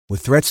With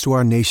threats to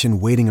our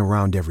nation waiting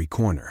around every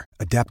corner,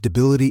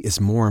 adaptability is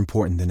more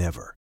important than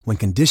ever. When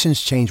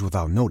conditions change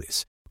without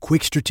notice,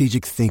 quick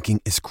strategic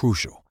thinking is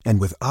crucial.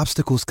 And with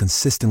obstacles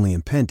consistently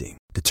impending,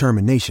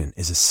 determination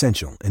is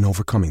essential in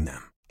overcoming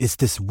them. It's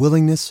this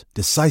willingness,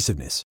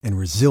 decisiveness, and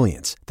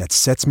resilience that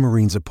sets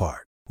Marines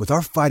apart. With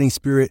our fighting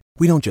spirit,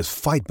 we don't just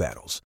fight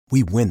battles,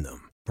 we win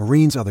them.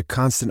 Marines are the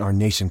constant our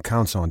nation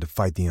counts on to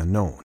fight the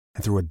unknown.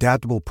 And through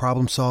adaptable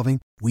problem solving,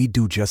 we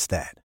do just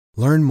that.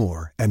 Learn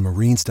more at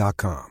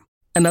marines.com.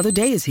 Another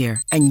day is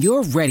here, and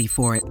you're ready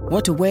for it.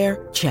 What to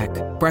wear? Check.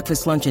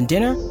 Breakfast, lunch, and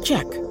dinner?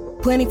 Check.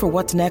 Planning for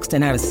what's next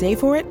and how to save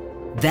for it?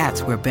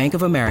 That's where Bank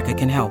of America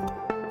can help.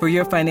 For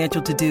your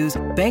financial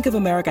to-dos, Bank of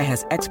America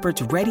has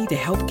experts ready to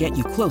help get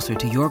you closer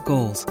to your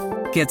goals.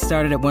 Get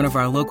started at one of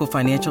our local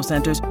financial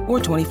centers or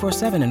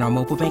 24/7 in our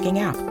mobile banking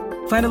app.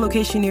 Find a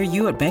location near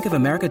you at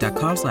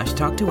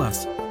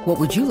bankofamerica.com/talktous. What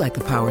would you like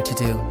the power to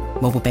do?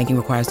 Mobile banking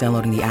requires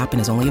downloading the app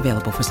and is only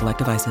available for select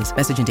devices.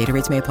 Message and data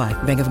rates may apply.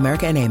 Bank of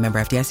America N.A., member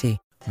FDIC.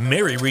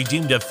 Mary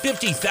redeemed a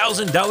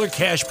 $50,000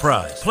 cash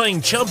prize playing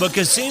Chumba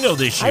Casino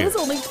this year. I was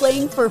only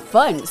playing for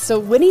fun, so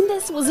winning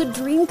this was a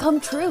dream come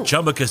true.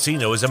 Chumba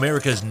Casino is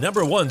America's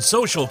 #1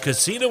 social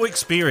casino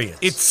experience.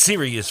 It's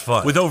serious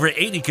fun. With over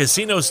 80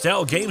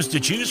 casino-style games to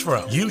choose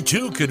from, you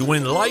too could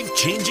win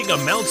life-changing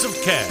amounts of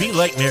cash. Be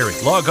like Mary.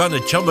 Log on to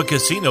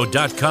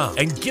ChumbaCasino.com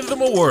and give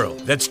them a whirl.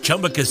 That's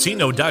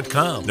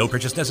ChumbaCasino.com. No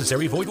purchase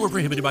necessary. Void where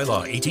prohibited by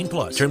law. 18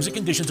 plus. Terms and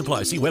conditions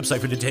apply. See website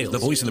for details. The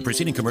voice in the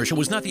preceding commercial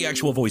was not the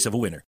actual voice of a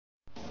winner.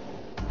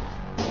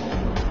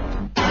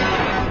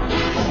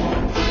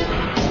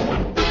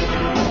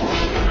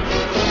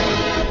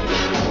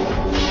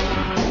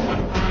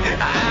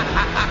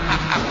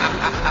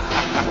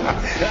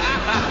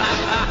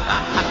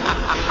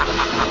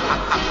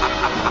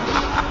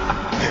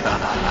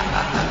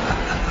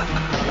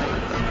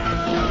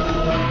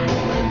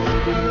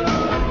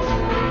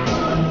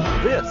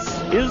 This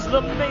is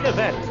the main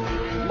event.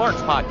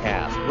 Mark's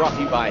podcast, brought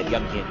to you by the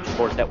Unhinged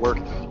Sports Network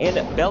and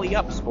Belly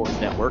Up Sports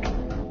Network.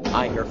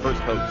 I'm your first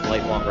host,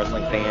 lifelong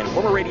wrestling fan,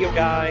 former radio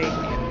guy,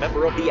 and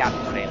member of the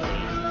Adams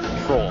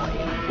family,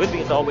 Troy. With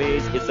me, as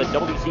always, is the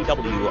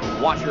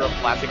WCW watcher of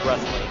classic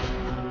wrestling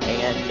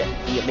and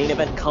the main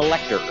event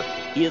collector.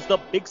 He is the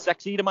big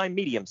sexy to my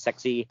medium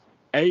sexy.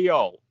 Hey,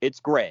 yo, it's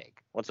Greg.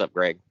 What's up,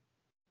 Greg?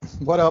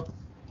 What up?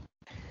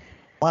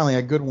 Finally,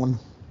 a good one.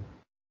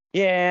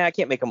 Yeah, I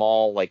can't make them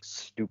all, like,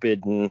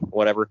 stupid and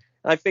whatever.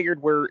 I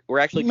figured we're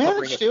actually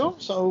covering it.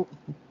 So.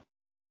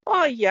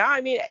 Oh, yeah,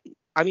 I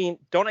mean,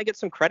 don't I get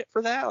some credit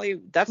for that? Like,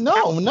 that's no,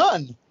 talent.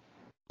 None.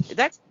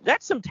 That's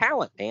some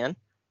talent, man.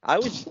 I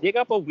would dig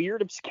up a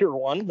weird, obscure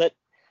one that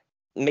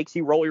makes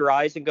you roll your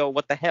eyes and go,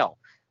 "What the hell?"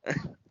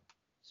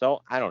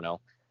 So I don't know.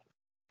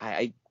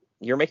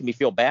 You're making me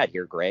feel bad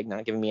here, Greg.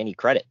 Not giving me any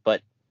credit,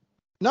 but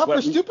not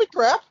for stupid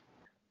crap.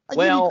 I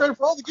give you credit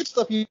for all the good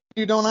stuff you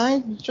do, don't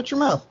I? Shut your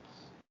mouth.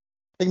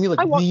 Making me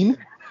look mean.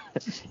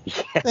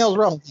 Yeah. What the hell's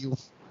wrong with you?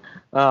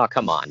 Oh,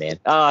 come on, man.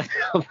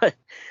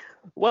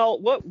 Well,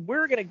 what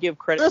we're gonna give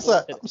credit.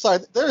 I'm sorry.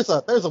 There's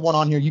a one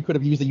on here you could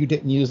have used that you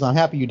didn't use. And I'm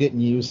happy you didn't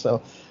use. So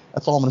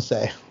that's all I'm gonna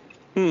say.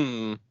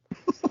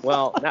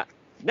 Well,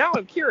 now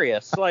I'm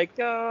curious. Like,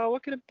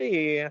 what could it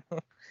be? I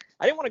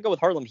didn't want to go with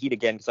Harlem Heat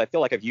again because I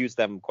feel like I've used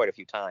them quite a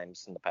few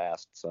times in the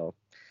past. So,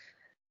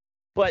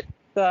 but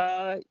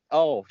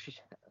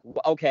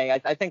okay.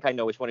 I think I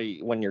know which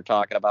one you're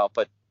talking about,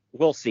 but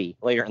we'll see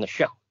later in the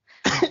show.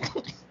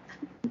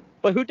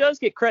 But who does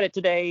get credit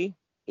today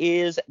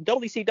is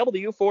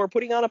WCW for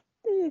putting on a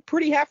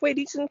pretty halfway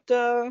decent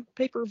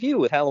pay-per-view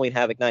with Halloween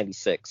Havoc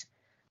 96.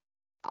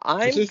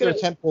 This is their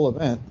tentpole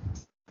event.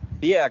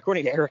 Yeah,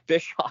 according to Eric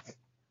Bischoff,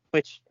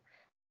 which,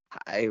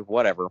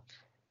 whatever.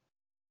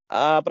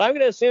 But I'm going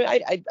to assume,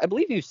 I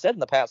believe you said in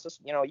the past, this,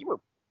 you were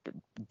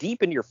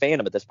deep into your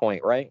fandom at this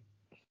point, right?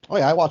 Oh,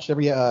 yeah, I watched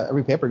every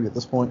pay-per-view at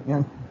this point,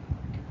 yeah.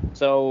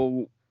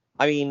 So,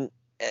 I mean,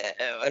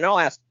 and I'll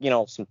ask,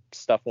 some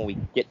stuff when we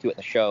get to it in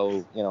the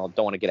show, don't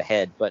want to get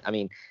ahead, but I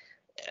mean,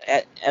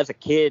 as a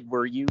kid,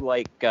 were you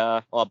like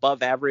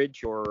above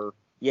average or,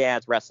 yeah,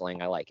 it's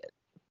wrestling, I like it?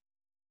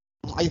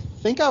 I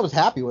think I was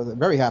happy with it,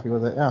 very happy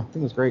with it. Yeah, I think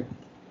it was great.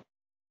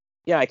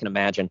 Yeah, I can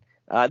imagine.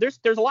 There's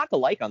a lot to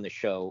like on this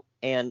show,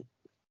 and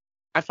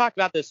I've talked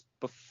about this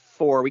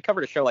before. We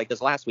covered a show like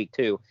this last week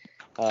too,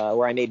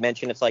 where I made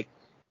mention. It's like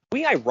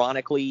we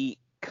ironically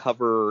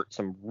cover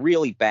some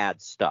really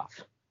bad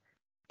stuff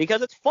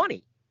because it's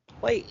funny.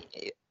 Like,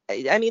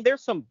 I mean,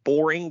 there's some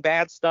boring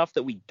bad stuff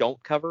that we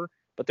don't cover,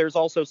 but there's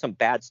also some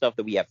bad stuff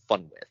that we have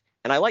fun with,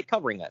 and I like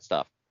covering that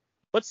stuff.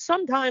 But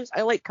sometimes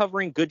I like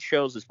covering good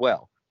shows as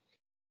well.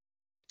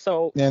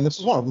 So, and this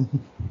is one of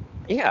them.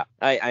 Yeah,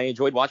 I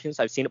enjoyed watching this.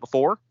 I've seen it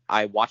before.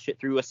 I watched it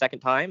through a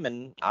second time,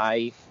 and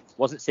I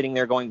wasn't sitting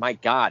there going, "My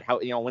God, how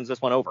when's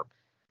this one over?"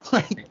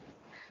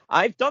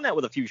 I've done that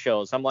with a few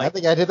shows. I'm like, I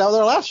think I did that with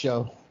our last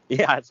show.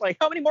 Yeah, it's like,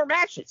 how many more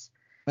matches?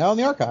 Now in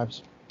the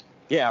archives.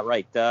 Yeah,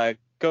 right.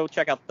 Go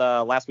check out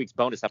the last week's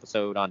bonus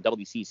episode on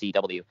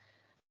WCCW.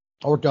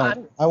 Or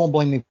don't. I won't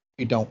blame you if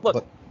you don't.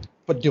 Look,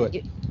 but do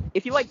it.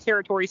 if you like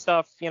territory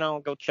stuff,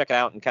 go check it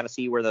out and kind of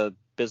see where the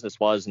business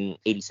was in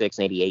 86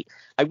 and 88.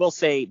 I will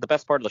say the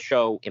best part of the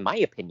show, in my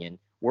opinion,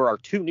 were our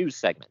 2 news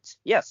segments.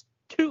 Yes,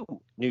 2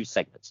 news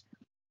segments.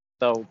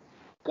 So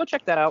go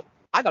check that out.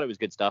 I thought it was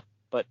good stuff,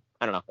 but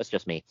I don't know. That's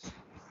just me.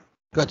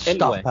 Good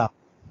Anyway, stuff, pal.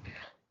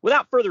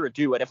 Without further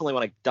ado, I definitely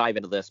want to dive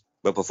into this.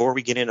 But before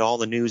we get into all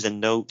the news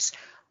and notes,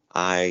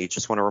 I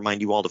just want to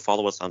remind you all to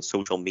follow us on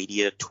social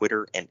media,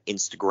 Twitter and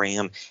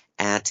Instagram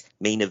at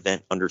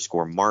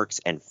 @main_event_marks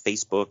and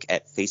Facebook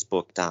at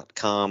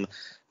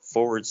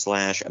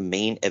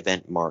facebook.com/main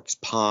event marks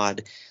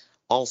pod.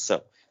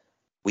 Also,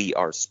 we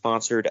are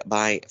sponsored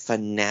by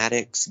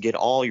Fanatics. Get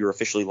all your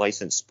officially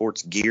licensed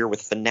sports gear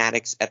with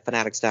Fanatics at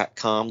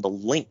fanatics.com. The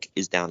link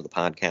is down in the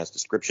podcast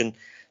description.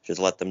 Just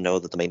let them know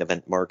that the Main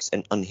Event Marks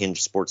and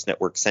Unhinged Sports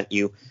Network sent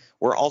you.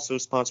 We're also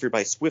sponsored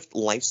by Swift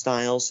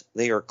Lifestyles.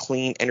 They are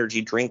clean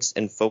energy drinks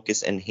and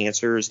focus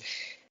enhancers.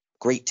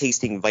 Great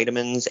tasting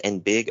vitamins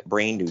and big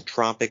brain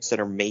nootropics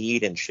that are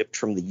made and shipped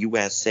from the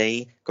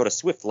USA. Go to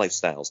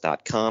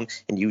swiftlifestyles.com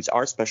and use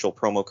our special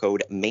promo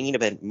code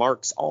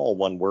MAINEVENTMARKS, all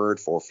one word,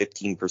 for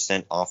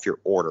 15% off your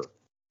order.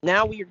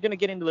 Now we are going to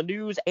get into the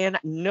news and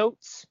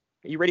notes.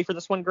 Are you ready for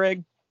this one,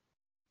 Greg?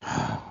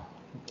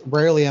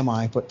 Rarely am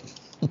I, but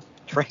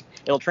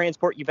It'll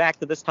transport you back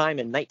to this time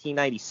in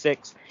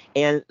 1996.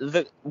 And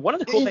one of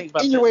the cool things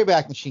about in your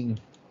Wayback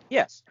Machine.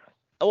 Yes.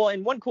 Well,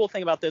 and one cool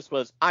thing about this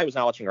was I was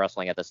not watching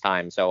wrestling at this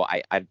time, so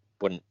I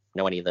wouldn't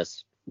know any of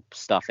this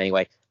stuff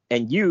anyway.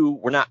 And you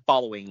were not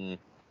following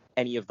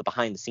any of the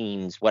behind the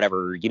scenes,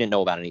 whatever. You didn't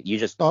know about it. You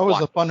just it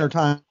was a funner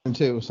time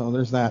too, so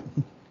there's that.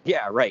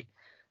 Yeah, right.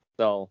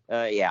 So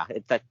yeah,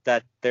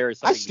 that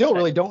there's. I still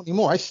really don't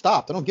anymore. I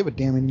stopped. I don't give a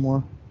damn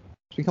anymore.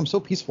 It's become so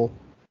peaceful.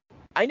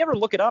 I never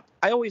look it up.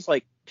 I always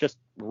just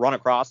run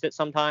across it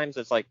sometimes.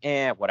 It's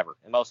whatever.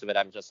 And most of it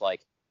I'm just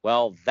like,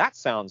 well, that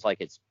sounds like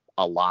it's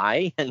a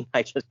lie, and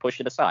I just push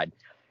it aside.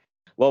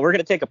 Well, we're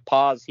going to take a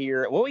pause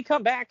here. When we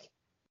come back,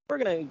 we're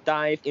going to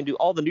dive into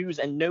all the news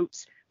and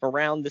notes from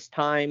around this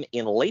time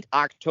in late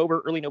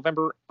October, early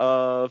November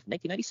of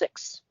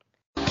 1996.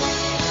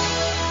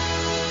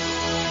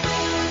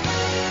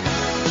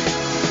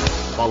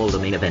 Follow the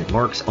Main Event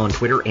Marks on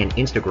Twitter and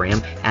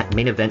Instagram at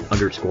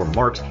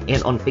 @main_event_marks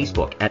and on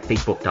Facebook at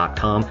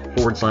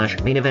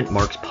facebook.com/main event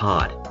marks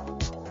pod.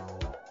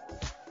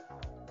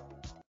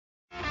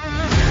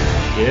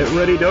 Get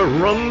ready to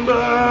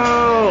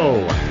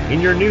rumble in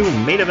your new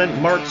Main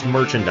Event Marks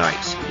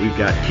merchandise. We've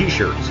got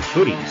t-shirts,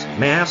 hoodies,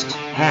 masks,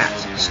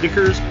 hats,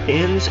 stickers,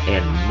 pins,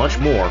 and much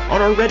more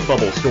on our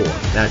Redbubble store.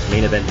 That's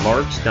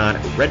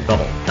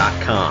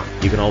maineventmarks.redbubble.com.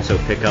 You can also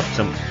pick up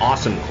some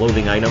awesome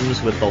clothing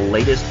items with the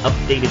latest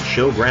updated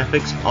show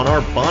graphics on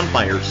our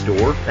Bonfire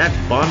store. That's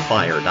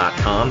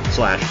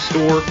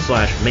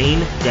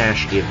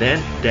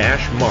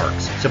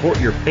bonfire.com/store/main-event-marks. Support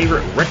your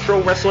favorite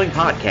retro wrestling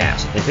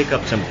podcast and pick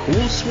up some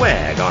cool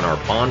swag on our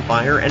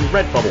Bonfire and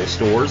Redbubble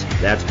stores.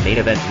 That's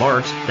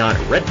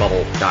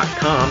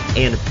maineventmarks.redbubble.com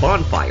and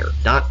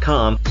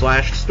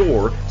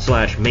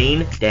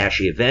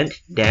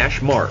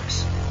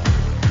bonfire.com/store/main-event-marks.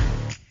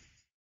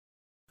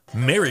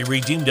 Mary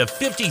redeemed a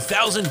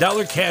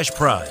 $50,000 cash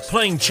prize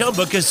playing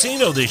Chumba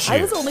Casino this year.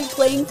 I was only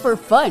playing for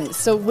fun,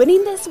 so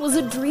winning this was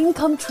a dream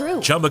come true.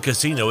 Chumba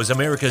Casino is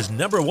America's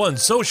 #1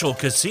 social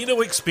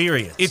casino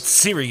experience. It's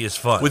serious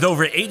fun. With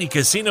over 80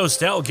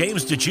 casino-style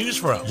games to choose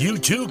from, you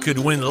too could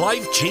win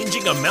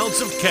life-changing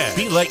amounts of cash.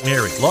 Be like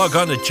Mary. Log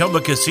on to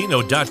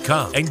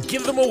ChumbaCasino.com and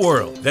give them a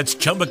whirl. That's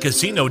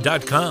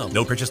ChumbaCasino.com.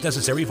 No purchase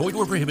necessary. Void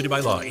or prohibited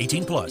by law.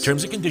 18+.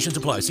 Terms and conditions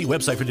apply. See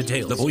website for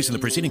details. The voice in the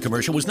preceding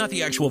commercial was not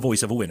the actual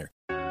voice of a winner.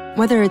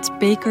 Whether it's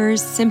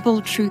Baker's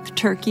Simple Truth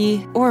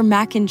Turkey or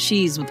mac and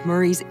cheese with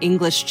Murray's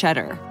English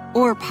Cheddar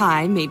or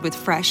pie made with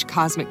fresh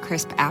Cosmic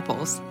Crisp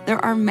apples,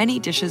 there are many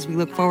dishes we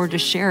look forward to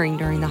sharing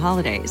during the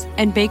holidays.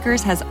 And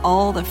Baker's has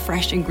all the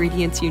fresh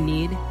ingredients you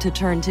need to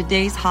turn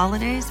today's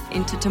holidays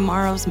into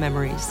tomorrow's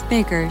memories.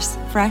 Baker's,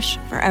 fresh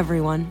for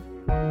everyone.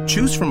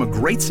 Choose from a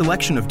great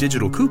selection of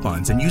digital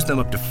coupons and use them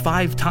up to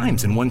 5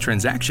 times in one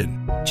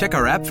transaction. Check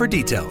our app for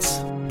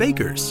details.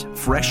 Baker's,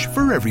 fresh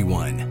for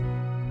everyone.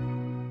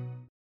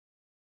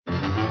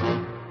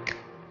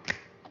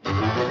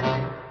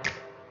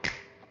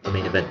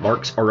 Main Event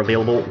Marks are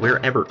available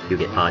wherever you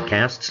get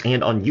podcasts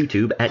and on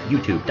YouTube at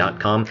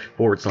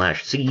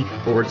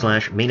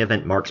youtube.com/C/Main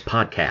Event Marks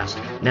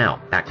podcast. Now,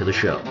 back to the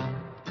show.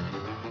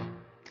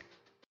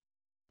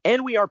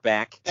 And we are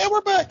back. And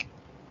we're back.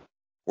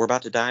 We're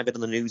about to dive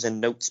into the news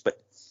and notes,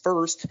 but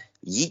first,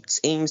 Yeats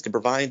aims to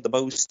provide the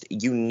most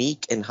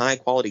unique and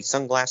high-quality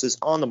sunglasses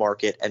on the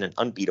market at an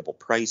unbeatable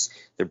price.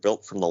 They're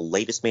built from the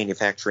latest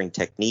manufacturing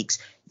techniques.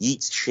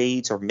 Yeats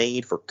shades are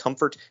made for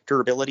comfort,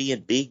 durability,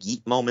 and big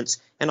Yeet moments.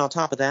 And on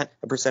top of that,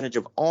 a percentage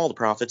of all the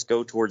profits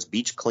go towards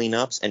beach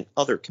cleanups and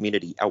other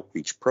community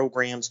outreach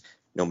programs.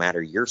 No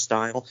matter your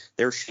style,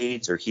 their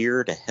shades are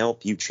here to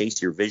help you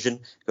chase your vision.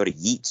 Go to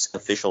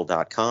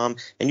yeatsofficial.com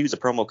and use the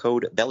promo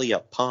code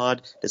BELLYUPPOD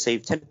to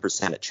save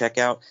 10% at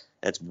checkout.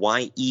 That's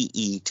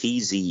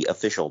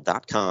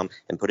YEETZofficial.com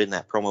and put in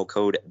that promo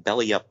code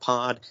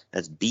BELLYUPPOD.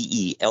 That's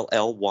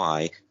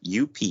BELLYUPPOD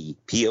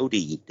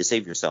to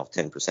save yourself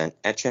 10%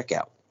 at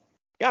checkout.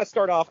 I'm going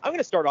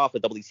to start off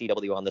with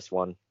WCW on this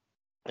one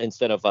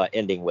instead of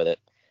ending with it,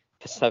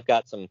 because I've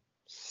got some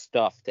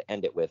stuff to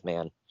end it with,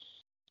 man.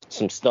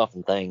 Some stuff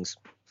and things.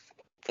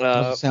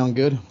 Doesn't sound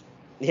good.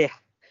 Yeah.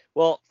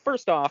 Well,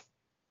 first off,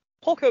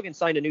 Hulk Hogan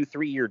signed a new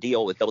 3-year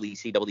deal with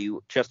WCW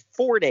just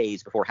 4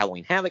 days before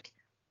Halloween Havoc.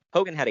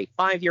 Hogan had a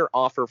 5-year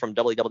offer from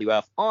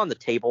WWF on the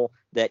table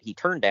that he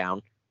turned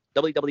down.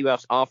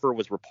 WWF's offer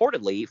was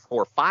reportedly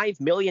for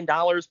 $5 million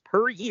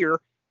per year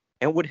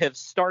and would have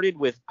started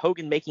with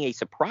Hogan making a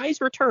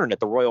surprise return at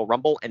the Royal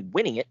Rumble and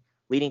winning it,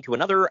 leading to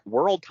another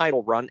world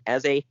title run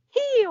as a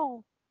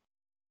heel.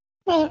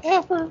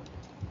 Whatever.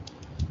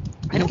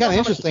 Kind of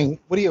interesting.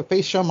 What do you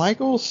face? Shawn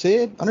Michaels,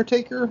 Sid,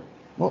 Undertaker?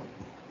 Well,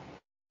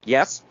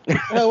 yes.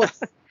 What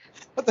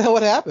the hell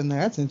would happen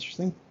there? That's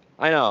interesting.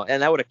 I know,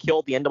 and that would have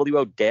killed the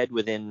NWO dead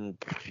within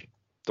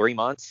 3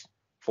 months,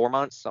 4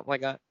 months, something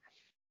like that.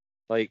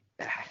 Like,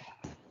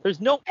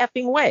 there's no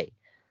effing way.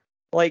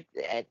 Like,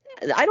 I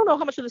don't know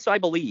how much of this I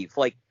believe.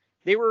 Like,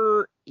 this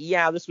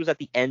was at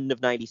the end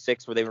of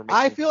 96 where they were making...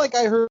 I feel like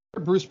I heard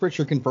Bruce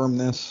Pritchard confirm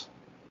this.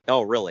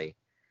 Oh, really?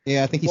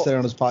 Yeah, I think he said it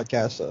on his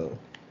podcast. So.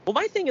 Well,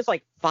 my thing is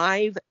like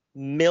 $5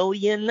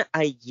 million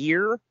a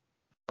year.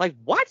 Like,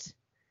 what?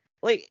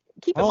 Like,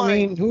 keep in mind... I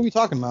mean, who are we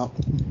talking about?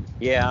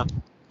 Yeah.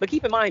 But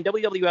keep in mind,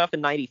 WWF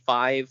in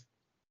 95,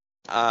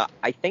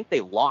 I think they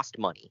lost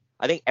money.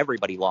 I think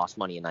everybody lost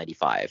money in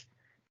 95.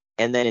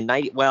 And then in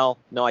 90, well,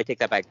 no, I take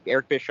that back.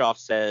 Eric Bischoff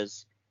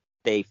says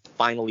they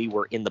finally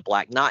were in the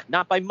black.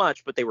 Not by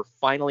much, but they were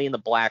finally in the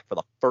black for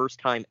the first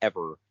time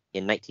ever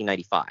in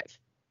 1995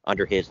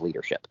 under his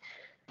leadership.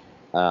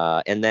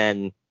 And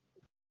then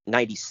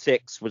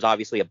 96 was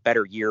obviously a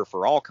better year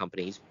for all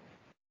companies.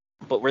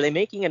 But were they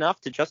making enough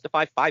to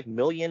justify $5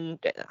 million?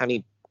 I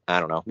mean, I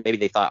don't know. Maybe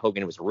they thought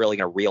Hogan was really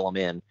going to reel them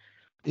in.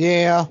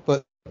 Yeah,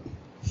 but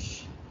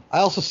I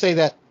also say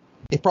that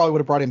it probably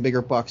would have brought in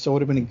bigger bucks, so it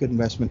would have been a good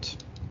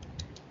investment.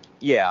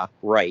 Yeah,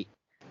 right.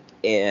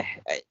 And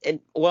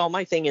well,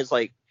 my thing is,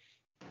 like,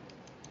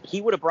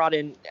 he would have brought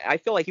in, I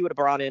feel like he would have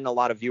brought in a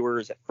lot of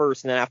viewers at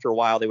first, and then after a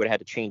while they would have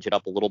had to change it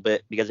up a little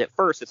bit, because at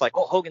first it's like,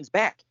 oh, Hogan's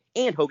back,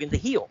 and Hogan's a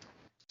heel.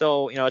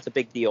 So, it's a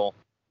big deal.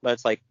 But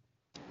it's like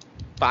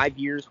 5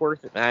 years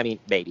worth? I mean,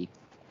 maybe.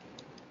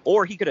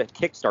 Or he could have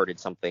kickstarted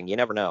something. You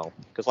never know.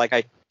 Because like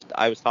I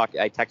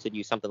texted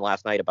you something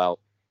last night about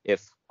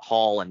if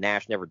Hall and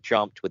Nash never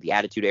jumped, would the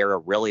Attitude Era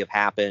really have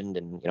happened,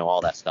 and all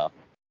that stuff.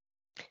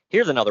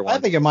 Here's another one. I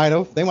think it might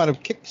have. They might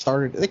have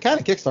kickstarted. They kind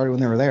of kickstarted when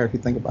they were there, if you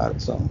think about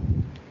it. So.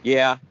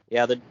 Yeah.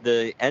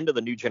 The end of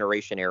the New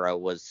Generation era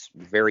was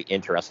very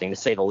interesting, to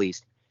say the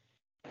least.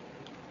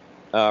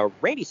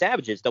 Randy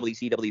Savage's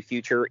WCW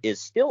future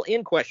is still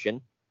in question.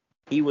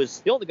 He was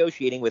still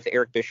negotiating with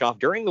Eric Bischoff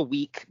during the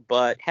week,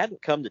 but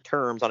hadn't come to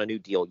terms on a new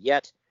deal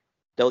yet.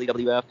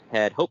 WWF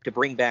had hoped to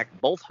bring back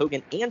both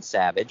Hogan and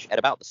Savage at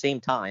about the same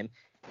time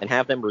and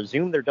have them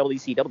resume their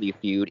WCW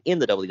feud in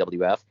the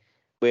WWF,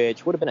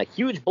 which would have been a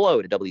huge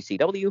blow to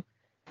WCW.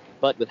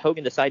 But with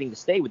Hogan deciding to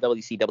stay with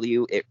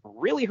WCW, it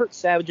really hurt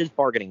Savage's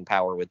bargaining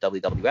power with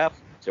WWF.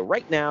 So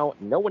right now,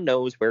 no one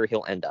knows where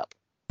he'll end up.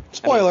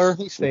 Spoiler,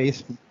 he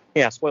stays.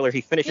 Yeah, spoiler,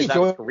 he finishes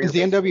out his career. He's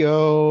the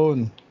NWO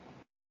and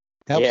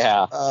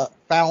helps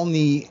found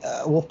the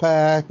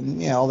Wolfpack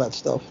and all that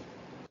stuff.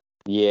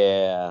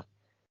 Yeah.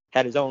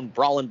 Had his own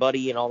brawling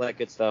buddy and all that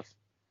good stuff,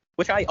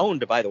 which I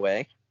owned, by the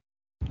way.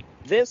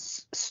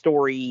 This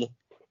story,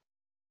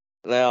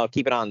 well,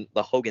 keep it on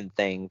the Hogan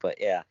thing, but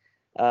yeah.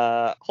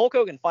 Hulk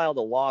Hogan filed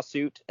a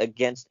lawsuit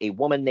against a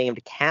woman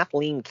named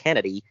Kathleen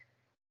Kennedy.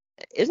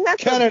 Isn't that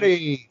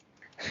Kennedy?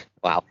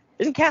 Wow.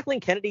 Isn't Kathleen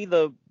Kennedy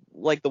the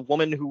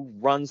woman who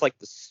runs like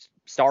the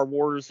Star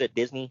Wars at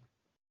Disney?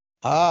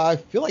 I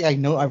feel like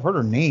I've heard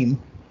her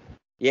name.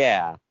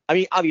 Yeah. I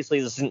mean,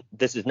 obviously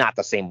this is not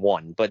the same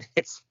one, but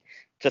it's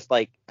just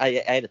like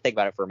I had to think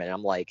about it for a minute.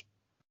 I'm like,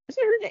 is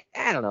it her name?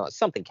 I don't know. It's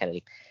something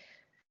Kennedy.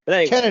 But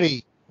anyway,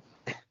 Kennedy.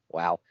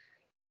 Wow.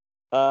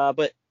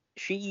 But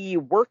she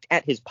worked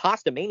at his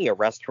Pasta Mania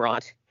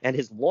restaurant, and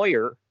his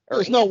lawyer.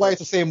 There's no way it's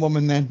the same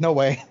woman then. No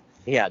way.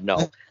 Yeah,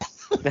 no.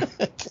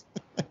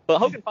 But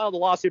Hogan filed a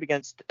lawsuit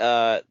against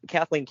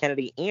Kathleen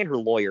Kennedy and her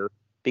lawyer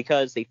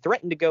because they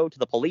threatened to go to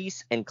the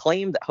police and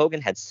claimed that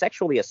Hogan had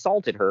sexually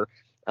assaulted her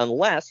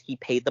unless he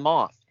paid them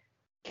off.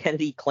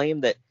 Kennedy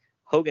claimed that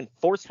Hogan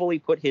forcefully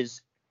put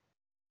his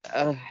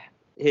thermos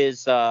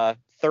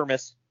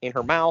in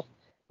her mouth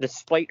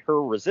despite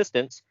her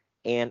resistance,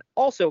 and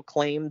also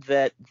claimed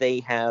that they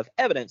have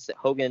evidence that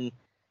Hogan,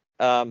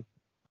 I'm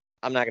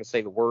not going to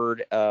say the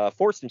word,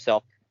 forced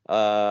himself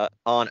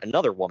on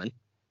another woman.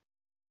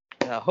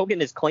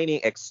 Hogan is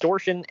claiming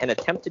extortion and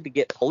attempted to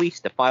get police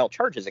to file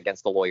charges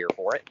against the lawyer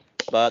for it,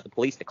 but the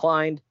police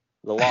declined.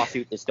 The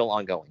lawsuit is still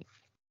ongoing.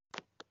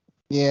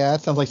 Yeah,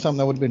 that sounds like something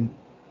that would have been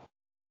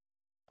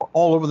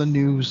all over the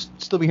news.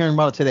 Still be hearing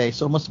about it today,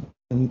 so it must have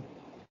been,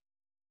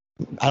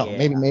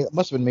 maybe it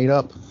must have been made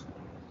up.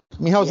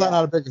 I mean, how is that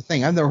not a bigger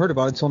thing? I've never heard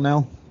about it until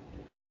now.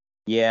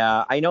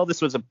 Yeah, I know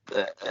this was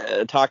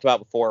talked about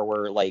before,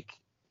 where like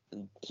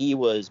he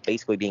was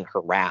basically being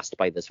harassed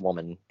by this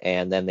woman,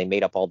 and then they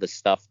made up all this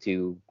stuff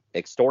to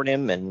extort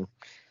him. And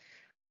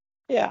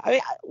yeah, I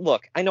mean,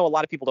 look, I know a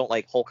lot of people don't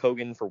like Hulk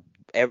Hogan for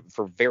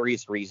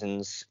various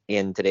reasons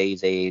in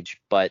today's age,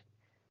 but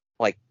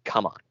like,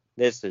 come on,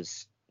 this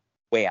is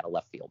way out of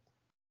left field.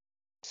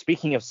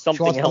 Speaking of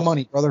something else, the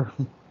money, brother.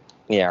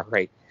 Yeah,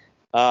 right.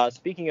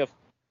 Speaking of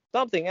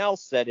something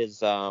else that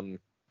is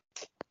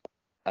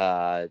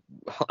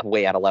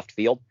way out of left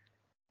field,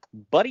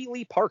 Buddy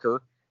Lee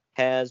Parker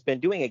has been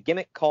doing a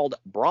gimmick called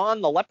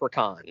Braun the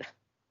Leprechaun.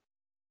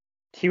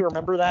 Do you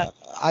remember that?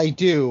 I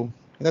do.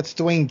 That's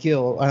Dwayne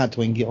Gill. Not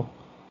Dwayne Gill.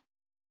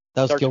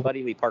 That was Sergeant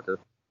Buddy Lee Parker.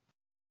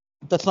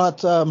 That's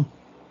not.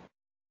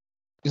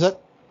 Is that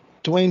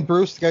Dwayne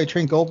Bruce, the guy who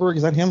trained Goldberg?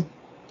 Is that him?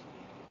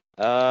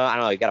 I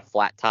don't know. He got a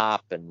flat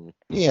top and.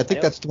 Yeah, I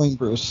think that's Dwayne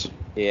Bruce.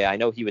 Yeah, I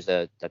know he was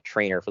a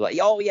trainer for that.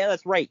 Oh, yeah,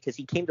 that's right, because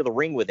he came to the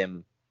ring with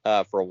him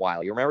for a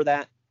while. You remember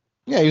that?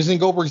 Yeah, he was in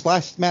Goldberg's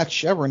last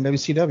match ever in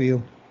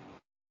WCW.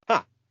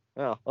 Huh.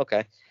 Oh,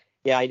 okay.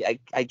 Yeah,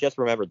 I just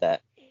remembered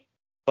that.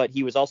 But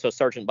he was also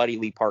Sergeant Buddy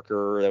Lee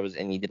Parker.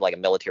 And he did like a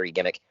military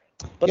gimmick.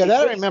 But yeah,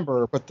 that I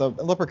remember. But the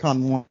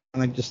Leprechaun one,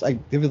 I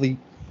vividly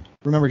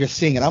remember just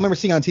seeing it. I remember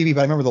seeing it on TV, but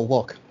I remember the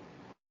look.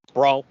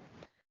 Bro.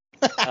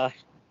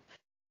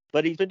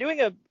 But he's been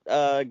doing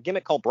a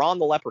gimmick called Braun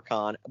the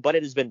Leprechaun, but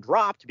it has been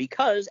dropped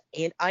because,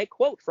 and I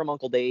quote from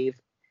Uncle Dave,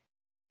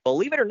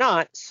 believe it or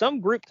not, some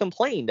group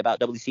complained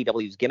about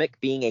WCW's gimmick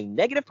being a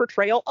negative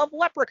portrayal of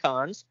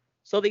leprechauns,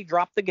 so they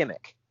dropped the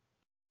gimmick.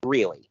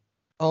 Really?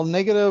 A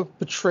negative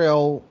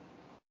portrayal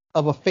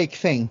of a fake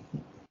thing.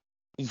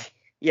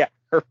 Yeah,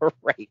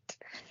 right.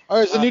 All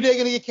right, is the New Day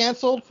going to get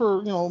canceled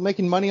for,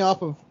 making money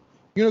off of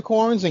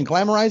unicorns and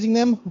glamorizing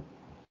them?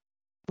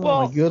 Well,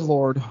 oh, my good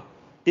Lord.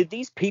 Did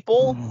these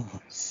people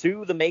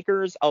sue the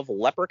makers of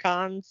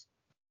Leprechauns,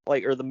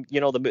 or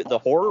the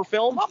horror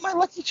film? Not my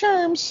Lucky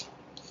Charms.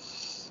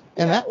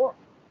 And yeah,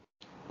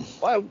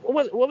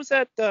 what was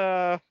that?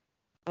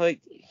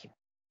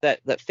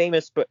 That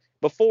famous, but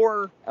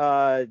before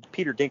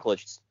Peter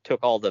Dinklage took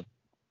all the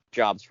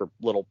jobs for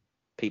little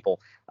people.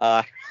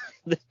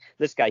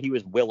 This guy, he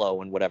was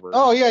Willow and whatever.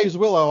 Oh yeah, he was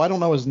Willow. I don't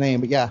know his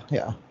name, but yeah.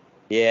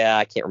 Yeah,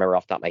 I can't remember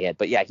off the top of my head,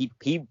 but yeah,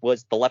 he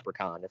was the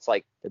Leprechaun. It's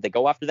like, did they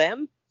go after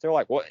them? They're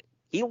like, what?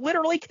 He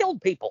literally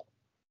killed people.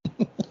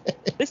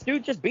 This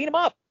dude just beat him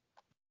up.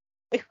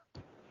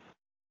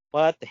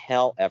 What the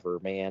hell ever,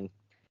 man.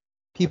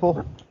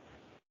 People.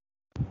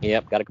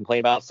 Yep, got to complain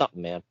about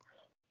something, man.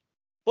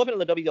 Flipping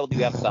to the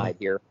WWF side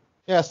here.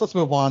 Yes, let's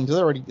move on.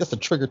 That's a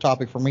trigger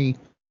topic for me.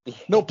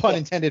 No pun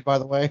intended, by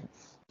the way.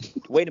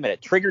 Wait a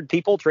minute. Triggered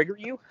people trigger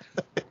you?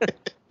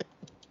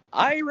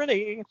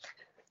 Irony.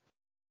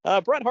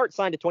 Bret Hart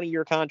signed a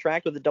 20-year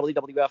contract with the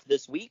WWF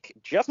this week.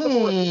 Just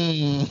before.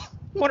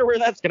 Wonder where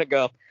that's going to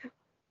go.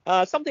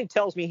 Something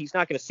tells me he's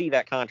not going to see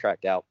that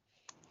contract out.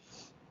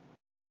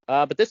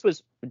 But this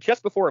was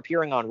just before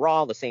appearing on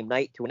Raw the same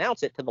night to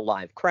announce it to the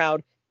live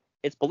crowd.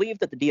 It's believed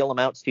that the deal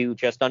amounts to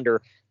just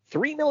under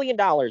 $3 million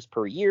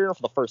per year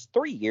for the first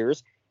 3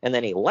 years, and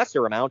then a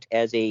lesser amount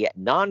as a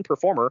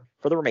non-performer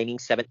for the remaining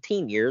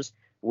 17 years,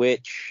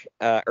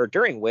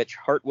 during which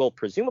Hart will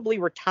presumably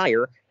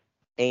retire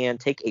and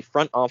take a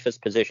front office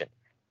position.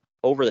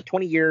 Over the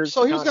 20 years...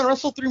 So he was going to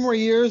wrestle 3 more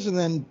years and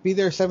then be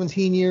there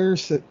 17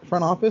 years at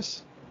front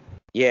office?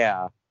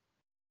 Yeah.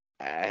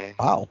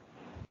 Wow.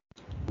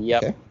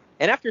 Yep. Okay.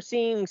 And after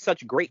seeing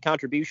such great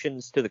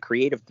contributions to the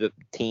creative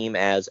team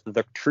as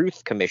the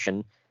Truth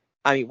Commission,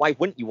 I mean, why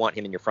wouldn't you want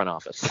him in your front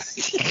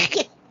office?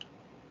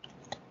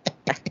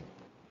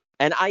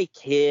 And I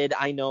kid.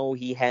 I know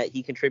he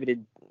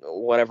contributed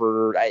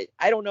whatever.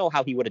 I don't know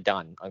how he would have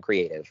done on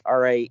creative. All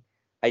right.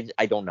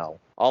 I don't know.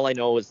 All I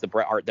know is the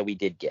Bret Hart that we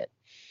did get.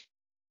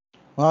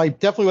 Well, he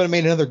definitely would have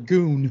made another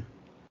goon.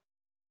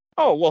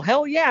 Oh, well,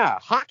 hell yeah.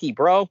 Hockey,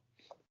 bro.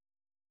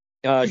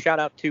 Shout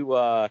out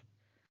to...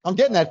 I'm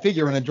getting that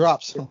figure when it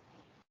drops.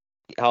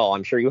 Oh,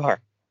 I'm sure you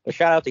are. But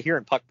shout out to here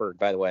in Puckburg,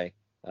 by the way.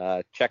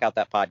 Check out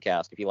that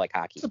podcast if you like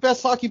hockey. It's the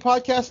best hockey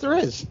podcast there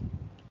is.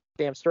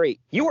 Damn straight.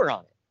 You were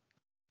on it.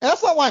 And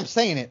that's not why I'm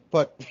saying it,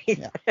 but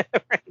yeah.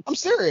 Right. I'm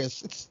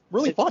serious. It's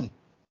really fun.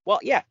 Well,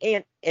 yeah,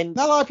 and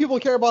not a lot of people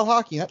care about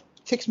hockey. That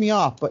ticks me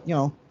off, but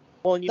well,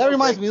 that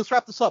reminds me. Let's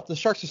wrap this up. The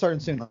Sharks are starting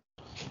soon.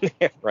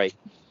 Right.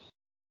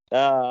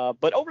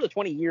 But over the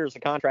 20 years, the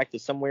contract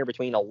is somewhere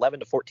between $11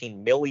 to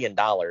 $14 million.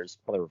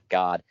 Mother of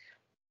God.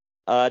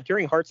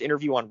 During Hart's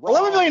interview on Raw,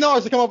 $11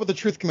 million to come up with the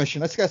Truth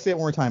Commission. I just gotta say it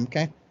one more time,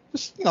 okay?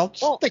 Just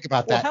think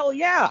about that. Well, hell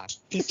yeah.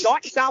 He saw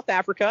it in South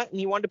Africa and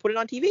he wanted to put it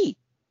on TV.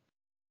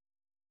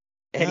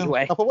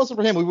 Anyway, if it wasn't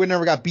for him, we would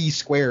never got B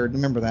squared.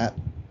 Remember that?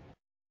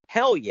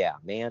 Hell yeah,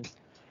 man.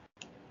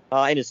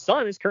 And his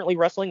son is currently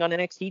wrestling on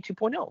NXT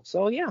 2.0.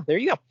 So yeah, there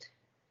you go.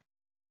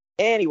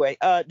 Anyway,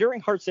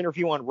 during Hart's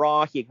interview on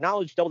Raw, he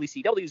acknowledged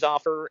WCW's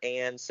offer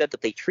and said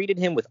that they treated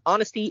him with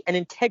honesty and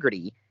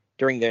integrity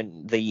during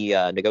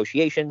the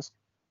negotiations.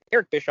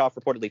 Eric Bischoff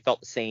reportedly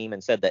felt the same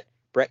and said that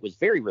Bret was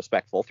very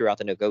respectful throughout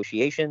the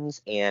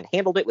negotiations and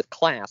handled it with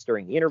class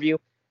during the interview.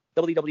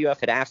 WWF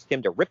had asked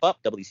him to rip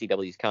up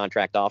WCW's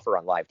contract offer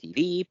on live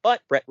TV,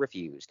 but Bret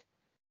refused.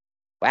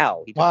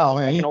 Wow. Wow,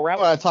 man. You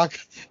want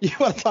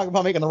to talk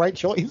about making the right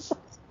choice?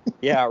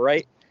 Yeah,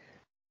 right?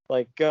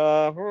 Like,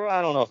 I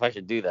don't know if I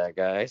should do that,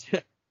 guys.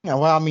 Yeah,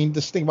 well, I mean,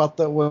 just think about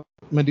what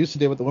Medusa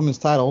did with the women's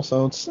title,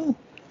 so it's...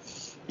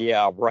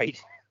 Yeah, right.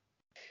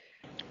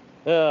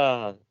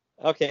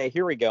 Okay,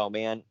 here we go,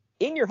 man.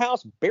 In Your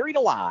House, Buried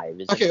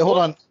Alive. Okay, hold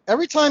on.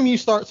 Every time you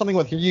start something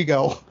with "here you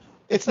go,"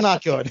 it's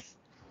not good.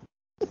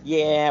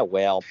 Yeah,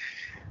 well.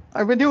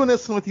 I've been doing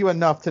this with you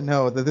enough to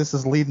know that this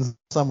is leading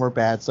somewhere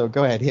bad, so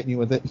go ahead, hit me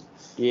with it.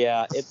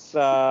 Yeah, it's,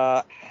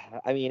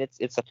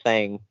 it's a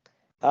thing.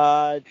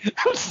 I'm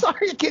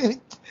sorry, I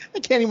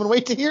can't even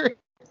wait to hear it.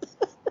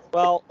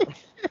 Well,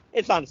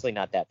 it's honestly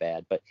not that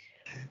bad, but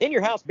In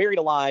Your House, Buried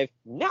Alive,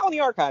 now in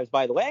the archives,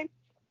 by the way,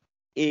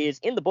 is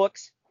in the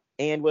books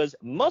and was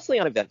mostly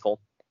uneventful.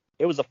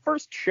 It was the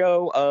first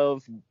show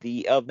of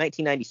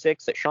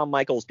 1996 that Shawn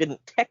Michaels didn't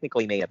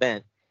technically main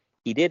event.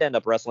 He did end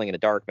up wrestling in a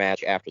dark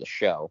match after the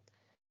show.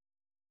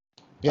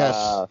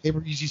 Yes,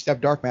 pay-per-views used to have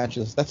dark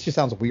matches. That just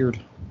sounds weird.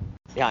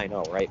 Yeah, I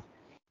know, right?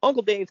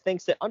 Uncle Dave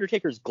thinks that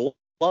Undertaker's glove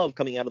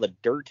coming out of the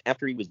dirt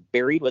after he was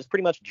buried was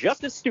pretty much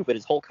just as stupid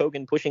as Hulk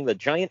Hogan pushing the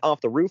Giant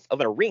off the roof of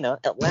an arena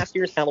at last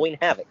year's Halloween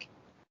Havoc.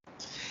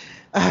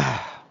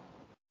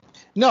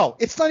 No,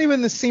 it's not even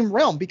in the same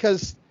realm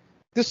because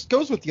this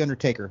goes with the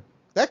Undertaker.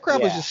 That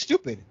crap was just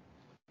stupid.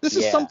 This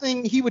is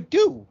something he would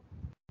do.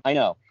 I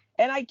know.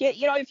 And I get,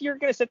 if you're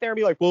going to sit there and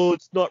be like, well,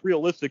 it's not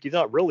realistic, he's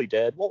not really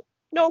dead. Well,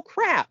 no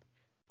crap.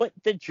 But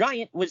the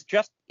Giant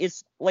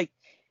is like,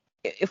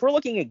 if we're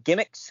looking at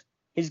gimmicks,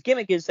 his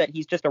gimmick is that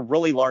he's just a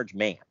really large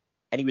man.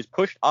 And he was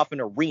pushed off an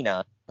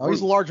arena. Oh,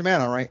 he's a large man,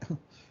 all right.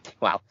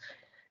 Wow.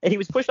 And he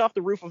was pushed off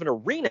the roof of an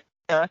arena,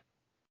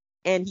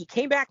 and he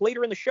came back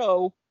later in the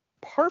show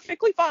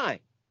perfectly fine.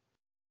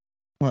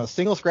 Well, a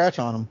single scratch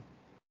on him.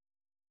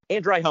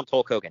 And dry humped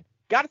Hulk Hogan.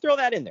 Got to throw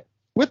that in there.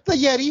 With the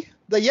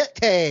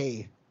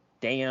Yeti.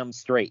 Damn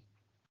straight.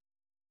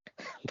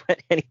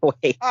 But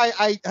anyway.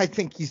 I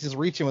think he's just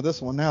reaching with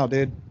this one now,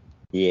 dude.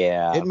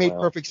 Yeah. It made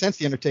perfect sense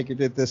the Undertaker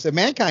did this. If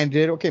Mankind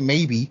did, okay,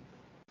 maybe.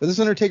 But this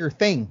Undertaker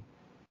thing.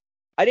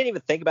 I didn't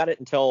even think about it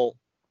until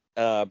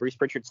Bruce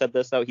Pritchard said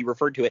this, though. He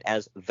referred to it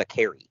as the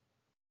Carry.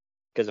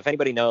 Because if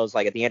anybody knows,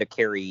 like, at the end of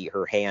Carry,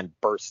 her hand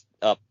burst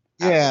up.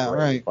 Yeah,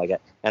 right. Like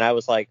it. And I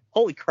was like,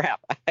 holy crap.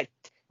 I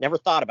never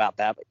thought about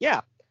that. But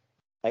yeah.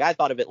 Like, I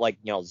thought of it like,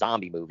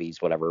 zombie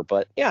movies, whatever.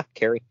 But yeah,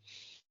 Carry.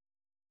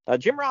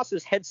 Jim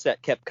Ross's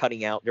headset kept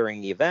cutting out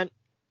during the event.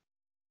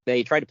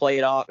 They tried to play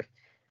it off.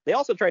 They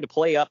also tried to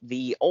play up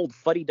the old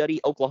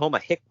fuddy-duddy Oklahoma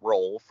Hick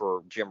role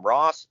for Jim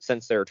Ross,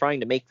 since they're trying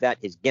to make that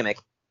his gimmick.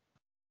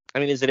 I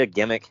mean, is it a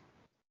gimmick?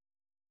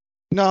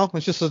 No,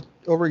 it's just an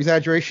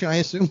over-exaggeration, I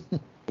assume.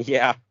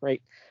 Yeah,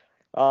 right.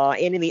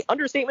 And in the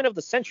understatement of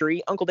the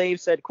century, Uncle Dave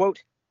said,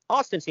 quote,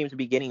 Austin seems to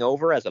be getting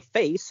over as a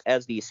face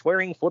as the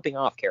swearing, flipping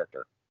off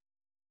character.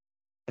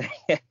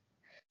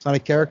 It's not a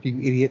character, you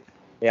idiot.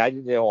 Yeah,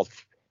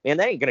 man,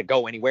 that ain't going to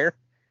go anywhere.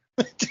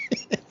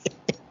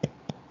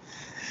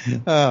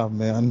 Oh,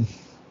 man.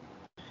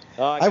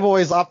 I've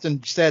always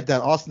often said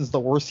that Austin's the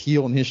worst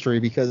heel in history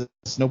because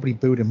nobody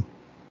booed him.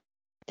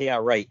 Yeah,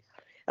 right.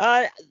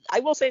 I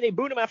will say they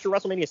booed him after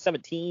WrestleMania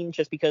 17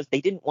 just because they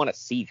didn't want to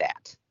see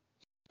that.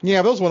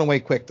 Yeah, those went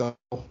away quick, though.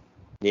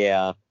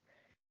 Yeah.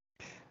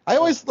 I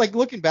always,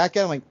 looking back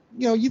at him,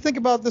 you think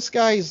about this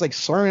guy, he's,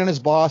 swearing on his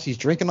boss, he's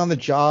drinking on the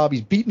job,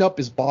 he's beating up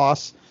his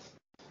boss,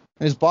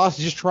 and his boss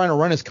is just trying to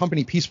run his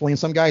company peacefully, and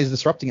some guy is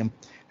disrupting him.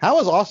 How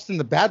is Austin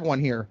the bad one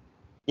here?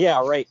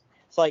 Yeah, right.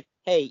 It's like,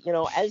 hey,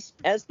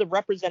 as the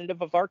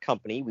representative of our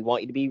company, we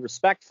want you to be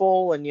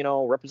respectful and,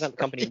 represent the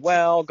company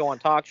well, go on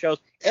talk shows.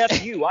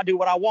 F you, I do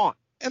what I want.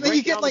 And then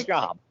you get,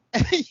 job.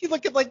 You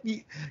look at,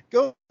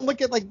 go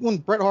look at, when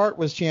Bret Hart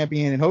was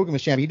champion and Hogan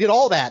was champion. He did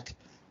all that.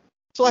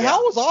 So,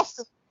 how was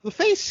Austin the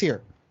face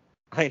here?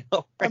 I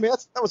know. Right? I mean,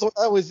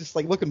 that was just,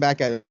 looking back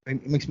at it,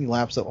 it makes me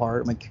laugh so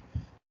hard. I'm like,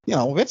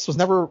 Vince was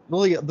never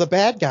really the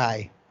bad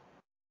guy.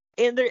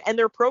 And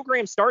their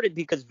program started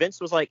because Vince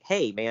was like,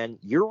 hey, man,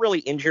 you're really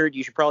injured.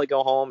 You should probably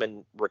go home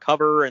and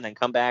recover and then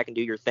come back and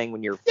do your thing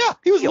when you're. Yeah,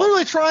 he was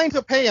literally trying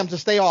to pay him to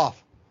stay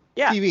off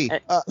TV.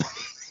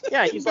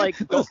 Yeah, he's like.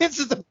 Vince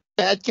is the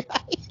bad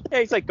guy. Yeah,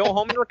 he's like, go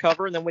home and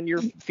recover. And then when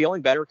you're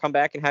feeling better, come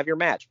back and have your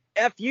match.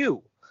 F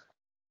you.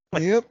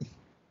 Yep.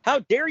 How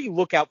dare you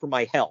look out for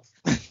my health?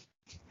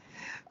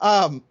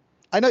 I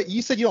know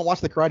you said you don't watch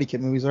the Karate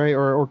Kid movies, right?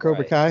 Or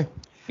Cobra Kai.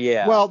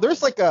 Yeah. Well,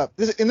 there's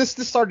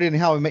this started in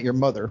How I Met Your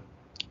Mother.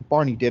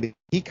 Barney did it.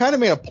 He kind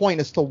of made a point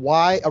as to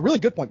why, a really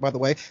good point, by the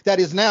way, that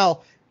is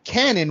now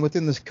canon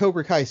within this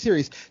Cobra Kai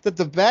series, that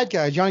the bad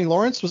guy, Johnny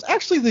Lawrence, was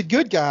actually the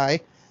good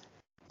guy,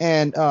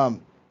 and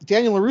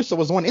Daniel LaRusso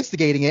was the one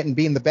instigating it and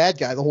being the bad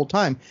guy the whole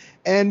time.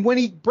 And when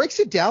he breaks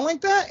it down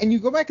like that, and you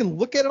go back and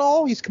look at it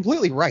all, he's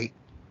completely right.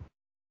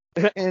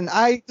 And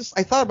I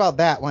thought about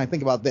that when I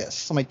think about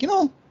this. I'm like,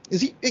 do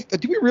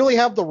we really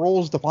have the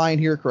roles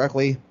defined here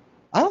correctly?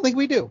 I don't think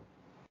we do.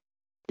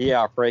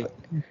 Yeah, right.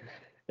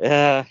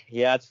 Yeah,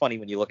 it's funny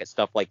when you look at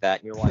stuff like that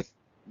and you're like,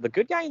 the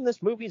good guy in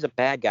this movie is a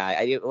bad guy.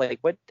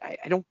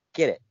 I don't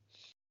get it.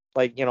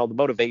 Like, the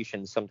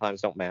motivations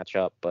sometimes don't match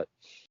up. But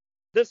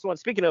this one,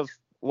 speaking of,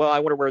 I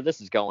wonder where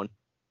this is going.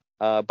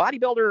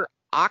 Bodybuilder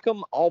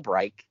Akam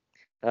Albright,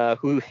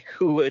 who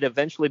would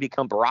eventually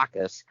become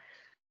Baracus.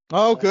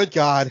 Oh, good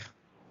God.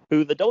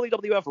 Who the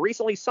WWF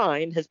recently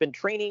signed, has been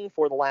training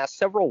for the last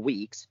several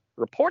weeks.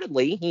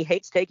 Reportedly, he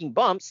hates taking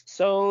bumps,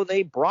 so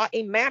they brought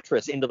a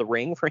mattress into the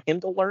ring for him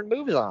to learn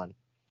moves on.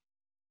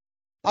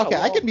 Okay,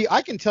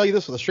 I can tell you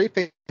this with a straight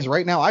face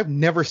right now. I've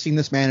never seen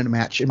this man in a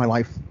match in my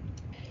life.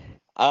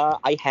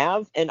 I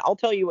have, and I'll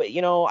tell you what,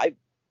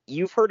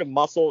 you've heard of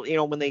muscle,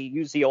 when they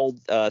use the old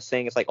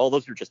saying, it's like, oh,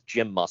 those are just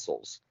gym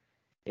muscles,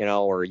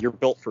 or you're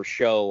built for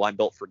show, I'm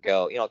built for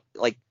go.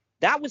 Like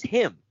that was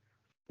him,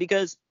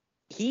 because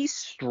he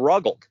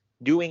struggled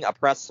doing a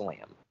press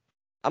slam.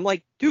 I'm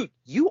like, dude,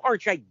 you are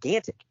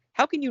gigantic.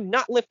 How can you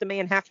not lift a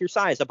man half your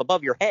size up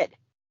above your head?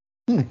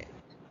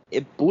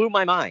 It blew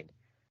my mind.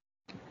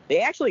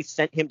 They actually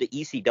sent him to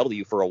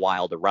ECW for a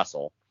while to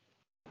wrestle.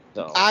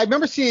 So I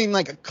remember seeing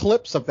like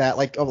clips of that,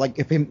 like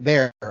if him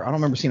there. I don't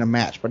remember seeing a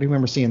match, but I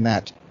remember seeing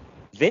that.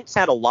 Vince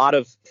had a lot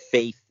of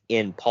faith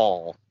in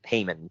Paul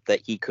Heyman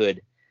that he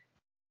could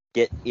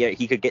get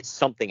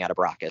something out of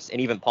Baracus,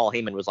 and even Paul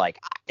Heyman was like,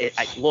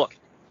 "Look,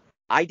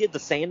 I did the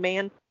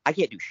Sandman. I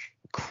can't do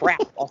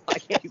crap. I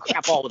can't do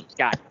crap all with this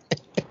guy."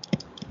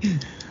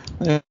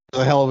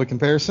 A hell of a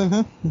comparison,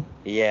 huh?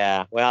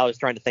 Yeah. Well, I was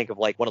trying to think of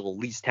like one of the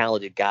least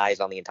talented guys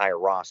on the entire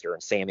roster,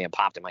 and Sandman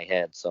popped in my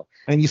head. So.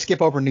 And you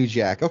skip over New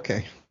Jack.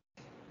 Okay.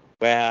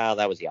 Well,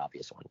 that was the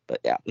obvious one,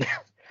 but yeah.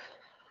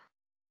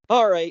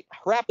 All right,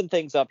 wrapping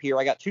things up here.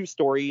 I got two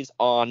stories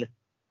on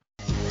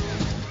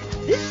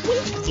this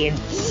week in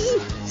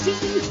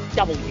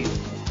ECW.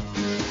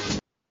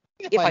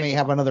 If I may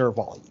have another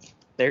volley.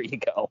 There you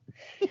go.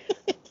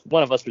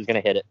 One of us was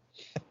going to hit it.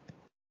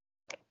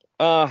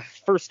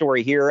 First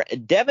story here.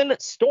 Devon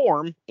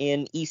Storm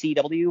in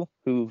ECW,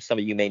 who some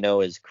of you may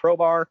know as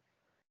Crowbar.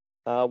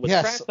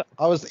 Yes,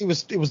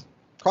 it was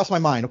crossed my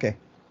mind. Okay.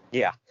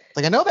 Yeah.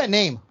 Like I know that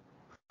name.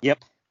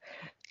 Yep.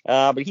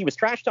 But he was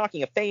trash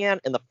talking a fan,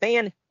 and the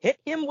fan hit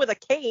him with a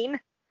cane,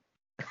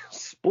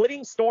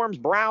 splitting Storm's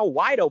brow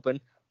wide open.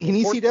 In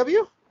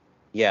ECW?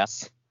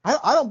 Yes.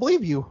 I don't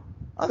believe you.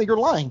 I think you're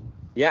lying.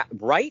 Yeah,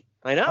 right?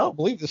 I know. I don't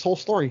believe this whole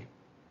story.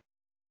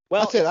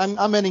 Well, that's it.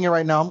 I'm ending it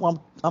right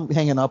now. I'm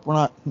hanging up. We're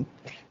not.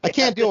 I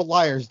can't deal with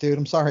liars, dude.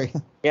 I'm sorry.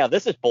 Yeah,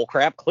 this is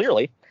bullcrap,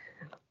 clearly.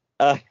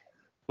 But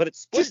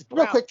it's just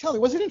real quick. Tell me,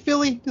 was it in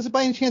Philly? Does it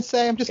by any chance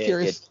say? I'm just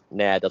curious.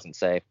 It doesn't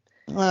say.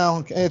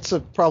 Well, it's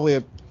probably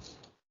a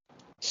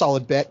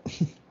solid bet.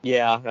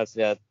 Yeah, that's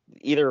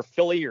either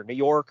Philly or New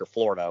York or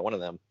Florida, one of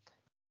them.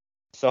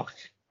 So,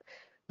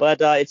 but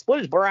it split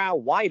his brow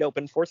wide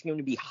open, forcing him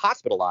to be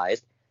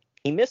hospitalized.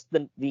 He missed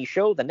the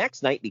show the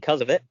next night because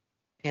of it.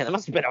 Man, that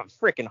must have been a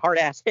freaking hard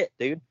ass hit,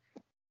 dude.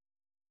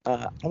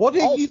 What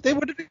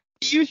did they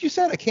use? You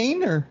said a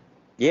cane or?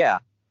 Yeah.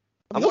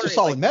 Those are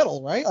solid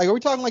metal, right? Like, are we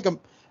talking like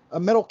a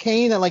metal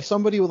cane that like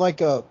somebody with like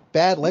a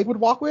bad leg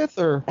would walk with,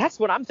 or? That's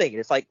what I'm thinking.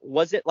 It's like,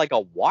 was it like a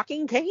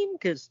walking cane?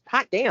 Because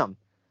hot damn.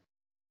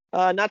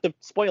 Not to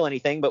spoil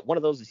anything, but one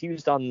of those is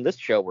used on this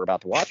show we're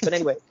about to watch. But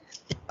anyway,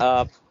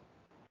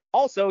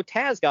 also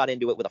Taz got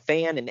into it with a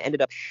fan and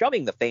ended up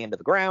shoving the fan to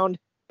the ground.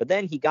 But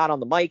then he got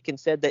on the mic and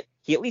said that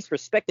he at least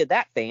respected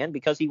that fan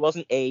because he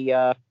wasn't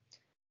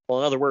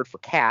another word for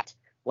cat,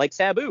 like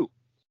Sabu.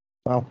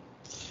 Wow.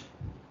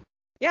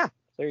 Yeah,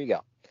 there you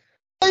go.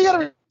 You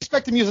gotta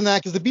respect him using that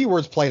because the B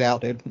word's played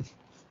out, dude.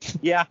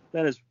 Yeah,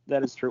 that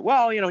is true.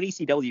 Well, in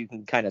ECW you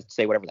can kind of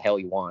say whatever the hell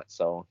you want,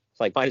 so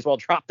it's like might as well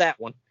drop that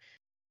one.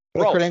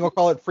 What Kurt Angle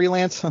call it,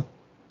 freelance?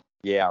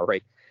 Yeah,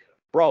 right.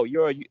 Bro,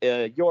 you're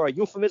a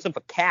euphemism for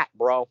cat,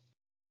 bro.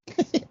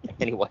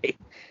 Anyway.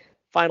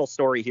 Final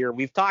story here.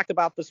 We've talked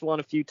about this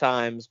one a few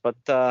times, but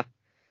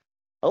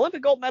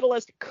Olympic gold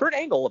medalist Kurt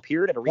Angle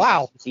appeared at a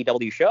recent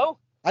CW show.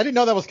 I didn't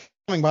know that was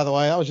coming, by the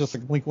way. That was just a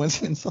complete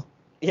coincidence.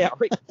 Yeah,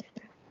 right.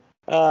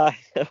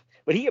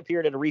 But he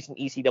appeared at a recent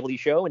ECW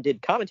show and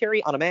did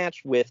commentary on a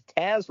match with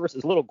Taz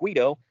versus Little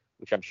Guido,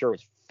 which I'm sure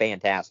was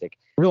fantastic.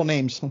 Real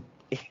names.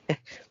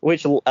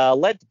 Which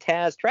led to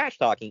Taz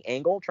trash-talking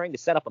Angle trying to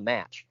set up a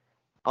match.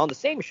 On the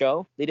same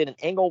show, they did an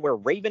angle where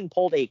Raven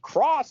pulled a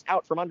cross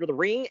out from under the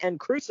ring and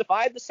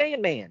crucified the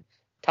Sandman,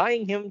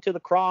 tying him to the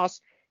cross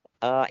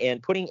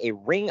and putting a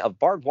ring of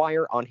barbed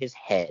wire on his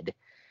head.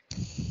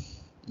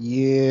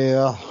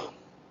 Yeah.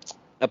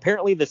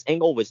 Apparently, this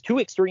angle was too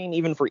extreme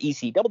even for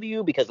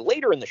ECW because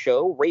later in the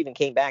show, Raven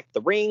came back to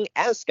the ring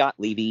as Scott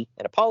Levy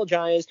and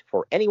apologized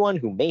for anyone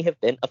who may have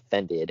been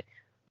offended.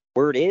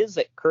 Word is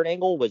that Kurt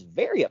Angle was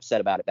very upset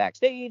about it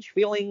backstage,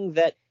 feeling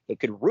that it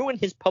could ruin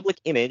his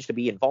public image to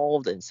be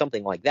involved in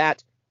something like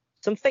that.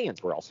 Some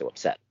fans were also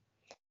upset.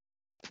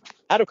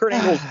 Out of Kurt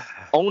Angle's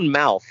own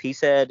mouth, he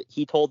said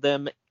he told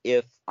them,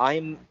 if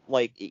I'm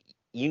like,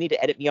 you need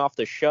to edit me off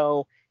the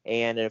show,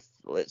 and if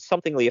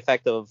something to the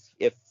effect of,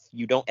 if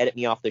you don't edit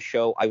me off the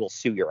show, I will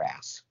sue your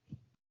ass.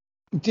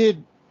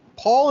 Did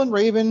Paul and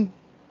Raven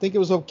think it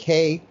was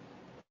okay.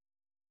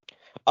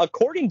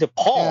 According to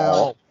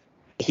Paul,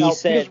 he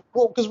said,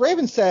 because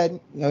Raven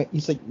said, he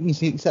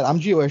said, I'm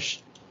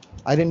Jewish.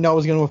 I didn't know I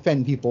was going to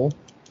offend people.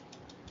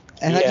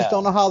 And I just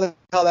don't know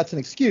how that's an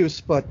excuse,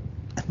 but.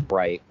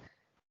 Right.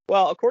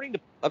 Well, according to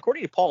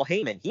Paul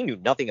Heyman, he knew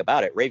nothing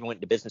about it. Raven went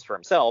into business for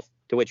himself,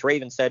 to which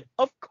Raven said,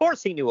 of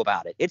course he knew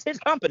about it. It's his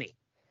company.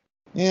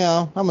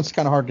 Yeah, that one's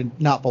kind of hard to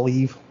not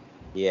believe.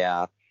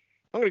 Yeah.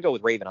 I'm going to go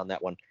with Raven on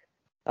that one.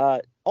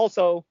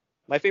 Also,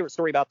 my favorite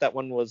story about that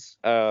one was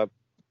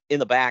in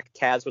the back,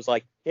 Taz was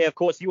like, yeah, of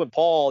course, you and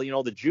Paul,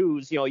 the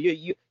Jews,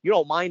 you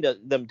don't mind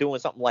them doing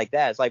something like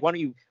that. It's like, why don't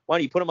you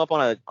put them up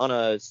on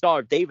a Star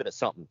of David or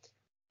something?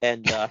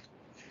 And to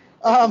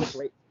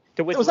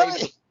which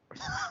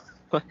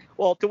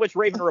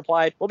Raven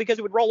replied, well, because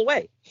it would roll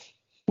away.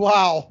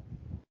 Wow.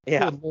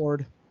 Yeah. Good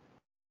Lord.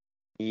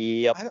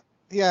 Yep.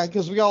 Yeah,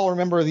 because we all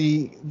remember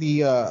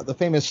the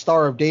famous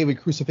Star of David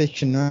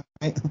crucifixion,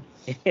 right?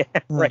 Yeah,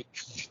 right.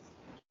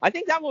 I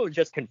think that one would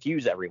just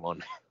confuse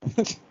everyone.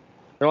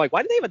 They're like,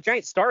 why do they have a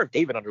giant Star of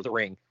David under the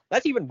ring?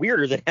 That's even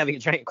weirder than having a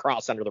giant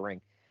cross under the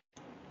ring.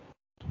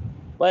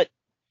 But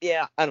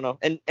yeah, I don't know.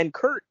 And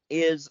Kurt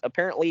is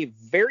apparently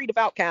very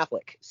devout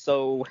Catholic,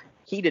 so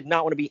he did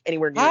not want to be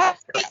anywhere near that.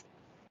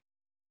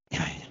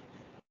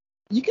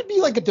 You could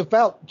be like a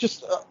devout,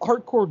 just a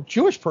hardcore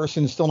Jewish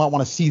person and still not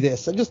want to see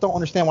this. I just don't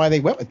understand why they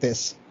went with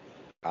this.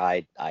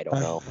 I don't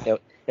know.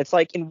 It's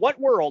like, in what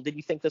world did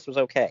you think this was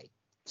okay?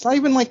 It's not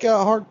even like a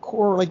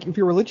hardcore, like if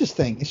you're a religious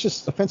thing. It's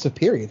just offensive,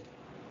 period.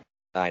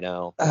 I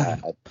know. I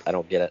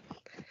don't get it.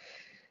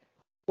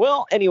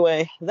 Well,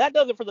 anyway, that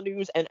does it for the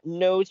news and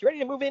notes. You ready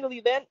to move into the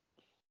event?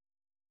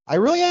 I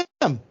really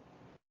am.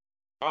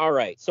 All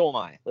right, so am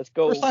I. Let's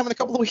go. First time in a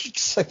couple of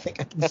weeks, I think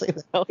I can say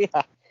that. Oh,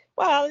 yeah.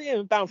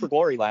 Well, Bound for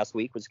Glory last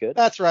week was good.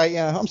 That's right,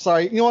 yeah. I'm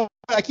sorry. You know what?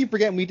 I keep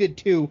forgetting we did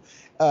two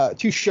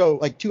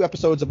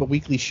episodes of a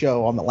weekly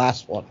show on the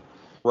last one.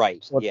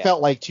 Right, so it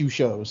felt like two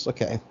shows.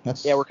 Okay.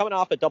 Yeah, we're coming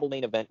off a double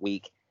main event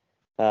week.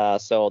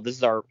 So this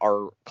is our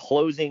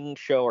closing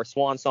show, our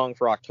swan song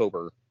for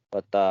October.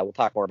 But we'll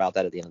talk more about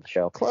that at the end of the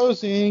show.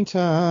 Closing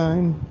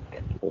time.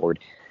 Good Lord.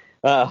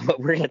 But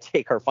we're going to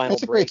take our final break.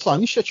 It's a great song.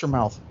 You shut your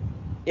mouth.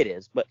 It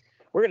is. But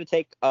we're going to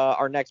take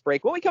our next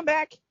break. When we come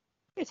back,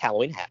 it's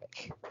Halloween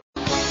Havoc.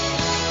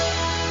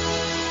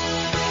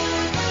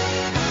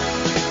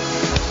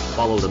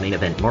 Follow the Main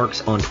Event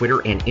Marks on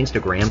Twitter and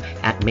Instagram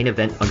at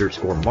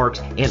 @mainevent_marks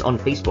and on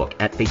Facebook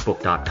at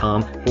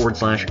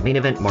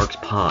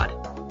facebook.com/main-event-marks-pod.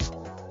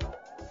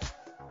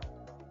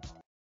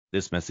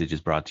 This message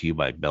is brought to you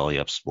by Belly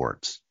Up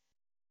Sports.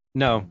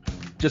 No,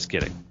 just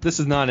kidding. This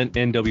is not an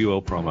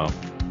NWO promo.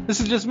 This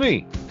is just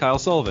me, Kyle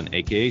Sullivan,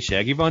 aka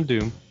Shaggy Von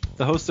Doom,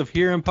 the host of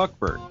Here in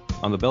Puckburg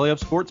on the Belly Up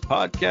Sports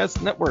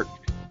Podcast Network.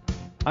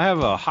 I have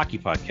a hockey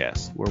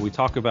podcast where we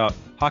talk about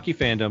hockey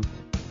fandom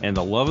and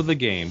the love of the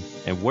game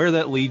and where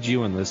that leads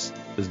you in this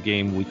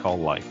game we call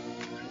life.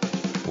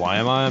 Why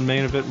am I on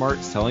Main Event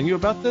Marks telling you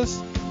about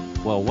this?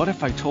 Well, what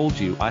if I told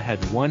you I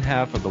had one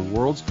half of the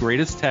world's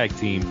greatest tag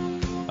team,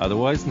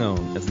 otherwise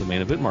known as the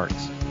Main Event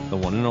Marks, the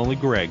one and only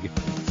Greg,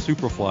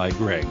 Superfly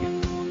Greg.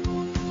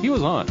 He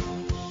was on,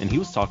 and he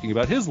was talking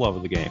about his love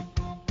of the game.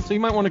 So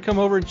you might want to come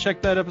over and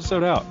check that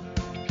episode out.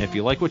 And if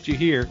you like what you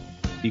hear,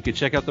 you can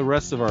check out the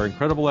rest of our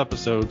incredible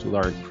episodes with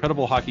our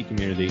incredible hockey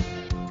community,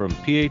 from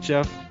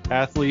PHF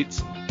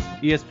athletes,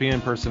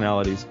 ESPN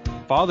personalities,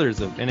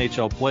 fathers of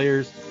NHL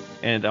players,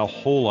 and a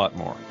whole lot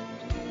more.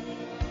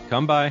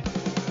 Come by,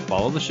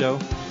 follow the show,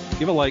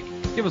 give a like,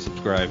 give a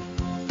subscribe,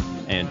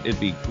 and it'd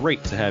be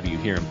great to have you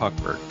here in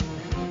Puckburg.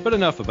 But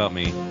enough about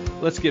me.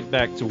 Let's get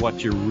back to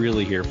what you're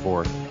really here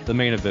for, the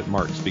Main Event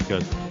Marks,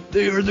 because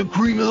they are the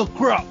cream of the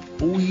crop.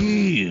 Oh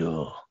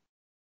yeah.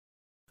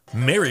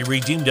 Mary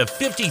redeemed a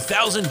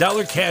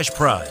 $50,000 cash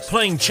prize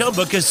playing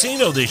Chumba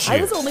Casino this year.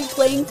 I was only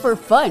playing for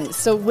fun,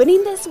 so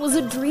winning this was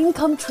a dream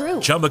come true.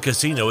 Chumba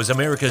Casino is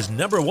America's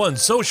 #1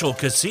 social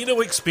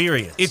casino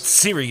experience. It's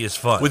serious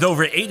fun. With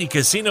over 80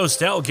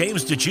 casino-style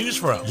games to choose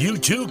from, you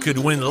too could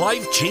win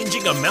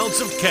life-changing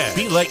amounts of cash.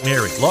 Be like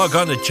Mary. Log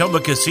on to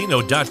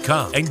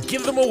ChumbaCasino.com and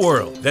give them a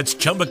whirl. That's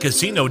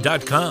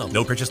ChumbaCasino.com.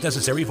 No purchase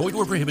necessary. Void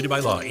or prohibited by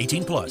law.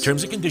 18+.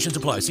 Terms and conditions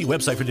apply. See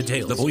website for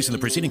details. The voice in the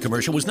preceding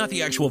commercial was not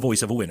the actual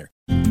voice of a winner.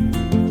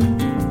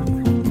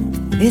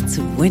 It's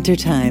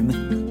wintertime.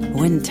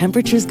 When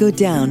temperatures go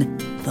down,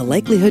 the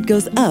likelihood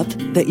goes up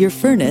that your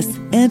furnace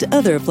and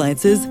other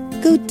appliances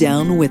go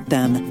down with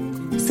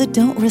them. So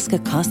don't risk a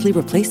costly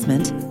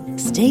replacement.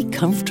 Stay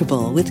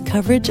comfortable with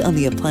coverage on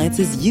the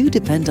appliances you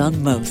depend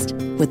on most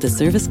with the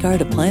Service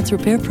Guard Appliance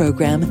Repair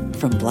Program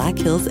from Black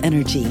Hills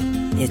Energy.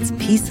 It's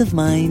peace of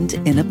mind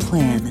in a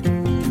plan.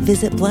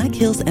 Visit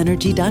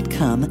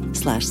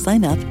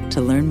blackhillsenergy.com/sign up to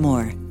learn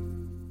more.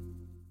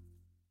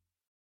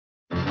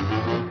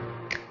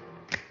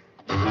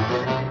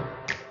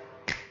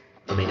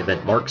 The Main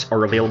Event Marks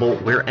are available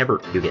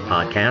wherever you get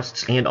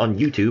podcasts and on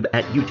YouTube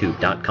at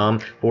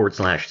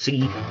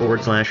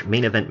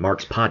youtube.com/C/Main Event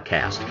Marks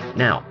Podcast.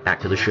 Now, back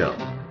to the show.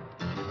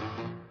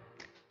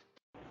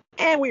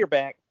 And we are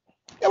back.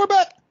 Yeah, we're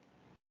back.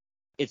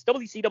 It's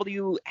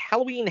WCW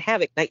Halloween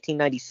Havoc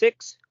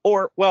 1996,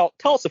 or, well,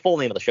 tell us the full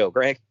name of the show,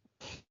 Greg.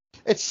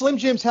 It's Slim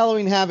Jim's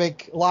Halloween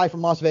Havoc live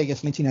from Las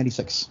Vegas,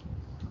 1996.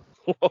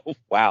 Oh,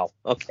 wow.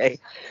 Okay.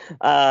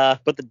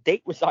 But the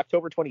date was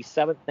October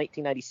 27th,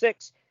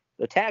 1996.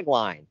 The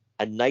tagline,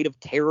 A Night of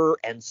Terror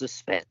and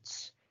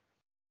Suspense.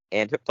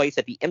 And took place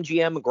at the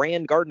MGM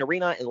Grand Garden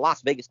Arena in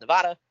Las Vegas,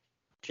 Nevada,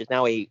 which is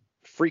now a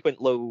frequent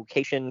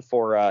location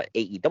for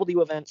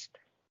AEW events.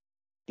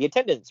 The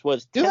attendance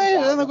was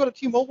 10,000. Didn't they go to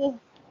T-Mobile?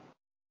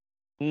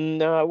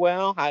 No,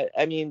 well,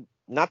 I mean,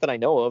 not that I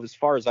know of, as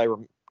far as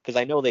because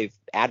I know they've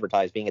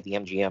advertised being at the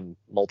MGM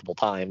multiple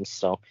times,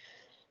 so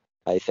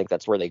I think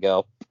that's where they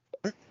go.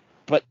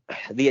 But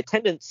the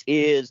attendance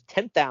is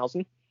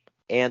 10,000,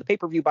 and the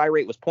pay-per-view buy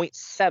rate was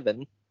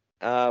 0.7,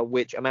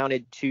 which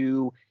amounted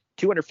to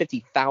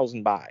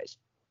 250,000 buys.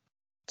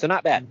 So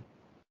not bad.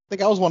 I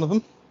think I was one of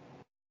them.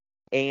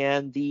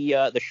 And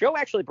the show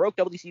actually broke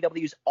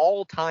WCW's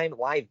all-time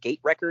live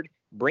gate record,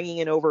 bringing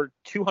in over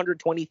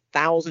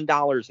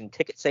 $220,000 in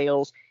ticket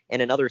sales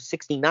and another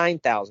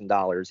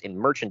 $69,000 in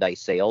merchandise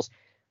sales,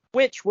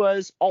 which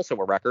was also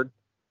a record.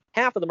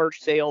 Half of the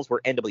merch sales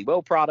were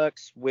NWO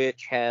products,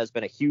 which has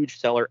been a huge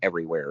seller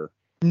everywhere.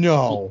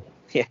 No.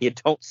 Yeah, you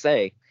don't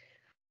say.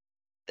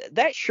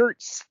 That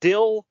shirt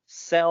still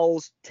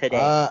sells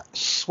today.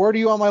 Swear to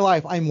you on my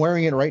life, I'm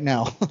wearing it right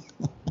now.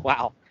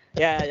 Wow.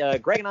 Yeah,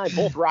 Greg and I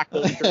both rocked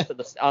those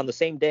shirts on the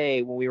same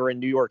day when we were in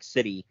New York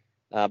City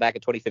back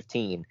in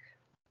 2015.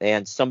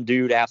 And some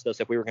dude asked us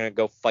if we were going to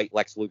go fight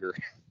Lex Luger.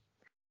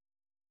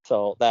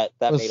 So that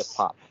made us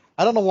pop.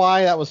 I don't know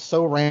why that was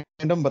so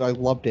random, but I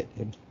loved it.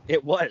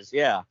 It was,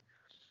 yeah.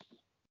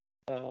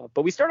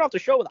 But we started off the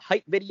show with a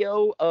hype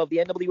video of the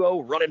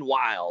NWO running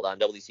wild on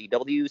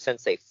WCW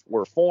since they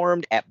were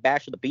formed at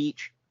Bash of the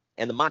Beach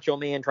and the Macho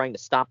Man trying to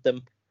stop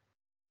them.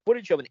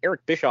 Footage of an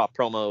Eric Bischoff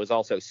promo is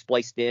also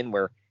spliced in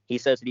where he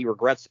says that he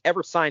regrets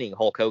ever signing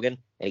Hulk Hogan,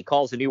 and he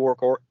calls the New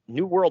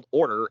World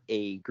Order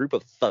a group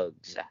of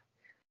thugs.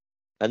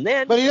 And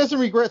then, but he doesn't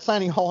regret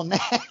signing Hall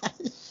Nash.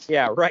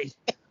 Yeah, right.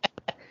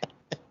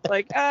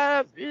 Like,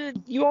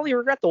 you only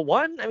regret the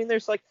one? I mean,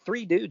 there's like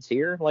 3 dudes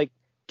here. Like,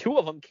 2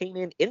 of them came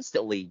in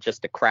instantly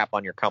just to crap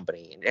on your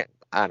company.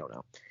 I don't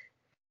know.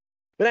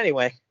 But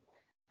anyway,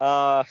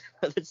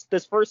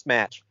 this first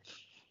match.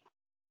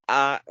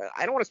 I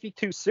don't want to speak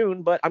too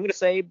soon, but I'm going to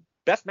say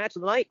best match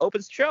of the night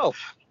opens the show.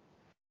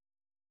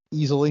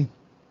 Easily.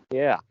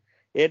 Yeah.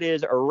 It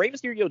is Rey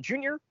Mysterio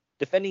Jr.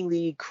 defending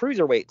the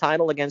Cruiserweight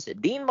title against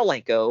Dean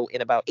Malenko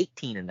in about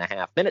 18 and a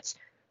half minutes.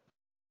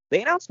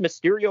 They announced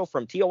Mysterio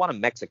from Tijuana,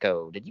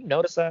 Mexico. Did you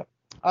notice that?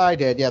 I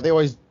did, yeah. They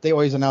always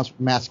announce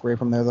Mask Rey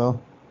from there, though.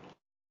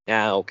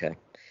 Yeah, okay.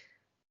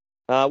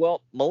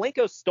 Well,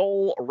 Malenko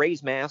stole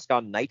Rey's mask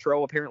on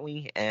Nitro,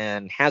 apparently,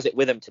 and has it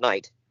with him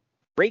tonight.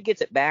 Rey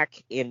gets it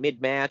back in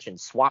mid-match and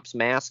swaps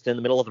masks in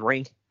the middle of the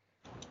ring.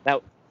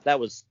 That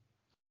was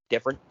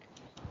different.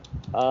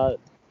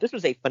 This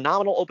was a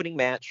phenomenal opening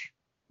match.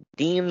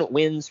 Dean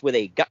wins with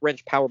a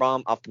gut-wrench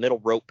powerbomb off the middle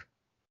rope.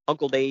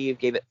 Uncle Dave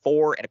gave it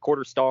 4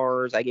 1/4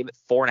 stars. I gave it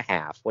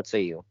 4.5. What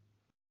say you?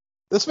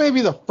 This may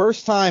be the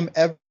first time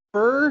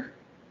ever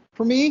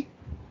for me.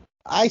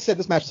 I said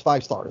this match is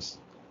 5 stars.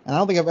 And I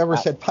don't think I've ever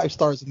said 5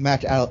 stars in the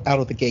match out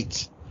of the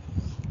gates.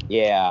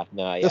 Yeah,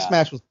 no, yeah. This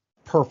match was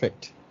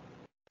perfect.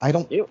 Yeah,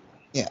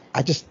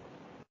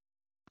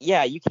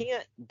 you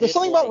can't. There's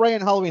something about Rey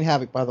and Halloween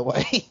Havoc, by the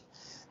way.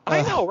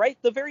 I know, right?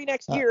 The very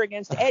next year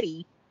against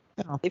Eddie,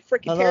 they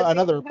freaking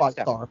another 5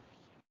 star.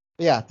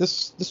 Yeah,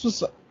 this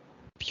was a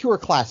pure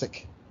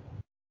classic.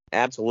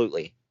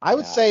 Absolutely. I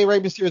would say Rey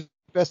Mysterio's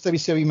best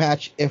WCW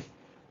match if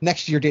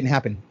next year didn't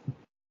happen.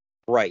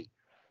 Right.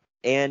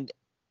 And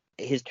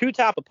his 2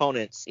 top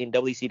opponents in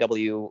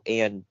WCW,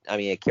 and I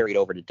mean, it carried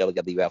over to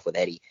WWF with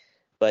Eddie,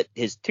 but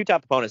his 2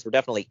 top opponents were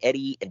definitely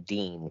Eddie and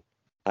Dean,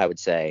 I would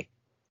say.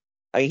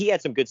 I mean, he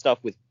had some good stuff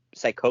with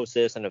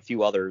Psychosis and a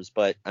few others,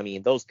 but I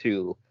mean, those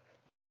 2.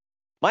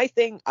 My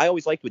thing I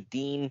always liked with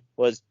Dean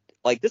was,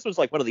 like, this was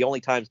like one of the only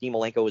times Dean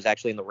Malenko was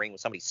actually in the ring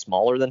with somebody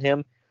smaller than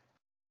him.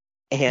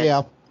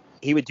 And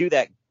he would do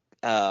that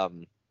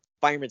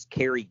fireman's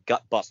carry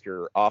gut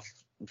buster off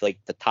like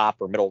the top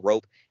or middle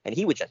rope, and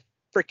he would just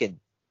freaking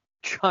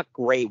chuck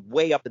Rey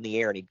way up in the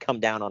air, and he'd come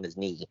down on his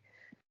knee.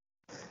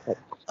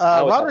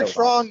 Roderick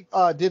Strong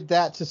did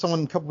that to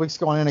someone a couple weeks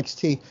ago on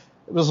NXT.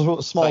 It was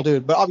a small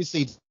dude, but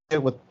obviously he did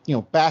it with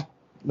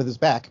with his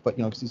back, but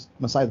because he's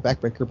Messiah the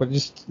Backbreaker, but it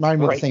just reminded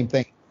me of the same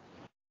thing.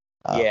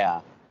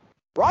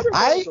 Roderick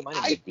reminded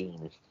me of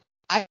Dean.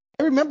 I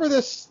remember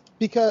this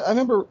because I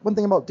remember one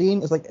thing about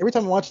Dean is, like, every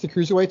time I watched the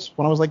Cruiserweights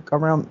when I was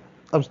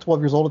I was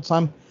 12 years old at the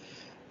time.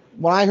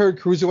 When I heard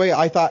Cruiserweight,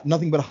 I thought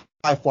nothing but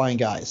high-flying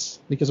guys,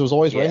 because it was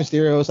always Rey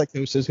Mysterio,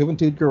 Psychosis,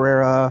 Juventud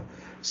Guerrera,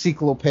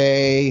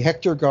 Ciclope,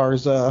 Hector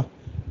Garza.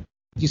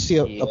 Do you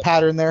see a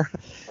pattern there?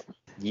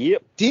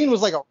 Yep. Dean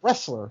was like a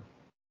wrestler,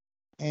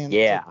 and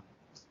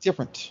it's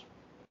different.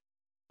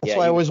 That's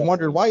why I always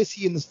wondered, why is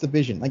he in this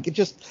division? Like,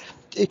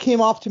 it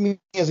came off to me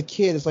as a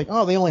kid. It's like,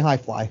 oh, they only high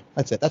fly.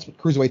 That's it. That's what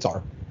Cruiserweights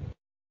are.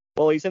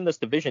 Well, he's in this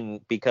division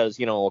because,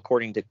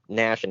 according to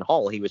Nash and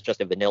Hall, he was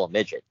just a vanilla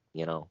midget,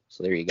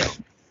 So there you go.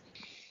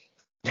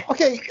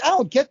 Okay, I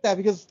don't get that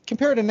because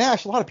compared to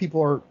Nash, a lot of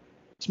people are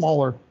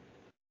smaller.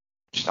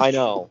 I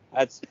know.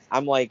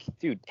 I'm like,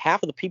 dude,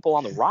 half of the people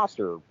on the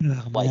roster,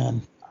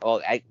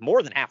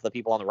 more than half of the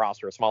people on the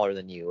roster are smaller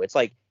than you. It's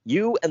like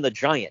you and the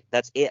Giant.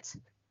 That's it.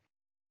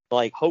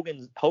 Like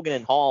Hogan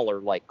and Hall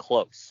are like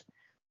close.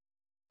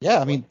 Yeah,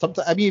 I mean,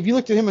 if you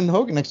looked at him and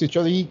Hogan next to each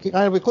other, you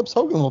kind of eclipse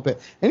Hogan a little bit,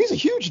 and he's a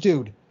huge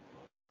dude.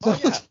 Oh,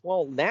 yeah.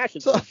 Well, Nash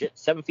is legit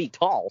 7 feet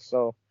tall,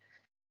 so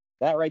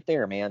that right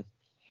there, man.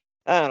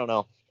 I don't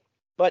know,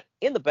 but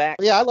in the back.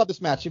 Yeah, I love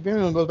this match. If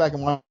anyone goes back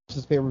and watches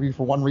this pay-per-view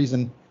for one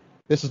reason,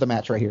 this is the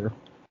match right here.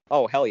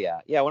 Oh hell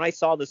yeah, yeah. When I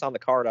saw this on the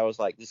card, I was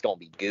like, this is gonna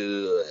be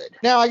good.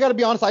 Now I got to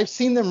be honest, I've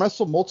seen them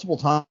wrestle multiple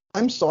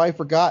times, so I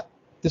forgot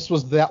this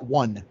was that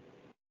one.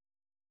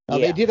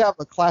 They did have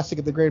a classic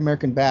at the Great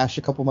American Bash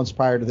a couple months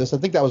prior to this. I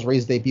think that was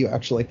Ray's debut,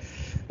 actually.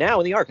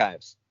 Now in the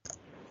archives.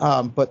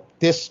 But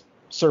this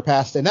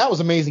surpassed, and that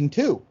was amazing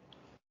too.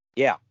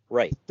 Yeah,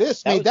 right.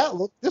 This made that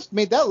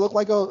look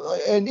like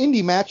an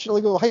indie match,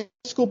 like a high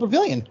school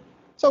pavilion.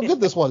 So good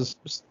this was.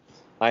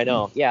 I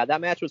know. Yeah, that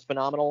match was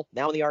phenomenal.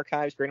 Now in the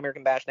archives, Great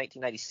American Bash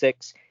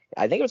 1996.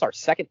 I think it was our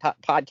second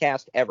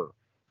podcast ever.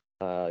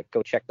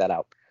 Go check that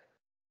out.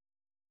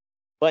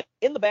 But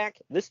in the back,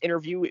 this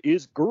interview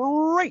is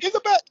great. In the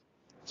back.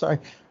 Sorry.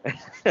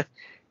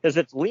 Because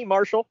it's Lee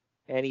Marshall,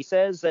 and he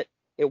says that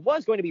it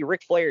was going to be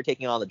Ric Flair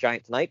taking on the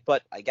Giant tonight,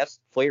 but I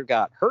guess Flair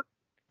got hurt.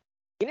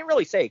 He didn't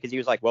really say because he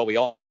was like, well, we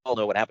all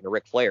know what happened to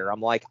Ric Flair.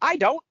 I'm like, I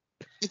don't.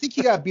 I think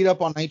he got beat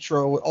up on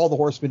Nitro. All the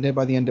Horsemen did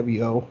by the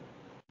NWO.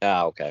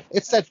 Ah, okay.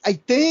 I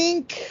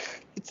think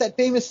it's that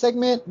famous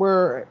segment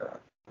where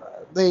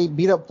they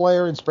beat up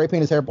Flair and spray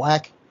paint his hair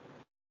black.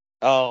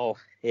 Oh,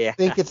 yeah. I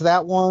think it's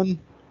that one.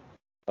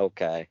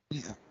 Okay.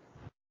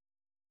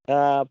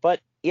 Yeah.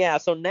 But yeah,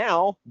 so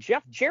now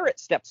Jeff Jarrett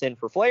steps in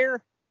for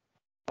Flair.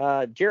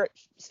 Jarrett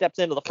steps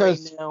into the frame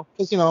now.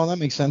 Because, that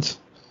makes sense.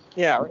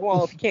 Yeah,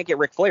 well, if you can't get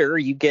Ric Flair,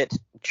 you get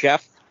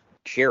Jeff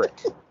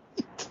Jarrett.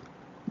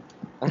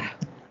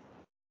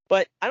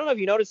 But I don't know if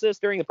you noticed this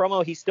during the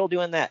promo, he's still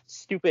doing that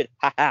stupid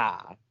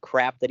ha-ha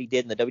crap that he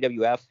did in the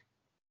WWF.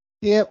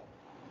 Yep.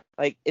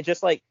 Like, it's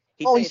just like...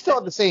 He still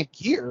had the same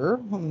gear.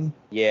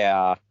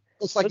 Yeah.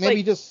 It's like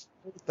maybe just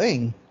a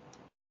thing.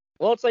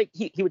 Well, it's like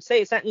he would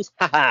say a sentence,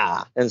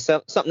 ha-ha, and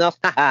something else,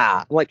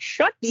 ha-ha. I'm like,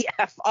 shut the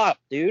F up,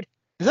 dude.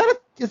 Is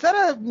that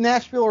a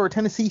Nashville or a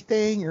Tennessee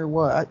thing or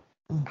what?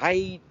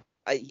 I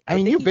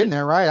mean, you've been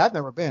there, right? I've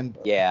never been.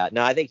 But. Yeah,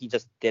 no, I think he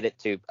just did it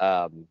to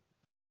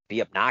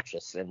be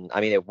obnoxious, and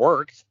I mean, it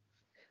worked.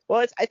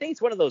 Well, I think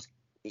it's one of those.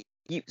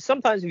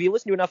 Sometimes if you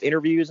listen to enough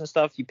interviews and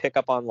stuff, you pick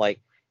up on like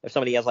if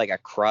somebody has like a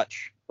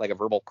crutch, like a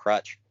verbal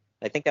crutch.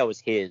 I think that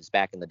was his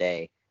back in the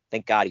day.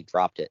 Thank God he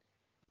dropped it.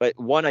 But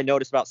one I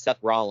noticed about Seth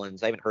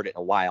Rollins, I haven't heard it in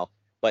a while,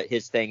 but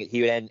his thing, he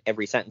would end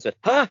every sentence with,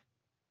 huh?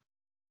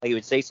 Like he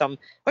would say something,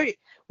 what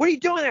are you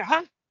doing there,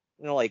 huh?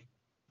 Like,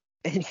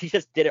 and he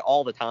just did it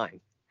all the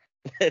time.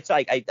 It's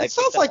like, it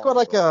sounds like what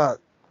like a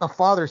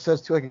father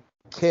says to like a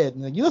kid.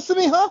 Like, you listen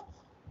to me, huh?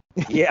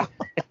 Yeah,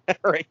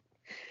 right.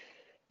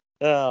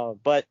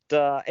 But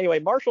anyway,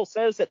 Marshall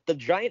says that the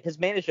Giant has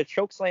managed to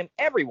chokeslam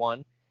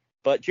everyone,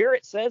 but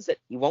Jarrett says that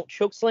he won't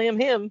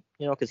chokeslam him,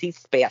 because he's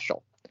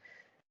special.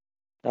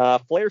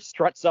 Flair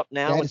struts up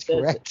now and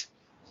says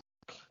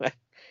correct.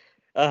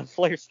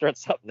 Flair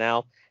struts up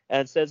now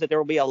and says that there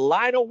will be a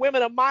line of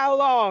women a mile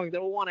long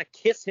that will want to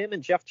kiss him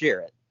and Jeff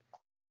Jarrett.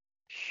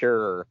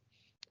 Sure.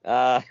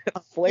 Flair,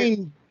 I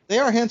mean, they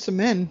are handsome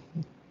men.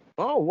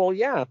 Oh, well,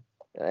 yeah.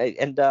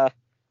 And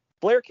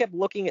Flair kept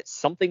looking at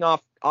something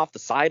off the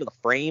side of the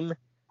frame.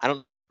 I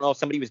don't know if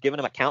somebody was giving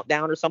him a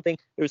countdown or something.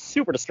 It was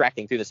super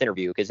distracting through this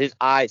interview because his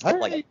eyes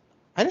kept I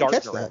didn't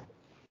catch that.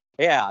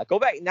 Yeah, go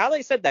back. Now that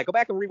I said that, go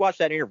back and rewatch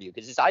that interview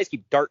because his eyes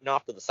keep darting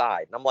off to the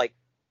side. And I'm like,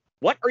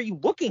 what are you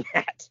looking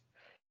at?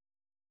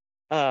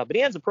 But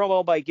he ends the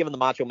promo by giving the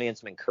Macho Man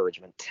some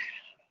encouragement.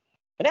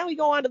 But now we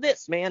go on to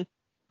this, man.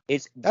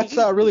 That's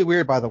really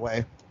weird, by the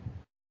way.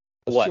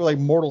 What? They're like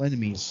mortal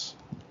enemies.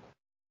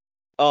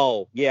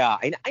 Oh, yeah.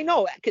 I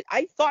know.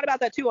 I thought about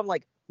that, too. I'm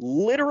like,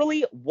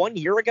 literally 1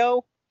 year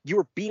ago, you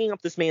were beating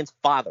up this man's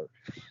father.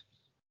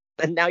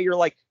 And now you're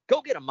like,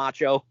 go get him,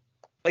 Macho.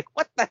 Like,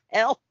 what the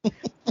hell?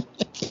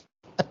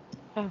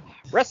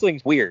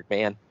 Wrestling's weird,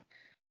 man.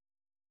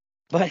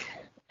 But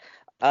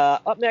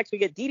up next, we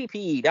get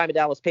DDP, Diamond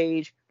Dallas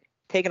Page,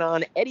 taking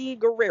on Eddie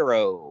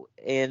Guerrero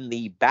in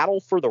the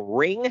Battle for the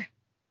Ring.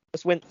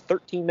 This went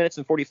 13 minutes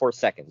and 44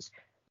 seconds.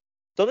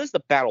 So this is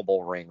the Battle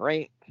Bowl ring,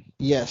 right?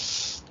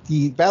 Yes.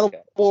 The Battle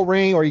Bowl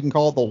ring, or you can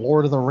call it the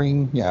Lord of the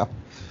Ring. Yeah.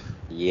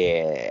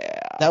 Yeah.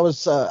 That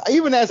was,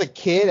 even as a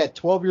kid at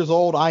 12 years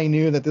old, I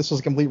knew that this was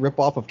a complete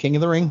ripoff of King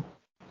of the Ring.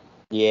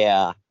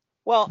 Yeah.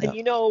 Well,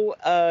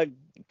 and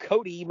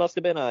Cody must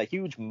have been a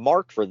huge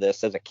mark for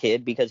this as a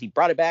kid because he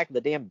brought it back to the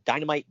damn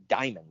Dynamite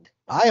Diamond.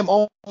 I am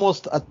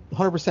almost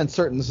 100%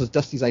 certain this is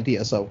Dusty's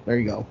idea, so there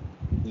you go.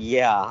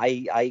 Yeah,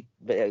 I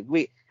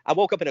I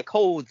woke up in a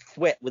cold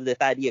sweat with this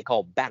idea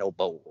called Battle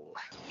Bowl.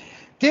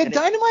 Did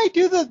Dynamite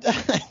do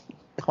the?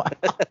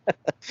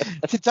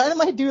 Did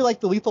Dynamite do like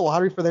the Lethal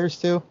Lottery for theirs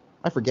too?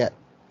 I forget.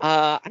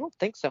 I don't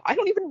think so. I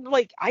don't even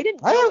I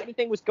didn't know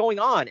anything was going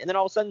on, and then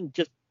all of a sudden,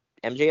 just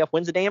MJF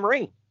wins a damn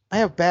ring. I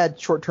have bad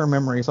short-term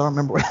memories. I don't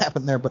remember what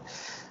happened there, but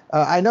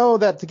I know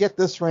that to get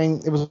this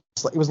ring, it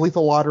was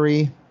Lethal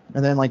Lottery,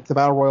 and then like the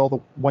Battle Royal, the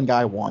one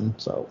guy won.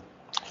 So.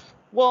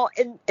 Well,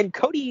 and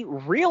Cody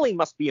really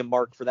must be a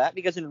mark for that,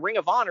 because in Ring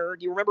of Honor,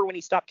 do you remember when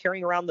he stopped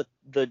carrying around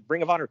the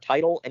Ring of Honor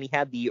title and he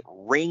had the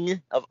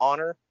Ring of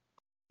Honor?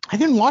 I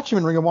didn't watch him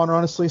in Ring of Honor,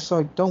 honestly, so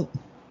I don't.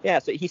 Yeah,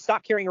 so he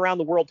stopped carrying around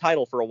the world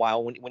title for a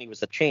while when he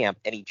was a champ,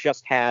 and he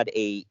just had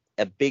a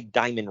big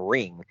diamond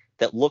ring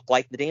that looked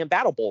like the damn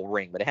Battle Bowl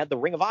ring, but it had the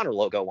Ring of Honor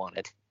logo on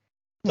it.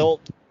 So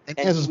and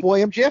as his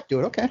boy MJF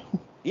do it, okay.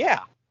 Yeah.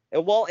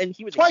 Well, and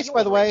he was twice,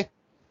 by the way.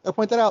 I'll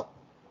point that out.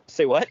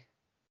 Say what?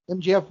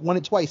 MJF won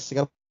it twice. I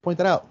gotta point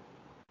that out.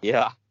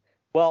 Yeah.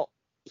 Well,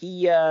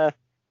 he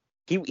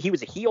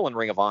was a heel in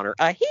Ring of Honor.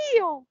 A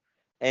heel.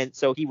 And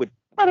so he would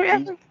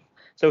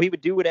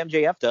do what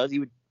MJF does. He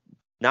would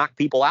knock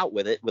people out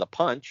with it with a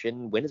punch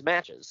and win his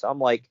matches. So I'm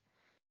like,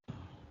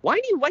 why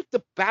do you like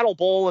the Battle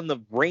Bowl and the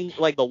ring,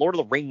 like the Lord of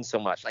the Rings, so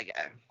much? Like,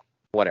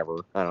 whatever.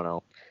 I don't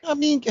know. I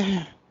mean,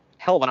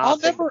 hell of an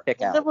odd thing to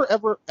pick out. I'll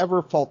never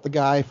ever fault the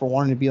guy for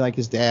wanting to be like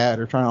his dad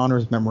or trying to honor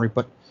his memory,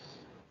 but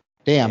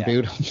damn,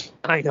 dude.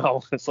 I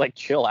know. It's like,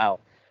 chill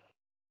out.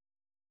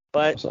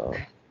 But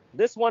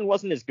this one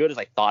wasn't as good as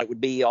I thought it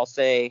would be, I'll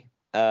say.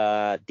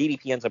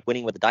 DDP ends up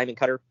winning with the Diamond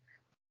Cutter.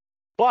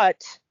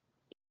 But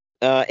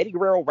Eddie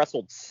Guerrero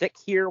wrestled sick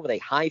here with a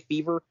high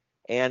fever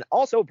and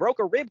also broke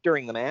a rib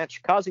during the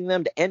match, causing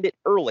them to end it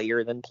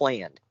earlier than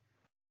planned.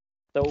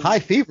 So high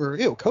fever?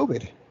 Ew,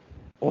 COVID.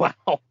 Wow.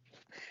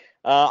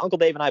 Uncle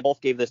Dave and I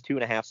both gave this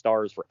 2.5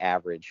 stars for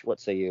average. What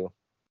say you?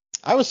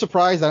 I was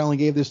surprised I only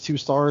gave this 2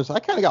 stars. I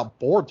kind of got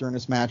bored during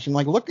this match, and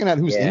like looking at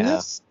who's in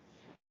this,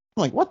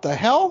 I'm like, what the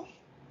hell?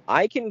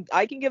 I can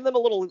give them a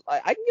little.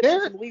 I can give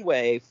them some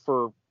leeway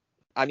for.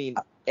 I mean,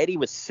 Eddie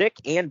was sick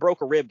and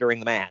broke a rib during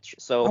the match,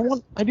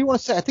 so I do want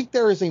to say I think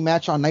there is a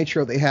match on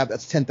Nitro they have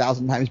that's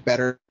 10,000 times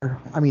better.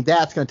 I mean,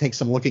 that's going to take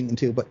some looking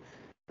into, but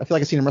I feel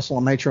like I've seen him wrestle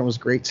on Nitro and it was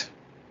great.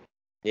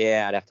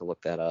 Yeah, I'd have to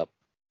look that up.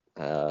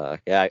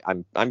 Yeah,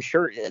 I'm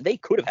sure they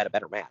could have had a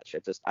better match.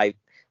 It's just I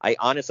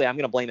honestly I'm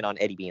going to blame it on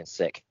Eddie being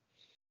sick.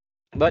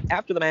 But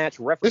after the match,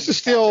 referee. This is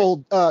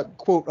still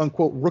quote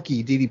unquote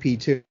rookie DDP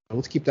too.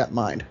 Let's keep that in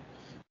mind.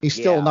 He's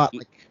still not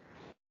like.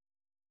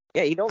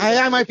 Yeah, you know.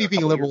 I might be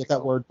being liberal with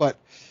that word, but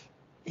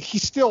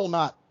he's still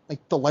not like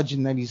the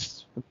legend that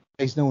he's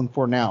known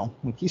for now.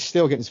 Like, he's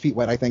still getting his feet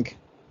wet, I think.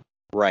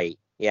 Right.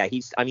 Yeah.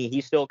 He's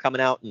still coming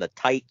out in the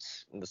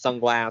tights and the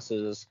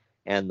sunglasses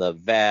and the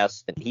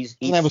vest, and he's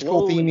that was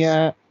cool theme,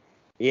 yeah.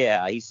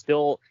 Yeah, he's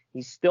still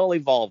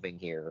evolving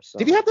here. So.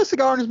 Did he have the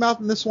cigar in his mouth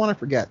in this one? I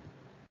forget.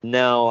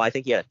 No, I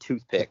think he had a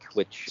toothpick,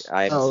 which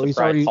I'm surprised. He's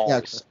already.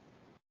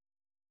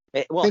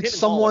 Well, I think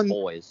someone.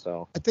 Boys,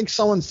 so. I think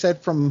someone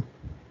said from.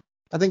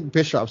 I think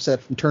Bischoff said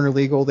from Turner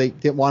Legal they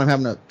didn't want him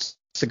having a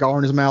cigar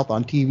in his mouth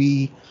on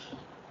TV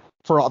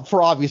for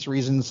obvious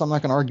reasons. I'm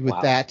not going to argue with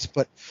that,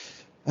 but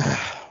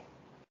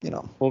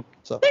Well,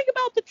 so think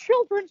about the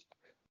children.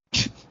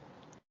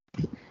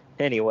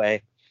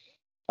 Anyway,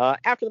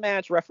 after the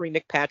match, referee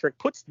Nick Patrick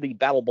puts the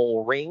Battle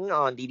Bowl ring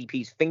on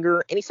DDP's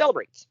finger and he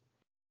celebrates.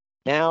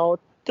 Now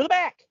to the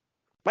back.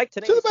 Mike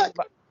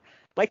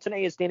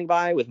Tenay is standing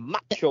by with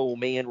Macho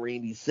Man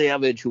Randy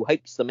Savage, who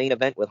hypes the main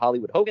event with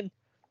Hollywood Hogan.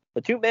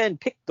 The two men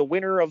picked the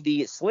winner of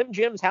the Slim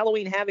Jim's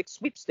Halloween Havoc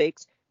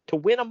sweepstakes to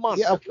win a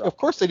monster truck. Of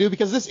course they do,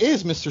 because this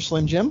is Mr.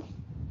 Slim Jim.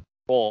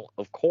 Well,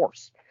 of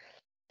course.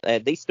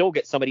 They still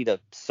get somebody to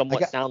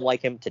somewhat sound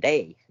like him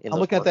today. I'm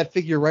looking at that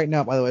figure right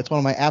now, by the way. It's one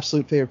of my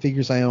absolute favorite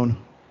figures I own.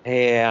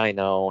 Yeah, I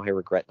know. I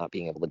regret not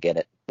being able to get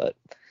it. But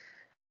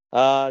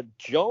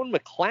Joan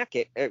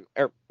McCallick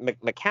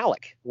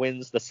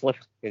wins the Slim.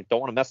 Don't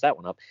want to mess that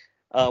one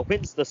up.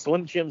 Wins the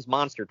Slim Jim's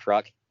monster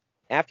truck.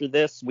 After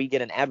this, we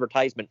get an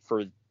advertisement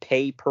for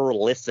pay per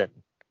listen.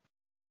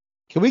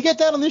 Can we get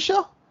that on this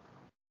show?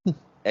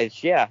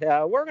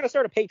 Yeah, we're going to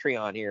start a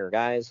Patreon here,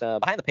 guys,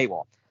 behind the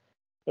paywall.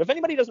 But if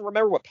anybody doesn't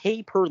remember what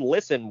pay per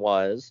listen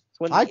was,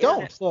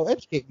 so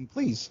educate me,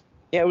 please.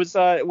 Yeah, it was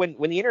when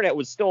the internet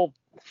was still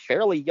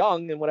fairly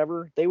young and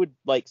whatever. They would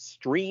like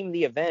stream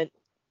the event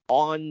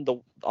on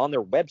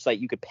their website.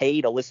 You could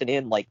pay to listen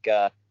in, like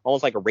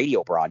almost like a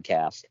radio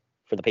broadcast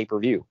for the pay per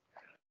view.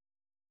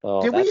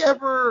 Did we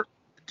ever?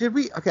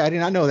 Okay, I did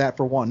not know that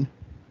for one.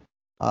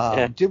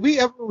 Did we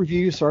ever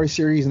review Sorry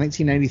Series in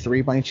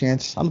 1993 by any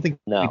chance? I don't think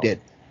we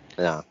did.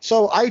 No.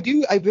 So I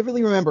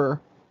vividly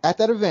remember at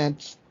that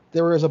event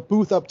there was a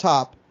booth up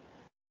top.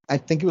 I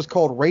think it was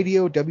called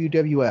Radio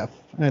WWF,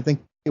 and I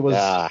think it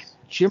was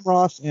Jim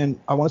Ross and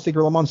I want to say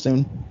Gorilla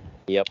Monsoon.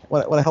 Yep.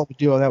 What a hell of a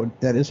duo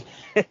that is.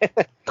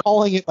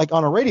 Calling it like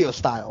on a radio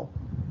style.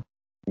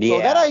 Yeah.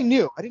 So that I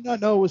knew. I did not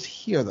know it was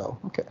here though.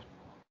 Okay.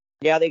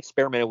 Yeah, they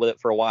experimented with it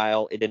for a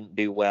while. It didn't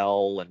do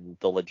well, and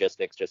the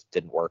logistics just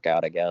didn't work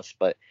out, I guess.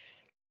 But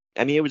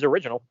I mean, it was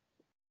original.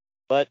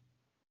 But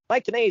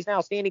Mike Tenay is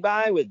now standing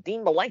by with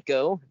Dean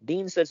Malenko.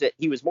 Dean says that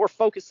he was more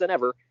focused than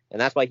ever, and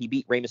that's why he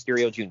beat Rey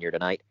Mysterio Jr.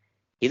 tonight.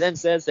 He then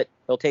says that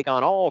he'll take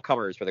on all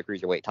comers for the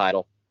Cruiserweight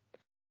title.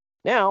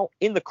 Now,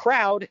 in the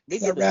crowd,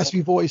 that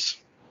raspy voice.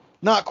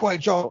 Not quite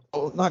John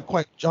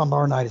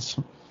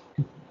Laurinaitis.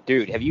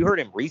 Dude, have you heard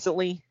him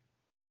recently?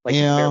 Like,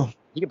 yeah.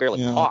 He can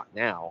barely talk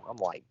now. I'm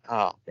like,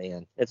 oh,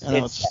 man. It's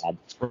sad.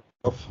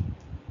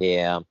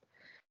 Yeah.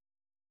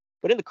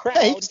 But in the crowd.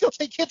 Hey, he can still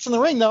take hits in the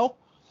ring, though.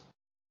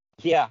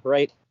 Yeah,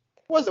 right.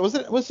 Was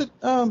it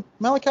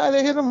Malachi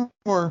that hit him?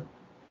 Or?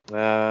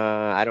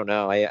 I don't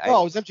know. It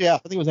was MJF. I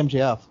think it was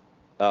MJF.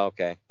 Oh,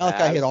 okay.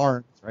 Malachi hit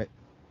Arn, right?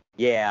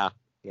 Yeah.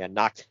 Yeah,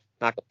 knocked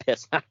the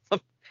piss out of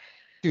him.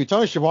 Dude,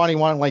 Tony Schiavone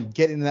wanted to like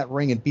get in that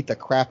ring and beat the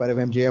crap out of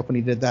MJF when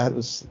he did that. It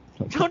was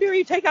like, how dare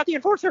you take out the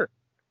Enforcer?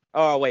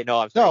 Oh wait, no,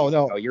 I'm sorry.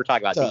 No. Oh, you're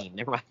talking about Dean.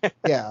 Never mind.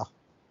 Yeah.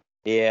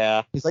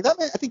 Yeah. He's like, that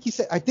man, I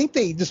think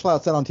they just flat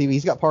out said on TV,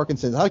 he's got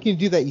Parkinson's. How can you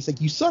do that? He's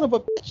like, you son of a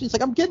bitch. He's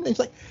like, I'm getting it. It's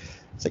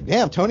like,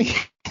 damn, Tony.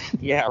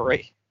 Yeah,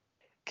 right.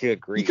 Good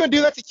grief. You couldn't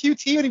do that to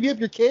QT when you beat up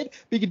your kid,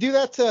 but you could do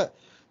that to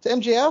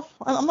MJF?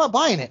 I'm not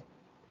buying it.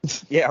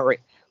 Yeah, right.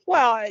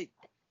 Well,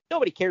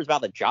 nobody cares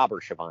about the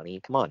jobber,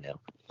 Schiavone. Come on now.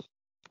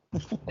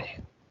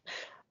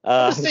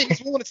 I'm just saying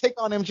he's willing to take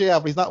on MJF,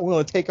 but he's not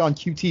willing to take on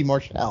QT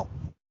Marshall.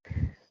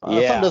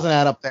 Yeah. Something doesn't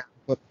add up there,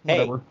 but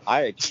whatever.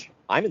 Hey,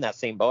 I'm in that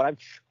same boat.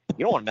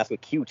 You don't want to mess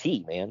with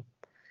QT, man.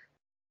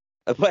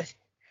 But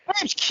my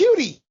name's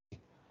Cutie.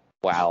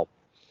 Wow.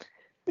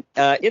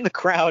 In the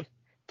crowd,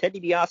 Ted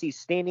DiBiase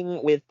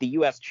standing with the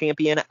U.S.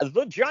 champion,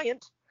 the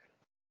Giant.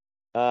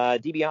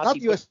 DiBiase. Not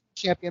the U.S.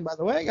 champion, by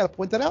the way. I got to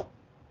point that out.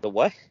 The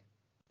what?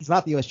 He's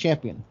not the U.S.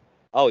 champion.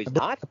 Oh, he's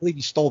not? I believe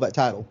he stole that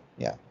title.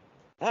 Yeah.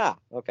 Ah,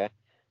 okay.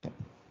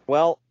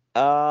 Well,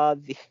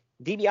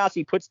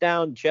 DiBiase puts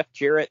down Jeff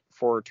Jarrett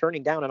for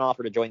turning down an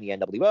offer to join the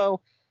NWO.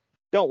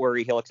 Don't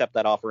worry, he'll accept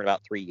that offer in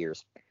about 3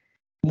 years.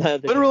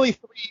 Literally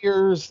 3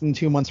 years and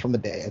 2 months from the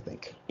day, I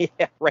think.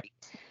 Yeah, right.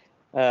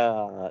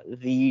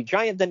 The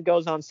Giant then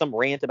goes on some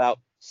rant about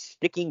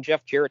sticking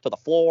Jeff Jarrett to the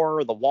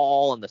floor, the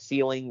wall, and the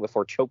ceiling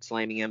before choke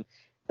slamming him.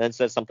 Then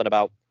says something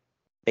about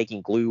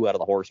making glue out of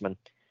the Horseman.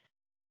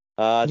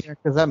 Yeah,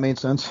 because that made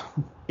sense.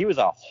 He was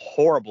a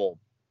horrible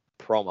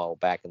promo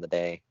back in the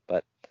day,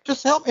 but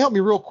just help me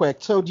real quick.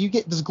 So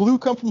does glue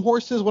come from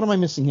horses? What am I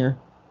missing here?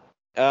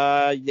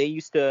 They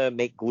used to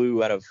make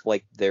glue out of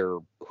like their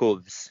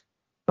hooves.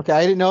 Okay,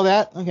 I didn't know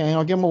that. Okay,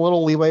 I'll give them a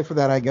little leeway for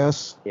that, I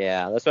guess.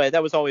 Yeah, that's why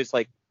that was always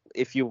like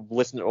if you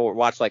listen or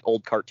watch like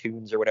old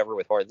cartoons or whatever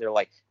with horses, they're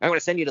like, I'm going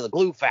to send you to the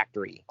glue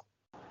factory.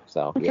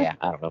 So okay. Yeah,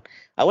 I don't know.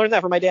 I learned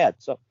that from my dad.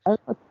 So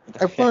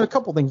I've learned a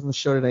couple things in the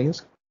show today.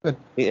 It's good.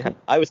 Yeah,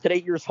 I was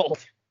 8 years old.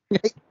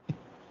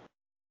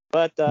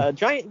 But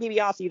Giant and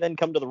DiBiase then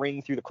come to the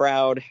ring through the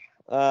crowd.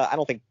 I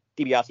don't think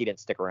DiBiase didn't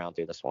stick around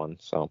through this one.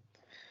 So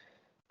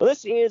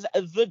this is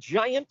the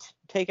Giant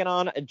taking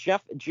on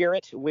Jeff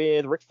Jarrett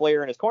with Ric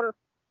Flair in his corner.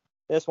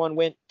 This one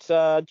went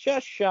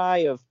just shy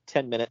of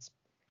 10 minutes.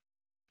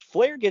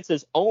 Flair gets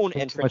his own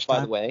entrance, by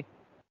the way.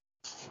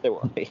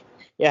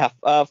 Yeah,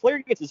 Flair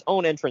gets his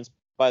own entrance,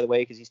 by the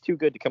way, because he's too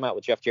good to come out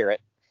with Jeff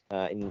Jarrett.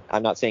 And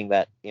I'm not saying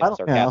that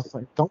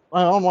sarcastic. I don't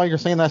know why you're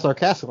saying that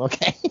sarcastic.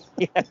 Okay.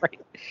 Yeah,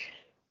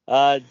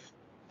 right.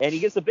 And he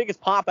gets the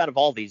biggest pop out of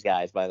all these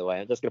guys, by the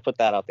way. I'm just gonna put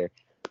that out there.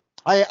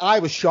 I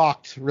was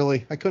shocked,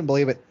 really. I couldn't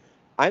believe it.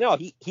 I know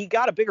he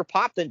got a bigger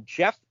pop than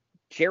Jeff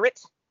Jarrett.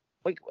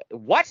 Like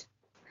what?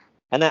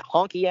 And that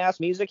honky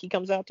ass music he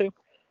comes out to.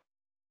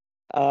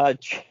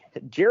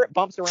 Jarrett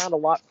bumps around a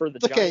lot for the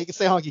Giants. Okay, you can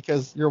say honky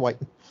because you're white.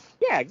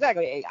 Yeah,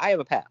 exactly. I have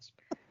a pass.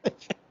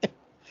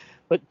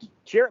 But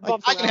Jarrett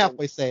bumps around. I can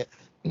halfway say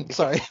it.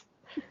 Sorry.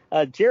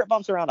 Jarrett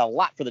bumps around a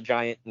lot for the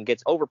Giant and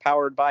gets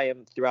overpowered by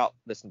him throughout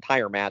this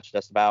entire match,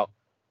 just about.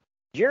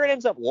 Jarrett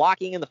ends up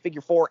locking in the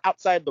figure four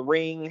outside the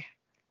ring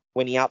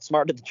when he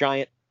outsmarted the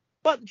Giant,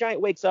 but the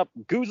Giant wakes up,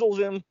 goozles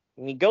him,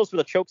 and he goes for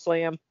the choke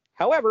slam.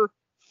 However,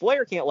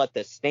 Flair can't let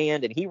this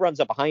stand, and he runs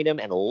up behind him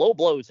and low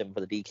blows him for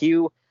the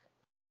DQ.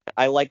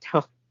 I liked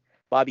how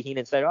Bobby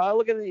Heenan said, "Oh,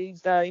 look at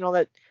these,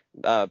 that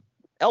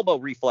elbow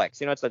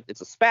reflex.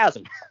 It's a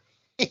spasm."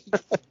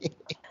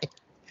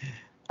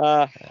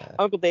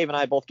 Uncle Dave and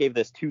I both gave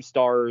this 2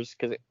 stars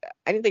because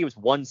I didn't think it was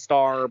 1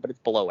 star, but it's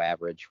below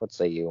average. What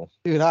say you?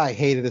 Dude, I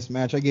hated this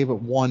match. I gave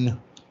it 1.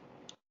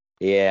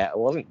 Yeah, it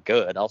wasn't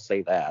good. I'll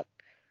say that.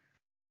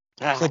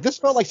 It's like this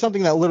felt like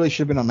something that literally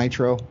should have been on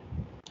Nitro.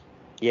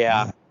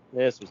 Yeah,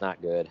 this was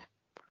not good.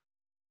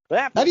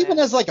 But not even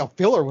as like a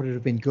filler would it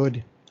have been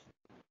good.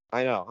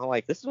 I know. I'm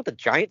like, this is what the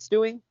Giant's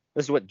doing?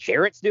 This is what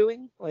Jarrett's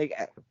doing? Like,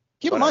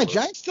 keep in mind,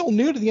 Giant's still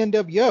new to the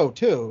NWO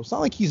too. It's not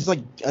like he's like,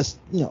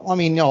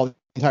 the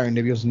entire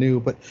NWO is new,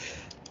 but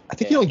I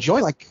think he only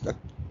joined like,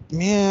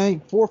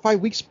 4 or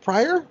 5 weeks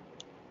prior.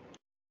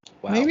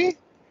 Wow. Maybe.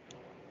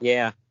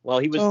 Yeah. Well,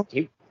 he was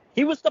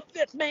he was the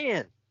 5th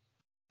man.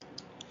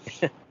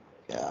 Yeah,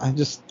 I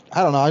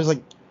don't know. I was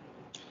like,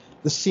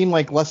 this seemed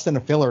like less than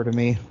a filler to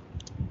me.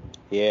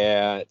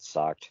 Yeah, it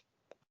sucked.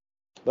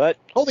 But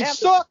holy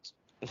sucked.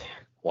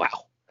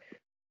 Wow.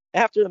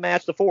 After the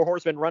match, the Four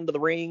Horsemen run to the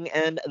ring,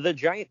 and the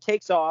Giant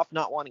takes off,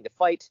 not wanting to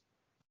fight.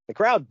 The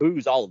crowd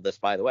boos all of this,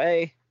 by the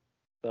way.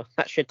 So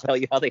that should tell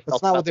you how they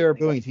felt. That's not what they were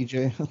booing,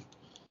 TJ.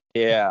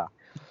 Yeah.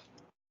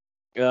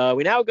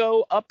 We now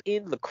go up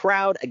in the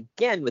crowd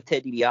again with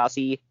Ted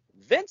DiBiase,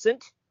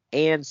 Vincent,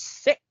 and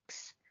Six.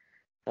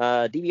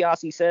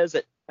 DiBiase says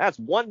that's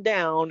 1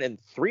 down and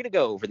 3 to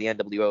go for the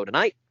NWO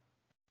tonight.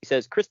 He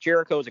says Chris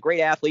Jericho is a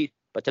great athlete,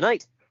 but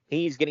tonight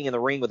he's getting in the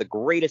ring with the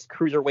greatest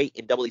cruiserweight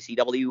in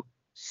WCW,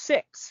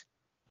 Six.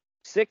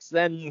 Six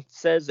then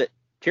says that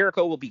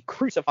Jericho will be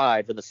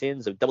crucified for the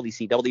sins of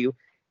WCW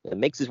and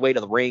makes his way to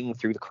the ring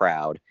through the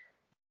crowd.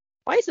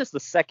 Why is this the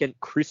second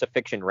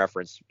crucifixion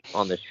reference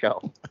on this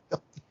show?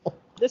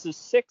 This is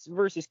Six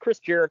versus Chris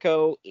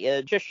Jericho,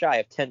 just shy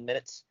of 10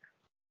 minutes.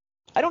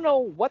 I don't know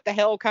what the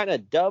hell kind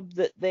of dub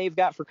that they've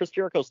got for Chris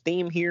Jericho's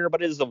theme here,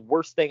 but it is the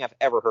worst thing I've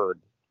ever heard.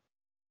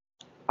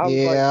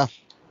 Yeah. Like,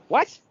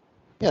 what?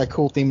 Yeah,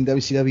 cool theme in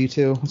WCW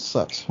too. It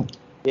sucks.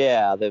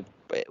 Yeah, did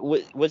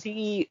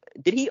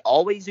he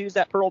always use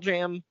that Pearl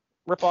Jam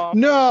ripoff?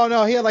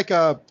 No, he had like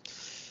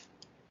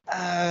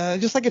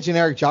just like a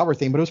generic jobber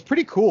theme, but it was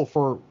pretty cool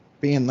for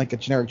being like a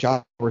generic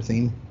jobber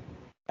theme.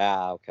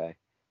 Ah, okay.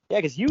 Yeah,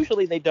 because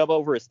usually they dub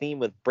over his theme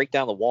with Break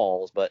Down the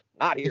Walls, but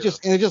not here.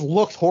 It just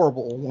looks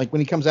horrible. Like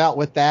when he comes out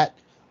with that,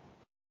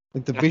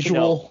 like the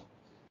visual.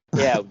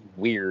 Yeah,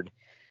 weird.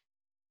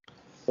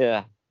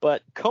 Yeah,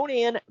 but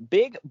Conan,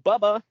 Big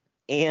Bubba,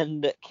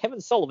 and Kevin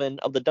Sullivan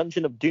of the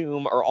Dungeon of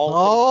Doom are all.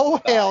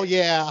 Oh, hell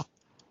yeah.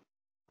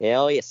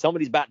 Hell yeah,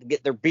 somebody's about to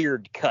get their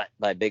beard cut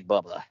by Big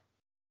Bubba.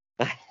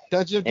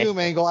 Dungeon of Doom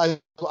angle, I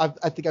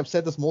think I've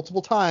said this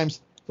multiple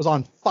times, was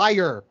on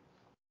fire.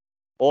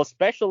 Well,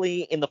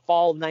 especially in the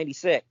fall of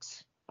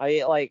 '96.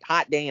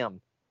 Hot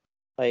damn.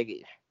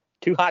 Like,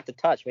 too hot to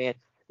touch, man.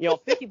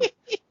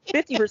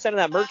 50% of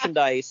that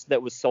merchandise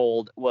that was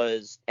sold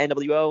was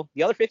NWO.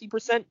 The other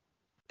 50%,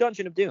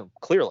 Dungeon of Doom,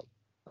 clearly.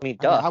 I mean,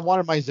 duh. I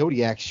wanted my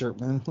Zodiac shirt,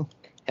 man.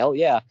 Hell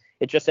yeah.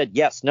 It just said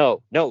yes,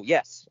 no,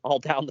 yes, all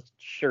down the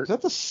shirt. Is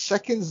that the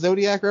second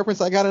Zodiac reference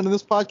I got into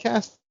this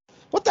podcast?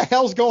 What the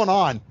hell's going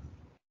on?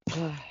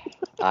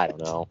 I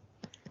don't know.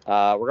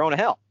 We're going to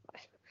hell.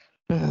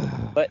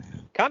 But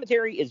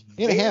commentary is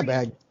in a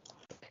handbag.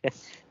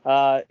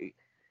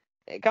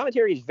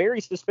 Commentary is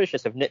very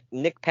suspicious of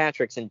Nick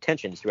Patrick's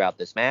intentions throughout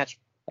this match,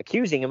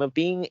 accusing him of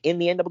being in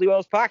the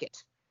NWO's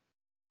pocket.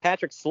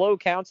 Patrick slow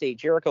counts a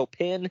Jericho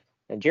pin,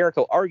 and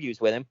Jericho argues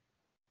with him.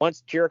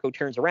 Once Jericho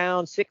turns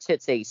around, Six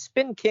hits a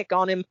spin kick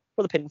on him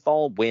for the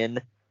pinfall win.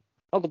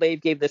 Uncle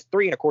Dave gave this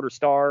 3.25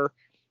 stars.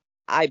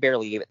 I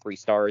barely gave it 3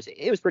 stars.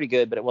 It was pretty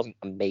good, but it wasn't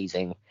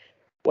amazing.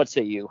 What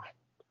say you?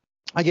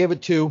 I gave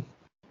it 2.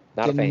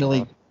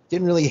 Didn't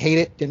really hate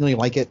it. Didn't really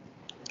like it.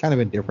 Kind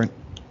of indifferent.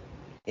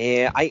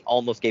 Yeah, I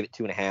almost gave it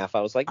 2.5. I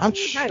was like, I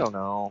don't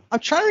know. I'm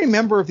trying to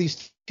remember if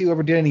these two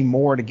ever did any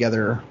more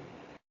together.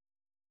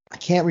 I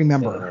can't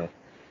remember.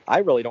 I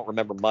really don't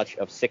remember much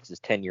of Six's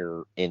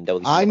tenure in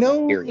WCW. I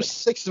know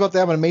Six is about to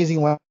have an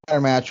amazing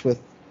ladder match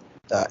with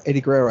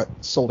Eddie Guerrero at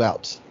Sold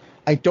Out.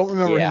 I don't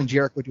remember him and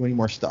Jericho doing any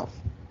more stuff.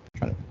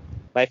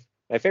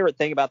 My favorite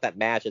thing about that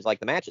match is, like,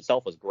 the match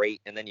itself was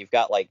great, and then you've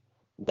got, like,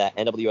 that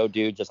NWO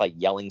dude just, like,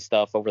 yelling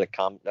stuff over the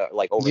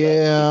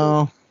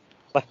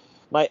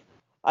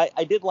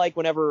I did like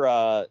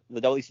whenever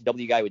the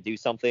WCW guy would do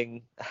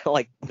something,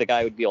 like the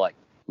guy would be like,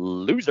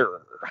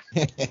 loser.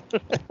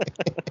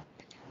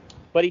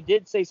 But he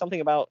did say something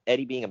about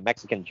Eddie being a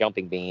Mexican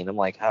jumping bean. I'm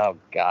like, oh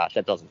gosh,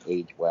 that doesn't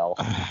age well.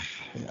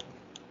 Yeah.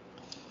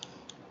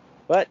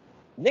 But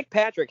Nick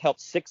Patrick helped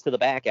Six to the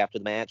back after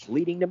the match,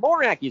 leading to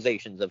more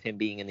accusations of him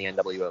being in the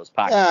NWO's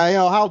pocket.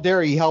 Yeah, how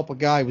dare he help a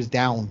guy who was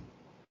down?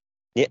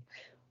 Yeah.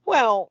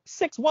 Well,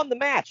 Six won the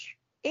match.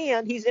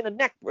 And he's in a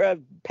neck.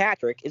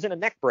 Patrick is in a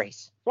neck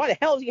brace. Why the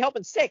hell is he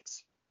helping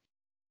Six?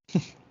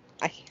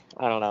 I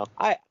don't know.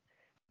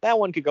 That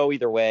one could go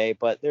either way,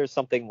 but there's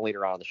something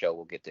later on in the show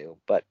we'll get to.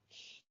 But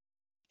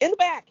in the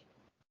back,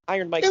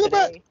 Iron Mike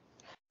today.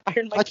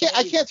 Iron Mike.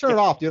 I can't turn it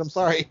off, dude. I'm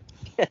sorry.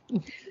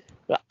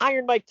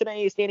 Iron Mike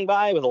today is standing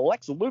by with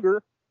Lex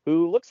Luger,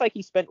 who looks like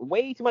he spent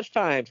way too much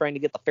time trying to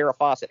get the Farrah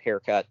Fawcett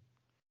haircut.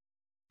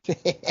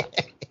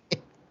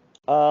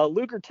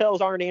 Luger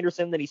tells Arn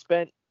Anderson that he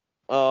spent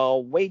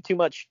way too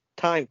much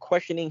time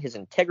questioning his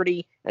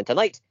integrity, and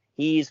tonight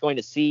he's going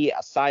to see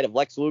a side of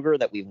Lex Luger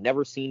that we've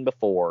never seen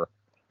before.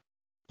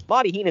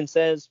 Bobby Heenan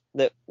says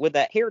that with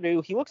that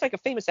hairdo, he looks like a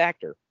famous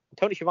actor.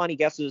 Tony Schiavone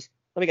guesses,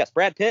 let me guess,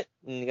 Brad Pitt?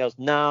 And he goes,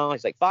 no.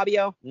 He's like,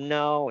 Fabio?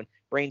 No. And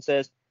Brain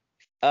says,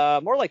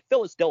 more like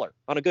Phyllis Diller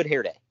on a good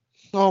hair day.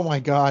 Oh, my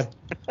God.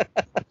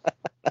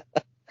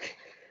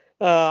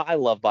 I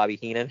love Bobby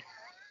Heenan.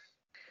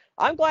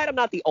 I'm glad I'm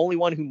not the only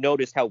one who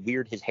noticed how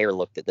weird his hair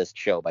looked at this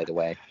show, by the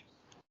way.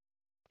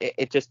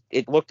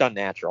 It looked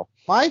unnatural.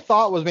 My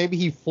thought was maybe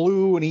he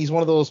flew and he's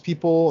one of those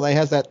people that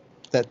has that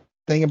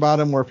thing about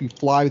him where if you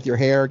fly with your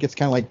hair, it gets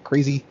kind of like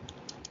crazy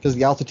because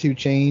the altitude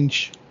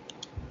change.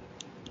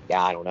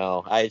 Yeah, I don't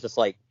know. I was just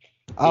like,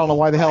 I don't know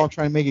why the hell I'm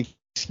trying to make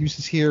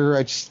excuses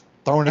here.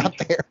 thrown out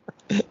there.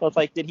 Well, it's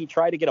like, did he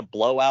try to get a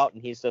blowout,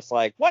 and he's just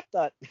like, what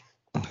the?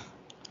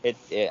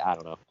 I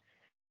don't know.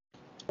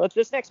 But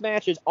this next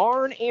match is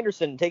Arn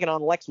Anderson taking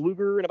on Lex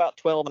Luger in about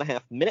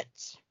 12.5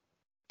 minutes.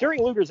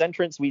 During Luger's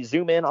entrance, we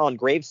zoom in on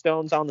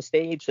gravestones on the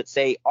stage that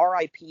say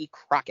R.I.P.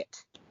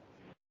 Crockett.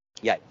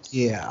 Yikes.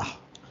 Yeah.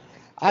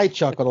 I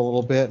chuckled a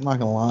little bit, I'm not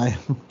going to lie.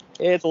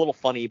 It's a little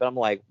funny, but I'm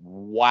like,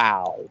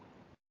 wow.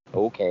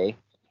 Okay.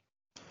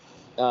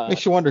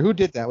 Makes you wonder, who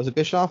did that? Was it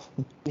Bischoff?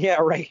 Yeah,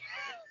 right.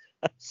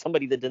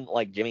 Somebody that didn't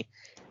like Jimmy.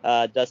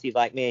 Dusty's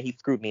like, man, he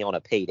screwed me on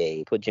a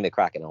payday. Put Jimmy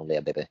Crockett on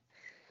there, baby.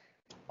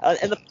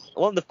 And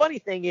the funny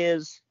thing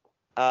is,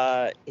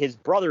 his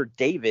brother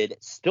David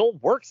still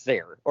works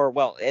there, or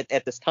well,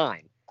 at this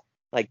time,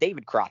 like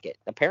David Crockett.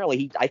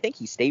 Apparently, I think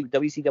he stayed with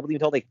WCW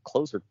until they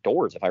closed their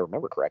doors, if I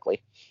remember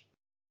correctly.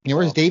 Yeah,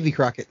 where's Davy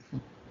Crockett?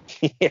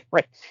 Yeah,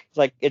 right. It's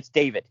like, it's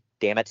David.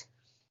 Damn it.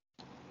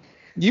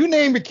 You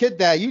named a kid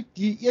that.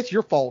 It's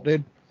your fault,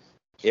 dude.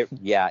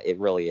 It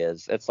really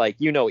is. It's like,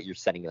 you know what you're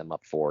setting them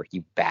up for,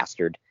 you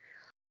bastard.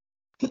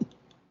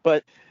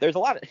 But there's a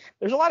lot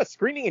of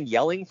screaming and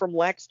yelling from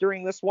Lex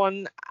during this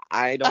one.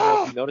 I don't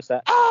know if you noticed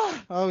that.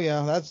 Oh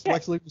yeah, that's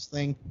Lex Luger's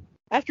thing.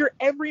 After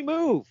every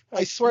move.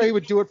 I swear he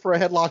would do it for a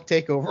headlock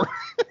takeover.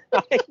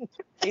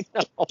 I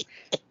know.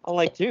 I'm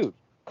like, dude,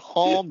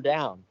 calm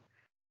down.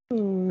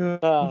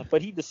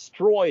 But he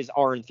destroys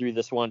Arn through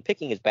this one,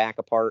 picking his back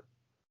apart.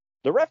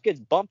 The ref gets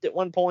bumped at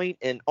one point,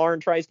 and Arn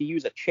tries to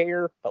use a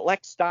chair, but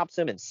Lex stops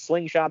him and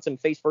slingshots him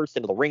face first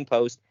into the ring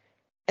post,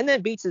 and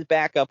then beats his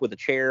back up with a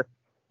chair.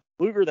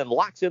 Luger then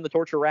locks in the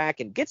torture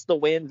rack and gets the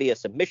win via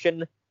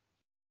submission.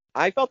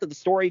 I felt that the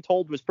story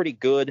told was pretty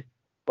good,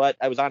 but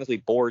I was honestly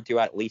bored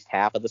throughout at least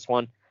half of this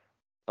one.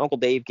 Uncle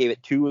Dave gave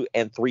it 2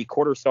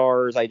 3/4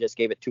 stars. I just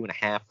gave it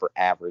 2.5 for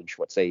average.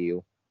 What say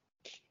you?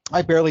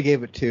 I barely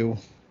gave it 2.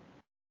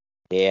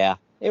 Yeah,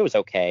 it was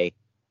okay.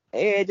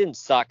 It didn't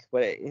suck,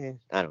 but I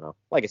don't know.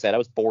 Like I said, I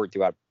was bored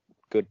throughout a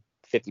good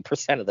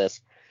 50% of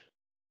this.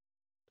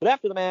 But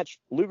after the match,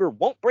 Luger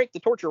won't break the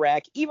torture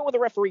rack, even with the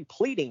referee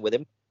pleading with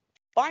him.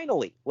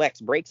 Finally,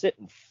 Lex breaks it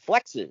and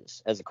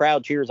flexes as the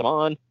crowd cheers him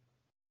on.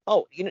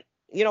 Oh, you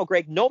know,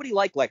 Greg, nobody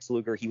liked Lex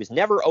Luger. He was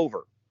never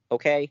over,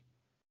 okay?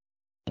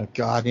 Oh,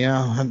 God,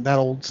 yeah, that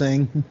old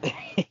saying.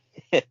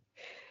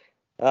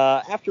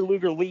 After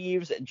Luger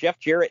leaves, Jeff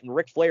Jarrett and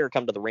Ric Flair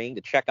come to the ring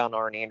to check on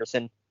Arn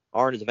Anderson.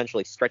 Arn is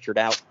eventually stretchered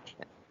out.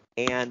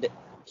 And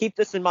keep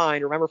this in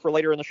mind, remember for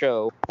later in the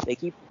show,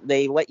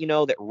 they let you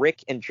know that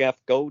Rick and Jeff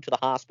go to the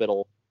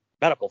hospital,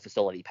 medical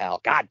facility, pal.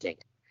 God dang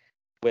it.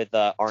 With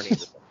Arn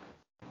Anderson.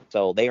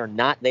 So they are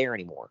not there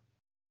anymore.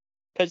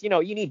 Because, you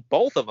need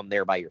both of them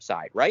there by your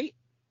side, right?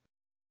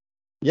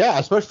 Yeah,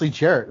 especially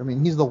Jarrett. I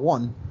mean, he's the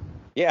one.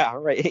 Yeah,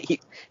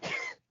 right.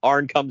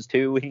 Arn comes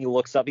to, and he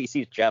looks up, he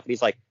sees Jeff, and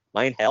he's like,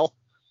 "Am I in hell?"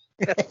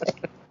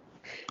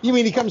 You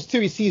mean he comes to,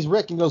 he sees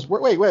Rick, and goes,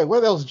 wait, where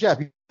the hell's Jeff?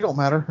 You don't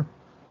matter.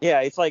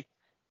 Yeah, it's like,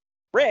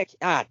 Rick,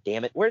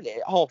 damn it.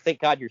 Oh, thank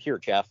God you're here,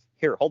 Jeff.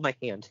 Here, hold my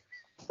hand.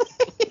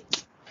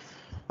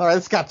 All right,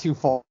 this got too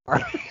far.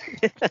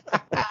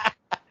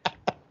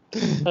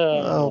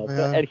 Oh, man.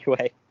 But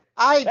anyway.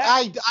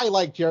 I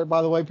like Jarrett,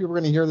 by the way. People are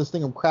going to hear this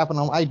thing of crapping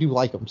on him. I do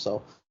like him,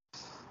 so.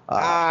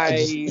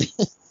 I'm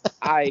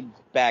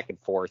back and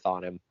forth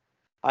on him.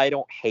 I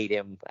don't hate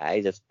him.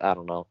 I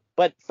don't know.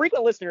 But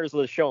frequent listeners of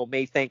the show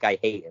may think I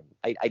hate him.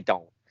 I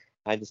don't.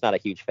 I'm just not a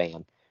huge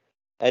fan.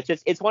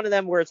 It's one of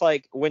them where it's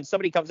like when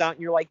somebody comes out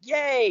and you're like,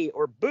 yay,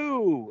 or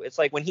boo. It's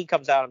like when he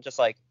comes out, I'm just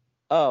like,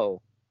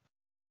 oh.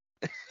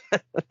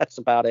 That's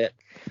about it.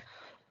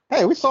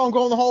 Hey, we saw him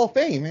go in the Hall of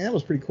Fame, man. That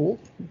was pretty cool.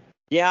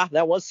 Yeah,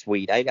 that was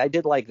sweet. I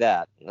did like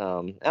that.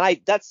 And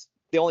that's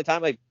the only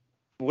time I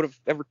would have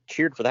ever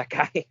cheered for that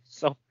guy.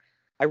 So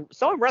I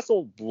saw him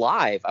wrestle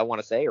live, I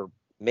want to say, or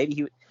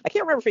maybe I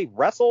can't remember if he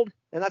wrestled,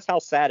 and that's how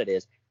sad it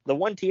is. The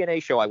one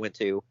TNA show I went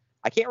to,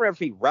 I can't remember if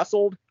he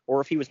wrestled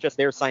or if he was just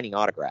there signing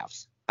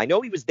autographs. I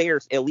know he was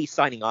there at least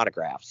signing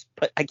autographs,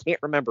 but I can't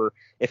remember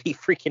if he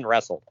freaking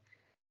wrestled.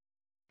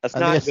 That's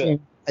not good.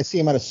 I see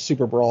him at a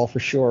Super Brawl for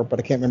sure, but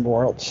I can't remember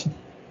where else.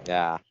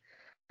 Yeah.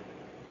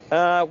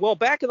 Well,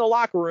 back in the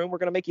locker room, we're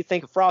going to make you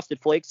think of Frosted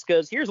Flakes,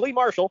 because here's Lee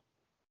Marshall.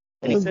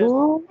 And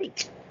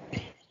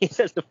he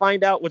says to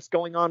find out what's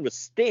going on with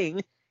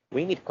Sting,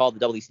 we need to call the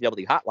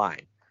WCW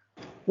hotline.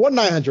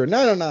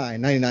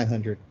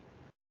 1-900-909-9900.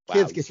 Wow,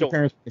 Kids, get your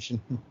parents'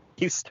 permission.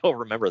 You still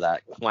remember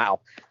that.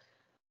 Wow.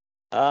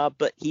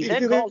 But he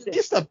then calls it.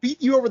 Just to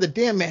beat you over the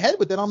damn head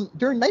with it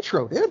during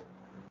Nitro, dude.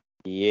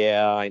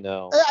 Yeah, I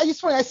know.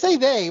 I say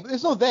they, but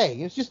there's no they.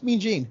 It's just Mean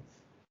Gene.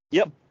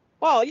 Yep.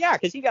 Well, yeah,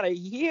 because he got a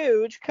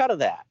huge cut of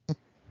that.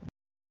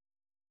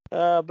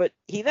 But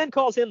he then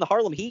calls in the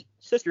Harlem Heat,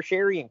 Sister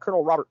Sherry, and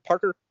Colonel Robert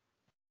Parker.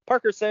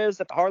 Parker says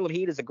that the Harlem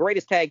Heat is the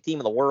greatest tag team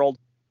in the world,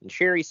 and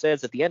Sherry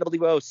says that the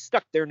NWO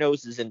stuck their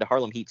noses into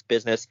Harlem Heat's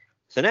business,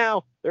 so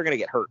now they're going to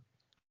get hurt.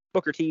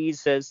 Booker T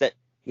says that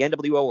the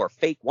NWO are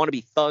fake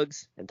wannabe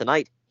thugs, and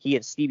tonight he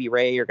and Stevie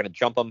Ray are going to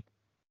jump them.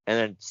 And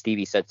then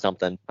Stevie said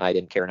something I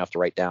didn't care enough to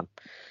write down.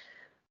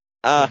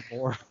 Nash,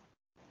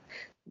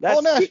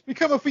 we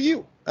coming for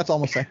you. That's all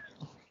I'm gonna say.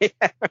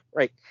 Yeah,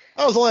 right.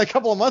 That was only a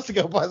couple of months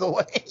ago, by the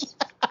way.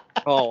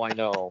 Oh, I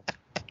know.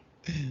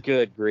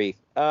 Good grief.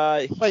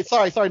 Wait,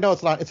 sorry. No,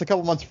 it's not. It's a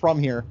couple months from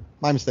here.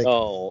 My mistake.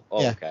 Oh,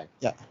 yeah. Okay.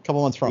 Yeah, a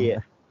couple months from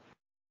here.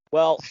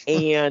 Well,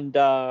 and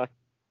I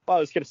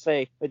was going to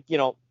say,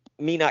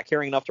 me not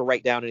caring enough to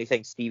write down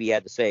anything Stevie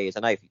had to say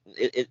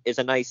is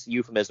a nice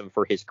euphemism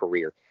for his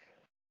career.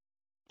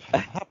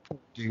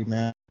 Dude,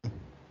 man.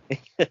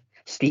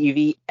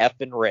 Stevie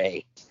effing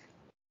Ray.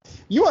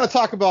 You want to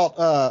talk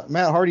about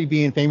Matt Hardy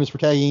being famous for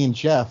tagging in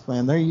Jeff,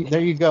 man? There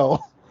you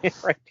go.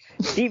 Right.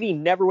 Stevie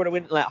never would have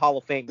went in that Hall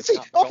of Fame.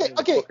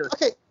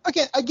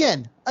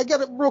 Again, I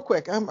got it real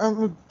quick.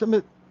 I'm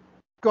gonna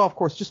go off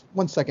course just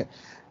 1 second.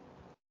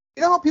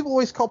 You know how people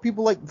always call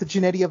people like the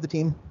Jannetty of the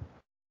team?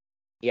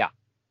 Yeah.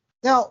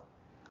 Now,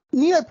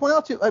 need I point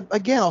out to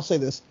again? I'll say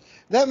this: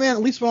 that man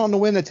at least went on to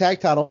win the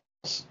tag titles,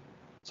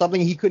 something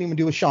he couldn't even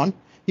do with Shawn.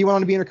 He went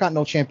on to be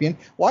Intercontinental Champion.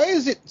 Why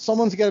is it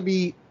someone's got to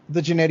be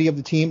the Jannetty of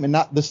the team and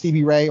not the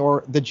Stevie Ray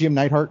or the Jim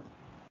Neidhart?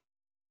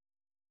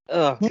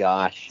 Oh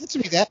gosh. Answer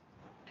me that.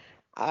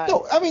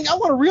 No, I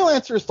want a real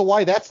answer as to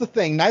why that's the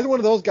thing. Neither one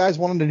of those guys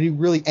wanted to do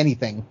really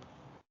anything.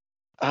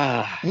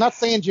 I'm not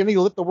saying Jimmy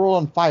lit the world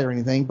on fire or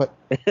anything, but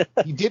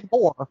he did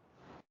more.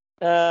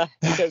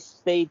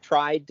 Because they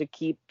tried to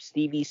keep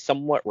Stevie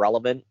somewhat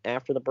relevant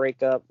after the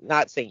breakup.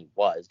 Not saying he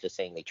was, just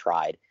saying they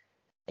tried.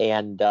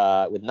 And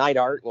with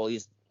Neidhart, well,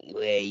 he's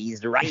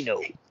the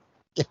Rhino.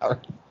 Yeah.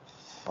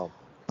 Oh.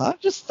 I'm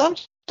just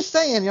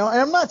saying, and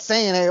I'm not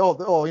saying, hey,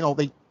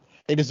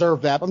 they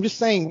deserve that. I'm just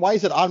saying, why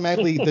is it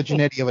automatically the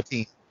Jannetty of a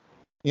team?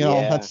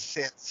 That's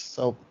it.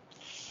 So.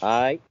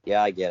 I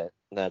get it.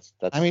 That's.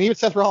 Even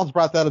Seth Rollins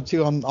brought that up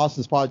too on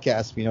Austin's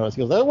podcast. He goes,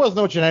 there was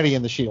no Jannetty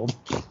in the Shield.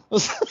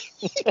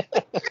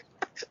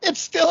 It's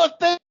still a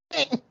thing.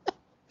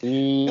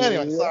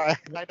 Anyway, sorry.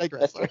 I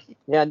digress. Sorry.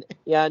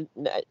 Yeah.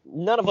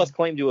 None of us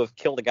claim to have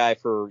killed a guy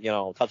for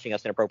touching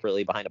us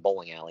inappropriately behind a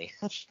bowling alley.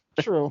 That's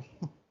true.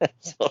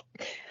 So,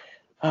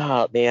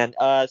 oh man.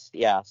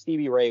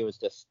 Stevie Ray was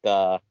just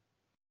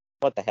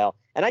what the hell?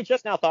 And I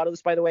just now thought of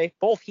this, by the way.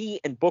 Both he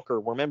and Booker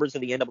were members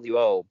of the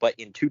NWO, but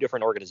in two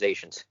different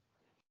organizations.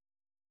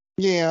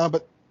 Yeah,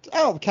 but I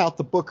don't count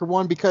the Booker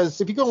one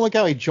because if you go and look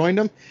how he joined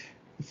them,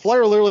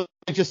 Flair literally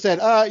just said,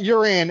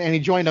 "You're in," and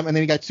he joined them, and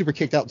then he got super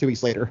kicked out 2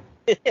 weeks later.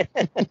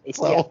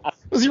 So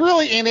was he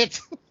really in it?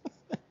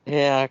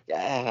 Yeah.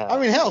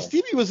 Hell,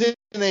 Stevie was in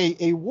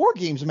a War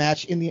Games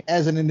match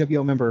as an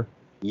NWO member.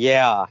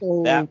 Yeah,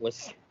 so that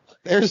was.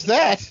 There's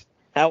that.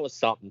 That was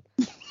something.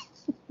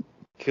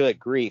 Good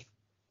grief.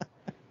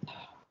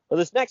 Well,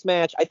 this next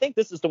match, I think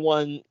this is the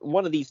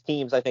one of these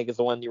teams I think is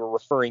the one you were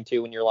referring to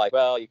when you're like,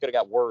 well, you could have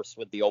got worse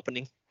with the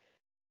opening.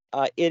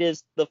 It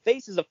is the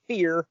Faces of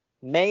Fear,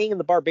 Mang and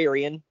the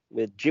Barbarian,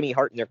 with Jimmy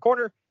Hart in their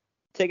corner,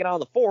 taking on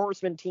the Four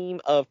Horsemen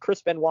team of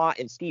Chris Benoit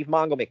and Steve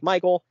Mongo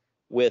McMichael,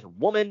 with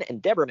Woman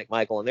and Deborah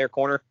McMichael in their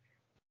corner.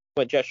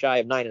 Went just shy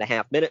of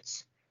 9.5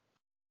 minutes.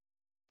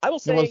 I will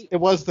say it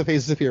was the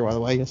Faces of Fear, by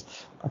the way. Yes.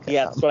 Okay,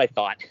 yeah, that's what I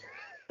thought.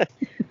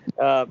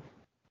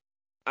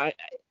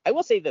 I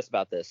will say this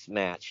about this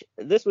match.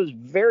 This was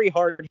very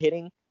hard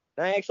hitting.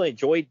 I actually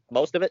enjoyed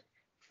most of it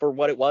for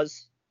what it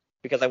was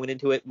because I went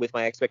into it with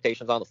my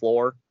expectations on the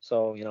floor.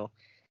 So,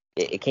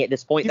 it can't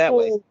disappoint that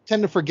way. People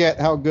tend to forget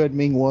how good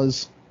Ming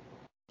was.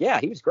 Yeah,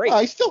 he was great.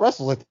 He still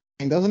wrestles, I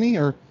think, doesn't he?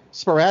 Or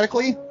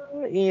sporadically?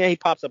 Yeah, he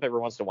pops up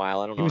every once in a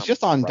while. I don't know. He was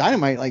just on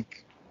Dynamite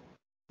like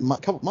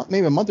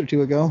maybe a month or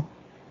two ago.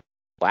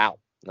 Wow,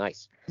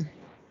 nice.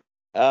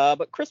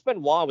 But Chris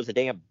Benoit was a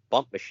damn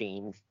bump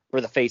machine for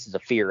the Faces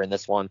of Fear in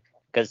this one,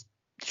 because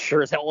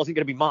sure as hell wasn't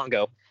going to be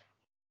Mongo.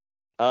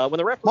 When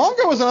the referee...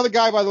 Mongo was another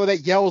guy, by the way,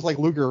 that yells like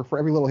Luger for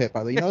every little hit, by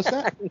the way. You notice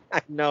that?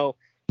 I know.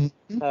 Who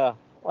the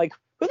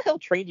hell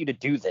trained you to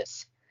do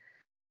this?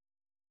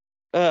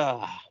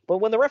 But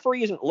when the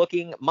referee isn't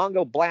looking,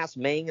 Mongo blasts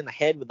Mang in the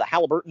head with the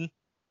Halliburton,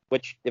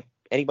 which, if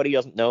anybody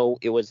doesn't know,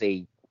 it was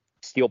a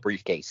steel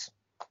briefcase.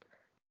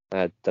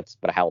 That's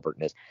what a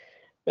Halliburton is.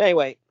 But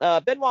anyway,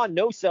 Benoit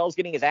no-sells,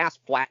 getting his ass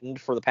flattened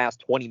for the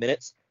past 20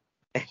 minutes.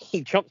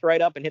 He jumps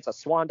right up and hits a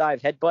swan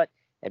dive headbutt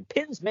and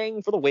pins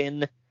Mang for the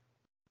win.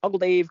 Uncle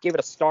Dave gave it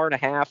a 1.5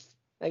 stars.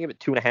 I give it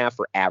 2.5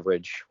 for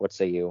average. What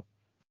say you?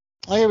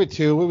 I gave it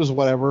 2. It was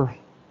whatever.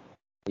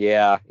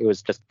 Yeah, it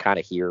was just kind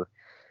of here.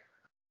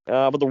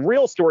 But the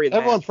real story of the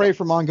Everyone match... prayed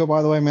for Mongo,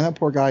 by the way, man. That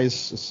poor guy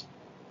is just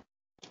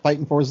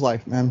fighting for his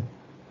life, man.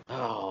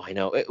 Oh, I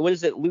know. What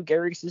is it, Lou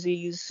Gehrig's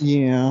disease?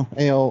 Yeah,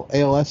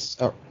 ALS.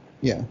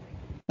 Yeah.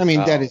 I mean,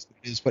 that is what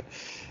it is, but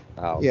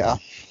yeah.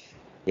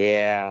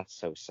 Yeah,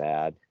 so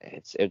sad.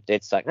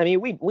 It's like, I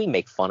mean, we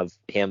make fun of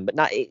him, but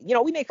not,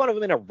 we make fun of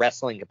him in a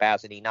wrestling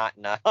capacity, not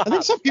in a... I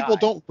think some people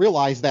don't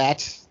realize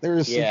that. There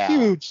is a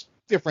huge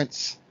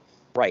difference.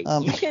 Right.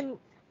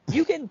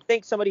 You can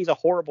think somebody's a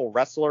horrible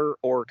wrestler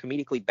or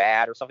comedically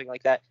bad or something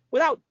like that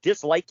without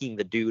disliking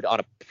the dude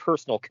on a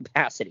personal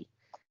capacity.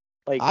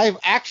 Like, I've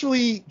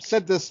actually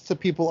said this to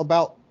people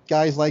about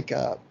guys like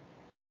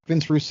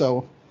Vince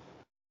Russo.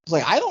 It's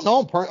like, I don't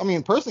know him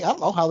personally, I don't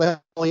know how the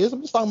hell he is.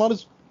 I'm just talking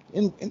about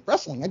in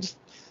wrestling.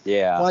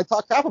 Yeah. When I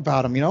talk crap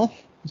about him,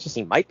 it's just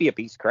he might be a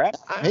piece of crap.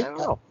 I don't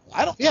know.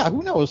 Yeah,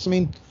 who knows?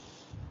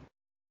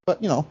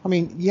 But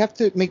you have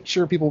to make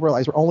sure people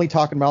realize we're only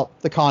talking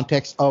about the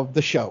context of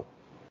the show.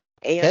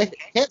 And okay?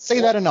 Can't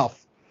say that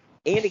enough.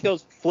 And it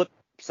goes flip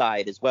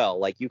side as well.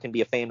 Like, you can be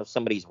a fan of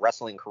somebody's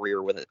wrestling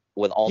career with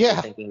also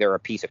thinking they're a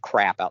piece of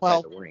crap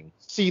outside the ring.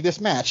 See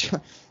this match.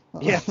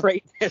 Yeah,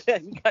 right.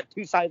 You got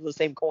two sides of the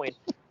same coin.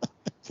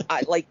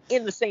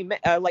 In the same,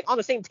 on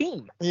the same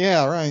team.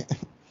 Yeah, right.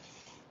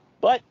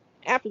 But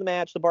after the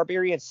match, the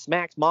Barbarian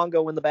smacks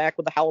Mongo in the back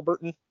with the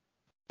Halliburton.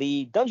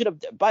 The Dungeon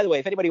of, by the way,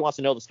 if anybody wants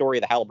to know the story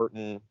of the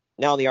Halliburton,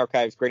 now in the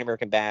archives, Great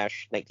American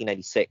Bash,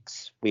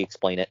 1996, we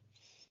explain it.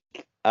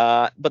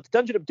 But the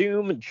Dungeon of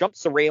Doom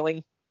jumps the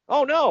railing.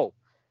 Oh no!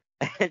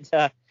 And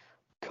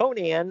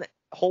Conan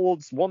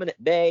holds Woman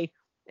at bay,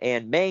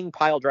 and Mang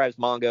pile drives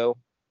Mongo.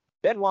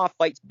 Benoit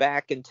fights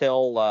back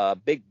until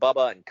Big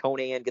Bubba and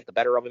Conan get the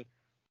better of him.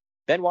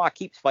 Benoit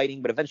keeps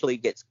fighting, but eventually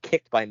gets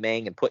kicked by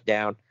Mang and put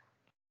down.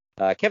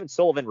 Kevin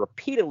Sullivan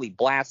repeatedly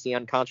blasts the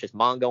unconscious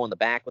Mongo in the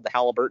back with the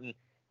Halliburton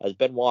as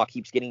Benoit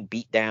keeps getting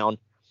beat down.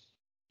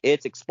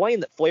 It's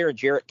explained that Flair and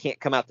Jarrett can't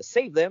come out to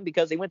save them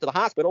because they went to the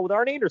hospital with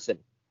Arn Anderson.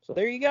 So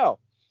there you go.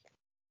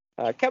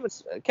 Kevin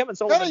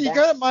Sullivan. You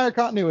got to admire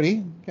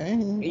continuity. Okay.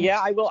 Yeah,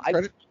 I will.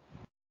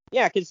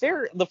 Yeah, because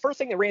the first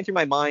thing that ran through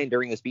my mind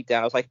during this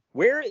beatdown, I was like,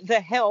 where the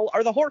hell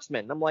are the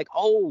Horsemen? And I'm like,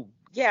 oh,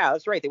 yeah,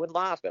 that's right. They went to the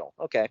hospital.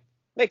 Okay.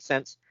 Makes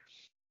sense.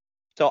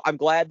 So I'm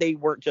glad they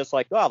weren't just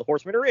like, oh, the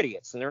Horsemen are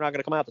idiots and they're not going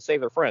to come out to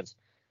save their friends.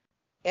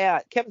 Yeah,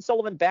 Kevin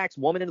Sullivan backs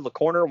Woman into the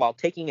corner while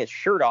taking his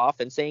shirt off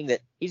and saying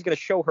that he's going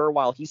to show her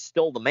while he's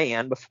still the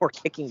man before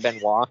kicking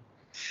Benoit.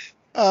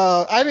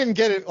 I didn't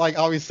get it,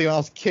 obviously when I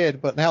was a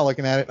kid, but now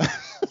looking at it.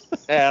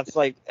 Yeah, it's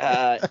like,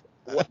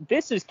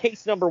 this is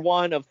case number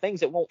 1 of things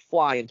that won't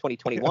fly in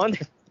 2021.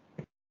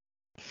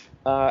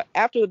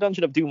 After the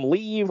Dungeon of Doom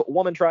leave,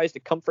 Woman tries to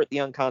comfort the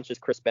unconscious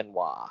Chris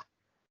Benoit.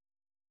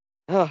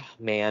 Oh,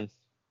 man.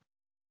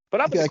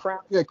 But up in the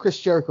crowd... Yeah, Chris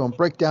Jericho and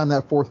break down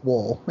that fourth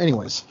wall.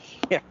 Anyways.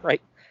 Yeah,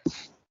 right.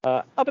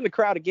 Up in the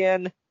crowd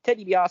again, Ted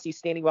DiBiase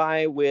standing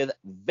by with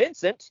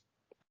Vincent,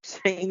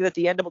 saying that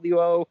the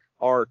NWO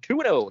are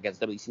 2-0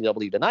 against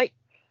WCW tonight.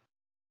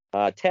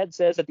 Ted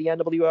says that the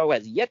NWO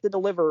has yet to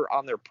deliver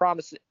on their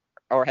promise,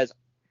 or has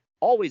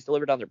always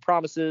delivered on their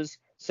promises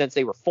since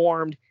they were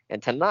formed,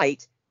 and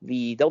tonight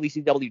the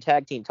WCW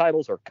tag team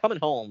titles are coming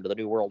home to the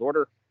New World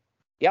Order.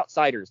 The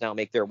Outsiders now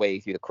make their way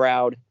through the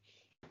crowd.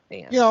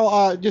 And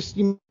just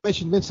you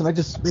mentioned Vincent. I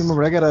just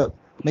remembered I gotta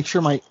make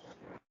sure my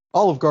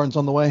Olive Garden's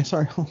on the way.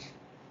 Sorry.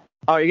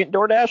 Oh, you're getting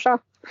DoorDash, huh?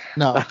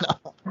 No.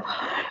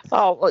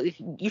 Oh, well,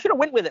 you should have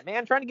went with it,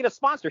 man. Trying to get us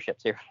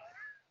sponsorships here.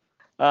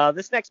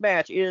 This next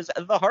match is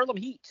the Harlem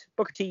Heat.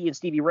 Booker T and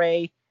Stevie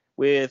Ray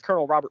with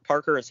Colonel Robert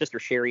Parker and Sister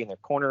Sherry in their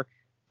corner.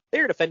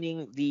 They're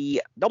defending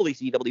the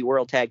WCW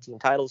World Tag Team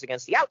titles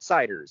against the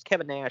Outsiders,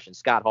 Kevin Nash and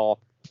Scott Hall,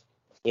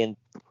 in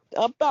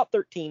about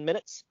 13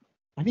 minutes.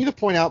 I need to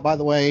point out, by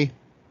the way,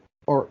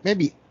 or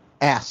maybe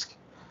ask,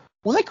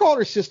 when they called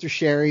her Sister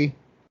Sherry,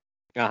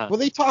 were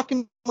they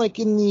talking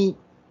in the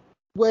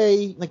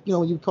way,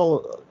 you'd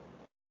call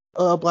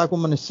a black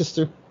woman a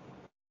sister?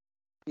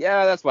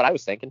 Yeah, that's what I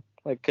was thinking.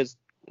 Because,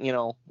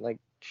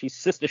 she's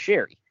Sister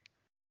Sherry.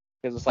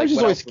 Because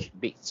it's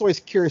it's always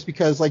curious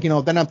because,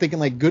 then I'm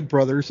thinking, Good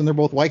Brothers, and they're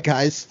both white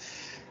guys.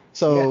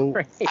 So,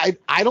 yeah, right.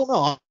 I don't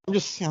know. I'm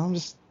just trying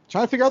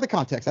to figure out the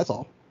context. That's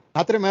all.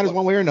 Not that it matters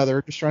one way or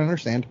another. Just trying to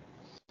understand.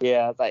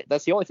 Yeah,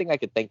 that's the only thing I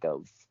could think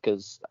of.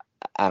 Because,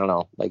 I don't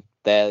know.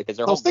 Because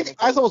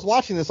as I was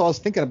watching this, I was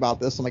thinking about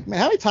this. I'm like, man,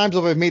 how many times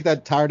have I made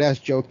that tired ass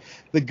joke?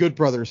 The Good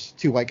Brothers,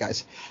 2 white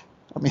guys.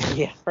 I mean,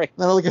 yeah, right.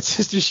 Then I look at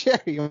Sister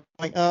Sherry. I'm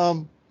like,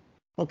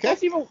 okay.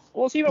 It's even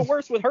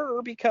worse with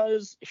her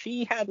because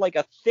she had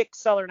a thick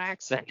Southern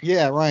accent.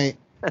 Yeah, right.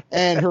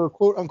 And her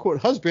quote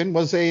unquote husband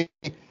was a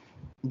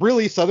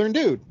really Southern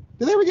dude.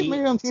 Did they ever get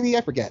married on TV?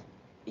 I forget.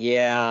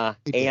 Yeah,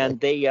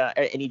 and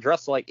he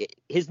dressed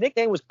his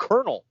nickname was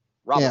Colonel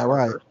Robert Parker,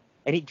 right.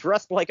 And he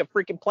dressed like a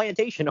freaking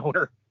plantation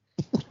owner.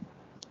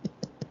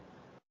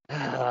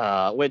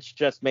 Which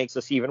just makes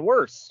us even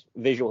worse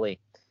visually.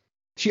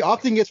 She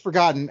often gets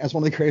forgotten as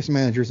one of the greatest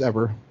managers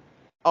ever.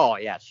 Oh,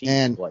 yeah. She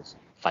was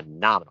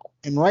phenomenal.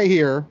 And right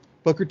here,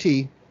 Booker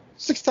T,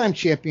 6-time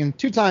champion,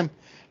 2-time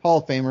Hall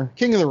of Famer,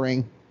 King of the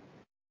Ring.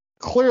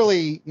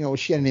 Clearly,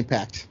 she had an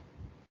impact.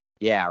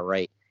 Yeah,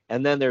 right.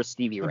 And then there's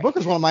Stevie Ray.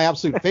 Booker's one of my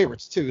absolute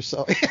favorites, too.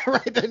 So,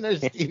 right then there's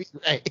Stevie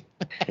Ray.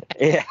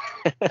 Yeah.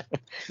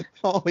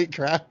 Holy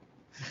crap.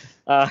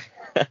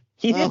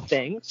 He did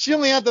things. She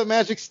only had the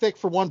magic stick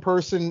for one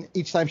person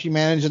each time she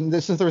managed,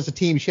 and since there was a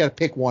team, she had to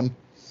pick one.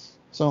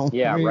 So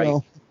yeah, right.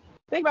 Go.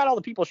 Think about all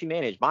the people she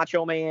managed: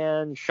 Macho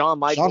Man, Shawn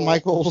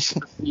Michaels.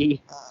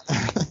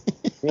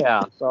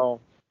 Yeah,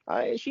 so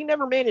she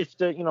never managed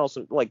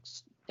to,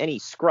 any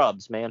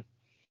scrubs, man.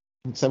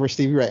 Except for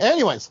Stevie Ray.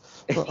 Anyways,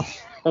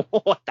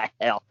 what the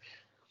hell?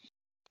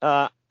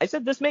 I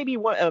said this may be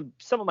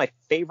some of my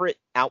favorite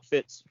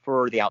outfits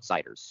for the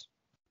Outsiders,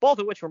 both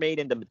of which were made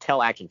into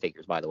Mattel action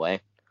figures, by the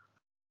way.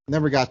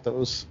 Never got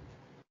those.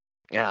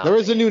 Yeah. There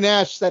is a new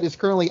Nash that is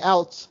currently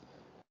out.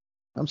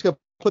 I'm just going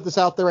to put this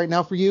out there right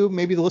now for you.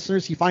 Maybe the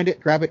listeners, you find it,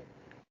 grab it.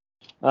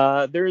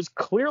 There's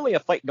clearly a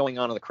fight going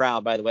on in the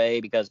crowd, by the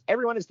way, because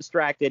everyone is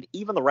distracted,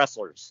 even the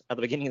wrestlers, at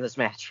the beginning of this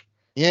match.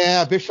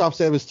 Yeah, Bischoff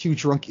said it was 2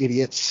 drunk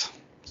idiots.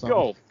 So,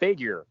 Go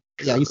figure.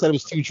 Yeah, he said it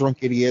was 2 drunk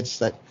idiots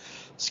that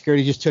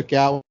security just took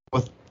out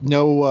with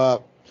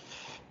no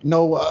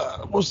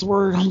what's the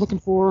word I'm looking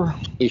for?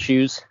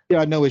 Issues.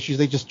 Yeah, no issues.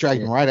 They just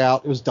dragged them right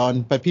out. It was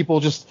done. But people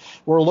just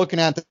were looking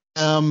at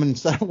them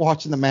instead of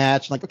watching the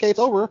match. Like, okay, it's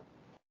over.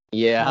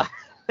 Yeah.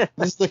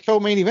 This is the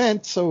co-main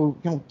event, so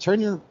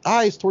turn your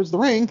eyes towards the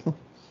ring.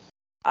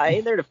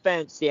 In their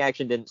defense, the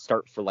action didn't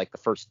start for like the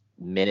first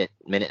minute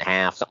and a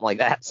half, something like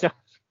that. So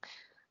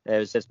it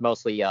was just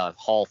mostly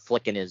Hall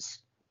flicking his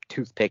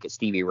toothpick at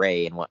Stevie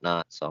Ray and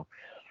whatnot. So,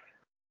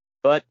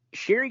 but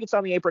Sherry gets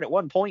on the apron at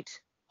one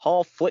point.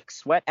 Hall flicks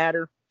sweat at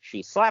her.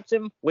 She slaps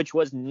him, which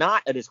was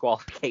not a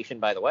disqualification,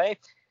 by the way.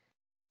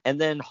 And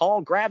then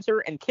Hall grabs her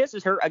and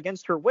kisses her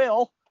against her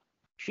will.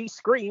 She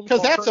screams.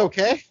 Because that's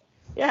okay.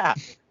 Yeah.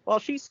 Well,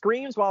 she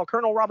screams while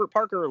Colonel Robert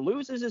Parker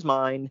loses his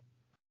mind.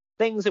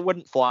 Things that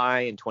wouldn't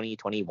fly in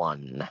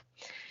 2021.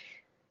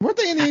 Weren't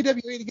they in the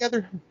AWA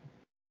together?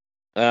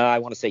 I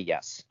want to say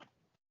yes.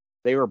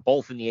 They were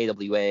both in the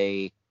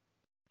AWA.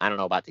 I don't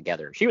know about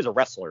together. She was a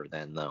wrestler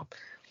then, though.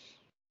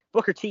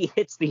 Booker T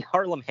hits the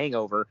Harlem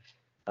Hangover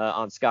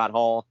on Scott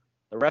Hall.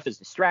 The ref is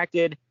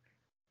distracted,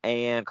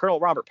 and Colonel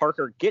Robert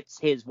Parker gets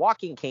his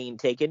walking cane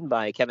taken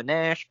by Kevin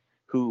Nash,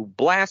 who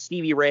blasts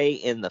Stevie Ray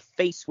in the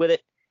face with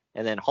it,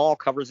 and then Hall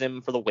covers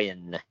him for the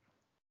win.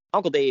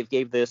 Uncle Dave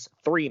gave this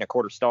 3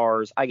 1/4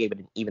 stars. I gave it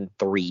an even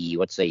 3.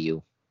 What say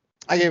you?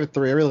 I gave it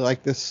 3. I really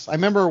like this. I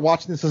remember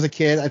watching this as a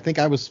kid. I think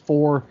I was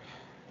for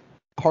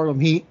Harlem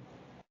Heat.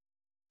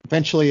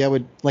 Eventually, I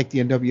would like the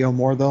NWO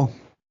more, though.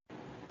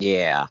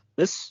 Yeah,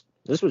 this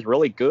was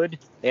really good.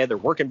 They had their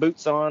working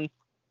boots on.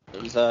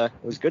 It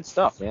was good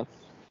stuff, man.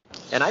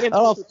 And I didn't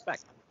know what to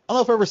expect. I don't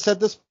know if I ever said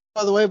this,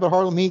 by the way, but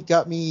Harlem Heat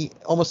got me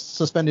almost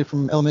suspended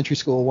from elementary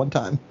school one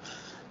time.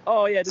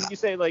 Oh, yeah. Did you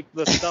say, like,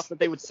 the stuff that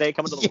they would say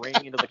coming to the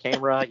ring, into the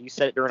camera? You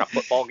said it during a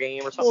football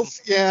game or something? Well,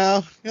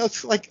 yeah.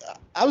 It's like,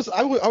 I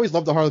always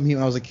loved the Harlem Heat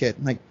when I was a kid.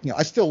 Like,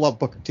 I still love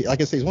Booker T.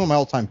 Like I say, he's one of my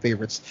all-time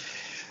favorites.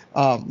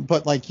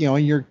 But, like,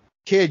 when you're a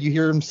kid, you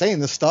hear him saying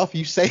this stuff,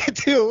 you say it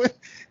too.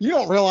 You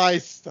don't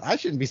realize I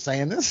shouldn't be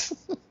saying this.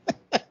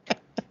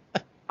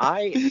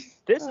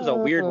 This is a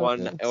weird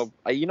one.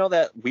 You know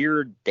that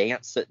weird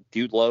dance that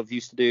Dude Love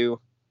used to do?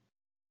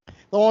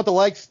 The one with the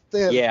legs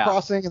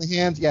crossing and the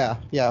hands?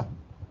 Yeah.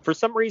 For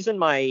some reason,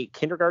 my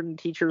kindergarten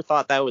teacher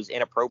thought that was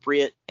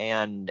inappropriate,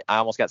 and I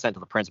almost got sent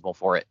to the principal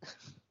for it.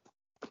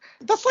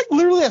 That's like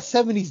literally a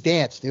 70s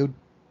dance, dude.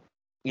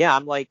 Yeah,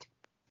 I'm like,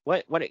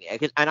 what?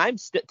 And I'm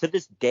to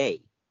this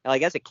day,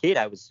 like as a kid,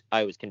 I was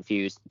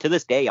confused. To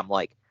this day, I'm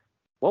like,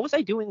 what was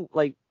I doing?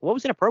 Like, what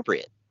was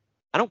inappropriate?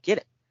 I don't get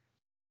it.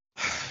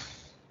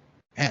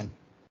 Man,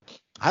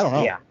 I don't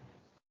know.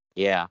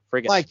 Yeah.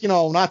 Friggin'. Like,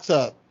 not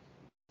to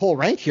pull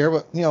rank here,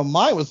 but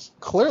mine was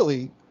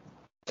clearly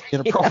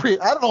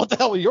inappropriate. I don't know what the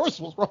hell yours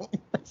was wrong.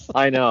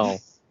 I know.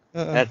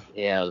 It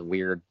was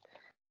weird.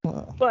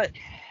 But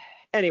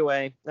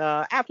anyway,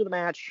 after the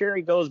match,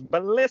 Sherry goes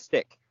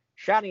ballistic,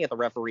 shouting at the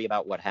referee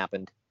about what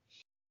happened.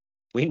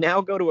 We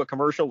now go to a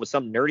commercial with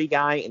some nerdy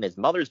guy in his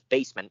mother's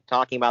basement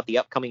talking about the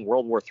upcoming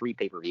World War III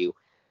pay-per-view.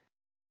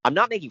 I'm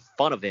not making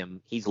fun of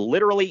him. He's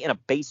literally in a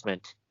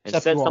basement and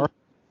says something.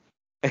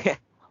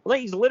 Well,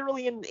 he's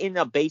literally in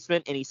a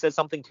basement, and he says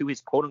something to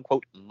his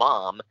quote-unquote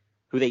mom,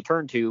 who they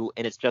turn to,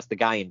 and it's just the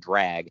guy in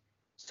drag.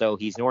 So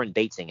he's Norton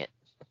Batesing it,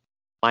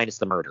 minus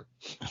the murder.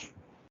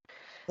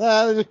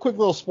 There's a quick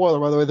little spoiler,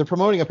 by the way. They're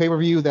promoting a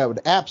pay-per-view that would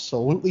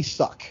absolutely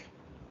suck.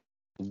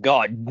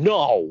 God,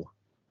 no.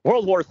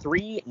 World War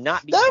III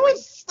not be that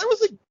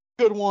was a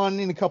good one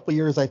in a couple of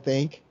years, I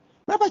think.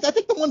 Matter of fact, I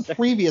think the one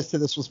previous to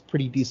this was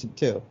pretty decent,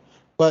 too.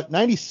 But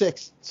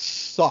 96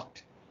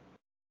 sucked.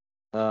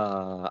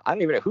 I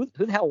don't even know. Who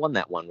the hell won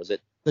that one? Was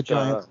it the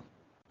Giant?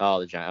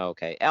 The Giant.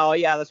 Okay. Oh,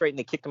 yeah, that's right. And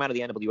they kicked him out of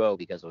the NWO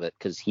because of it,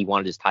 because he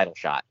wanted his title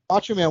shot.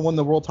 Macho Man won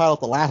the world title at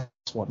the last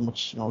one,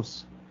 which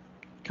was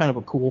kind of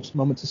a cool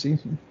moment to see.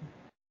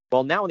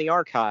 Well, now in the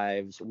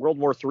archives, World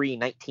War III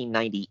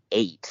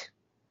 1998.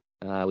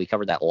 We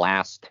covered that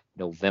last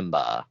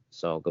November,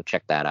 so go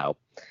check that out.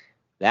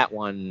 That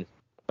one,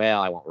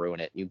 well, I won't ruin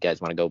it. You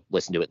guys want to go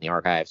listen to it in the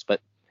archives,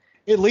 but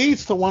it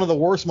leads to one of the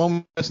worst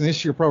moments in the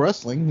history of pro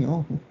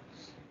wrestling,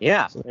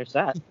 Yeah, there's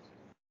that.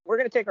 We're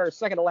going to take our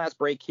second to last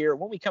break here.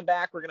 When we come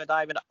back, we're going to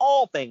dive into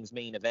all things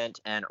main event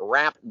and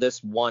wrap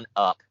this one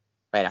up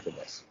right after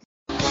this.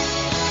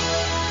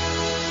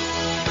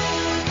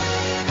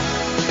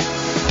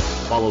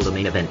 Follow the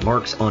Main Event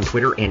Marks on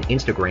Twitter and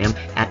Instagram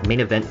at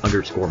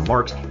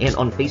 @mainevent_marks and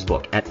on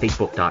Facebook at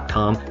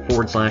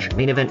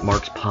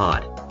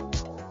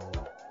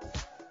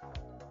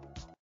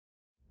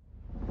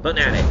facebook.com/maineventmarkspod.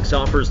 Fanatics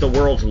offers the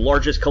world's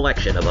largest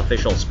collection of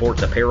official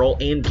sports apparel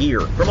and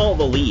gear from all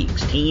the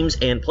leagues, teams,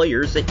 and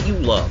players that you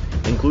love,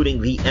 including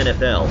the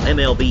NFL,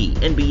 MLB,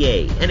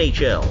 NBA,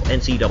 NHL,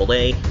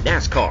 NCAA,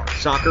 NASCAR,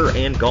 soccer,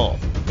 and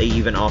golf. They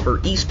even offer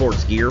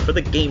esports gear for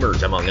the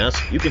gamers among us.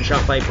 You can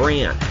shop by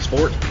brand,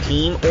 sport,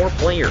 team, or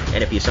player.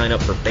 And if you sign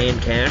up for Fan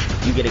Cash,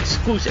 you get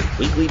exclusive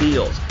weekly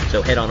deals.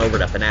 So head on over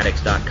to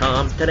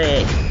Fanatics.com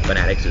today.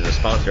 Fanatics is a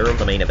sponsor of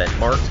the Main Event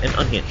Marks and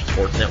Unhinged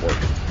Sports Network.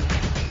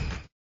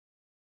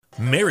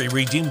 Mary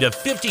redeemed a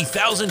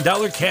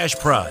 $50,000 cash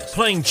prize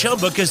playing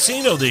Chumba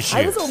Casino this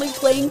year. I was only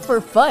playing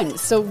for fun,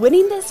 so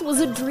winning this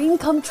was a dream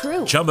come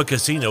true. Chumba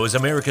Casino is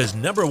America's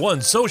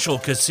 #1 social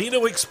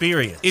casino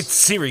experience. It's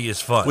serious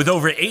fun. With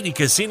over 80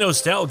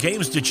 casino-style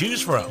games to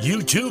choose from,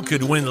 you too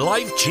could win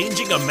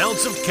life-changing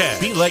amounts of cash.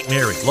 Be like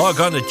Mary. Log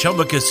on to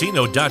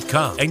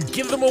ChumbaCasino.com and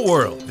give them a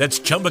whirl. That's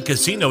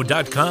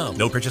ChumbaCasino.com.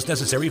 No purchase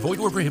necessary. Void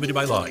where prohibited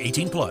by law.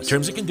 18+.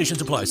 Terms and conditions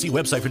apply. See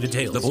website for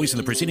details. The voice in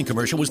the preceding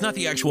commercial was not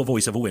the actual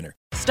voice of a winner.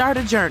 Start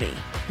a journey,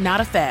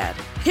 not a fad.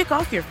 Kick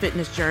off your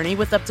fitness journey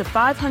with up to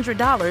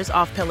 $500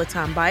 off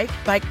Peloton Bike,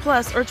 Bike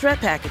Plus, or Tread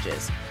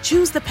packages.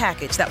 Choose the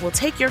package that will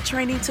take your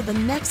training to the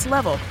next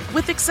level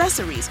with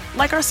accessories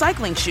like our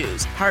cycling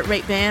shoes, heart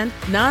rate band,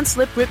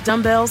 non-slip grip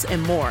dumbbells,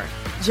 and more.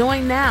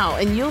 Join now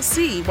and you'll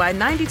see why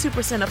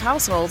 92% of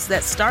households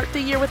that start the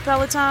year with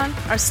Peloton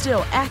are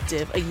still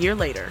active a year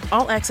later.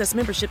 All access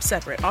membership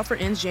separate. Offer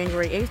ends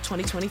January 8th,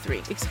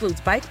 2023.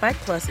 Excludes Bike, Bike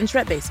Plus, and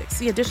Tread Basics.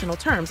 See additional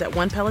terms at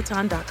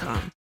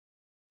onepeloton.com.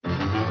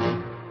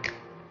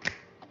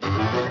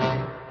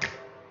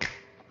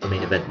 The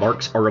Main Event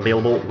Marks are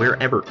available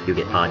wherever you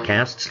get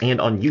podcasts and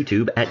on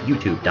YouTube at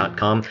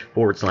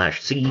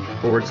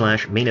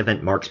youtube.com/C/Main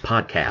Event Marks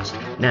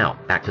podcast. Now,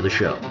 back to the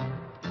show.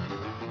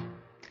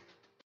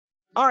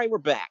 All right, we're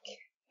back.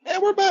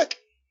 And we're back.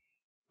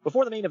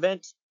 Before the main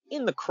event,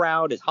 in the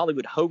crowd is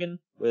Hollywood Hogan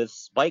with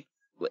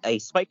a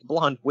spiked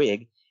blonde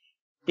wig,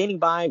 standing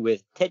by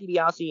with Ted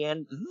DiBiase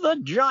and the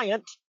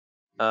Giant.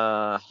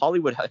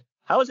 Hollywood.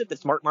 How is it that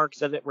Smart Mark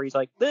says it, where he's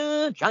like,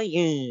 the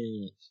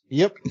Giant?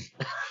 Yep.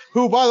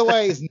 Who, by the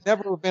way, has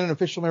never been an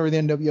official member of the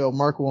NWO.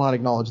 Mark will not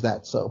acknowledge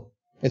that, so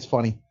it's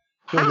funny.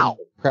 How?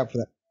 Crap for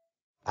that.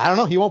 I don't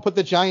know. He won't put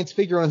the Giants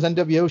figure on his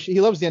NWO.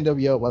 He loves the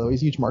NWO, by the way.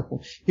 He's a huge Mark.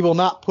 He will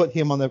not put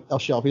him on the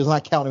shelf. He does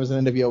not count him as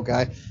an NWO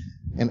guy,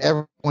 and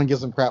everyone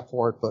gives him crap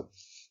for it. But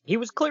he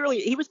was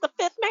the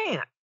fifth man,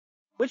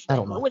 which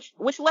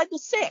led to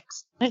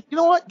six. Hey, you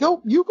know what?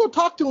 Go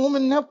talk to him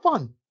and have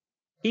fun.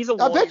 He's a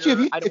lawyer. I bet you if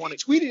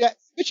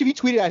you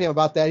tweeted at him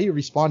about that, he'd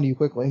respond to you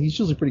quickly. He's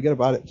usually pretty good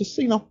about it. Just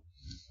so you know.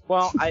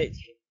 Well,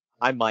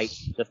 I might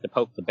just to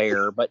poke the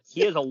bear, but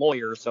he is a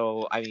lawyer,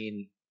 so I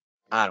mean,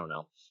 I don't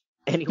know.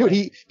 Anyway.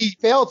 Dude, he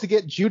failed to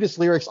get Judas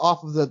lyrics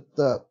off of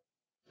the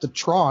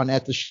Tron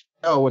at the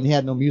show when he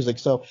had no music,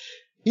 so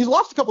he's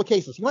lost a couple of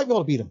cases. He might be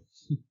able to beat him.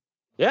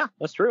 Yeah,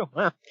 that's true.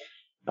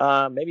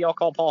 Maybe I'll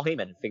call Paul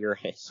Heyman and figure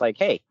it's like,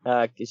 hey,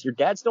 is your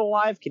dad still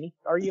alive? Can he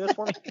argue this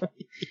for me?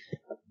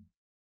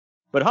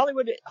 But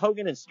Hollywood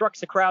Hogan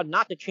instructs the crowd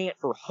not to chant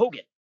for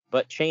Hogan,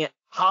 but chant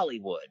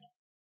Hollywood.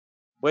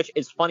 Which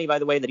is funny, by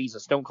the way, that he's a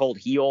Stone Cold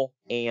heel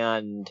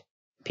and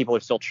people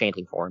are still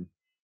chanting for him.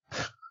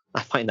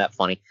 I find that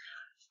funny.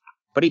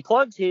 But he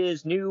plugged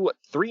his new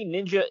Three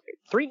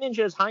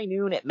Ninjas High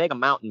Noon at Mega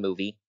Mountain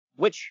movie,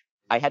 which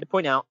I had to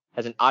point out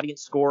has an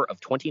audience score of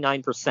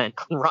 29%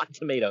 on Rotten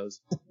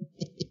Tomatoes.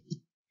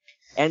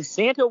 And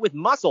Santa with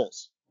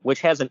Muscles,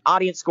 which has an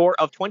audience score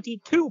of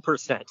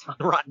 22% on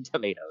Rotten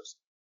Tomatoes.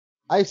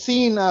 I've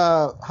seen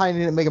High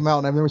Noon at Mega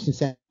Mountain. I've never seen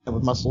Santa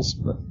with Muscles.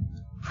 But...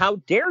 How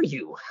dare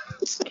you?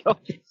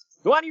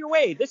 Go out of your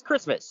way this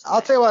Christmas.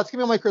 I'll tell you what, it's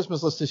gonna be on my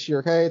Christmas list this year.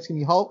 Okay, it's gonna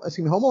be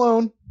Home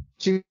Alone,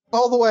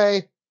 all the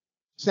way,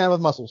 Santa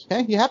with Muscles.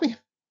 Okay, you happy?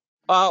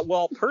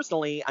 Well,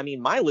 personally, I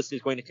mean, my list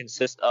is going to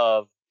consist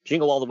of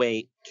Jingle All the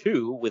Way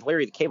 2 with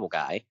Larry the Cable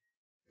Guy.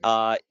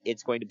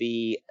 It's going to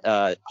be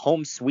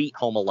Home Sweet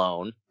Home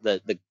Alone,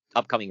 the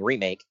upcoming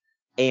remake,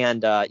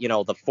 and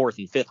the fourth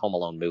and fifth Home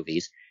Alone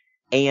movies,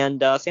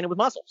 and Santa with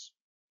Muscles.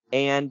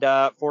 And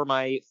for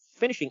my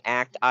finishing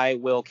act, I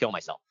will kill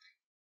myself.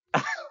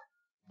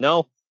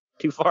 No?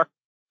 Too far?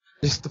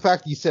 Just the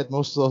fact that you said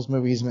most of those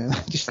movies, man.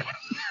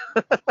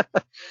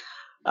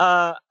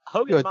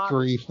 Hogan Good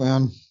grief,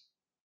 man.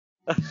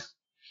 I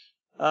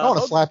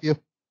want to slap you.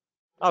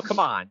 Oh, come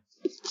on.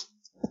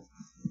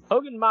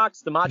 Hogan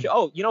mocks the Macho.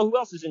 Oh, you know who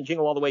else is in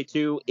Jingle All the Way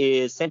 2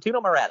 is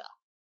Santino Marella.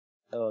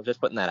 Oh,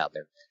 just putting that out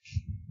there.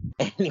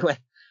 Anyway.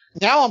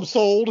 Now I'm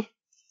sold.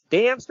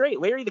 Damn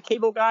straight. Larry the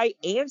Cable Guy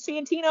and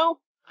Santino?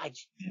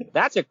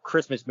 That's a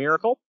Christmas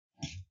miracle.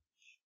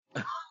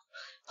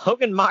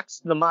 Hogan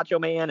mocks the Macho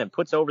Man and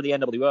puts over the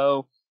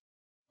NWO.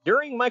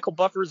 During Michael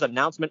Buffer's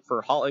announcement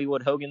for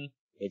Hollywood Hogan,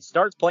 it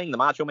starts playing the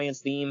Macho Man's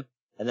theme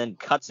and then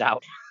cuts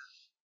out.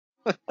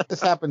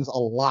 This happens a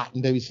lot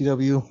in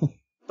WCW.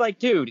 Like,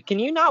 dude, can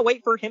you not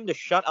wait for him to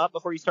shut up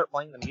before you start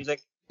playing the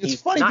music?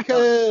 It's funny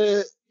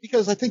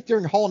because I think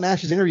during Hall &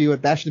 Nash's interview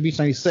at Bash of the Beach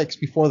 96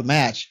 before the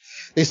match,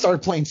 they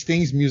started playing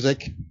Sting's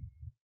music.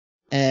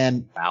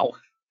 And wow.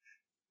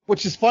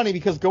 which is funny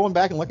because going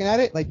back and looking at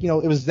it, like,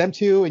 it was them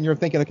two, and you're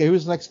thinking, okay,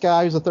 who's the next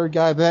guy? Who's the third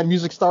guy? Then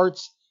music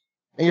starts,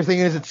 and you're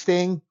thinking, is it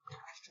Sting?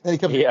 Then he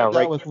comes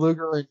out with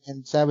Luger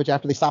and Savage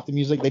after they stop the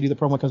music. They do the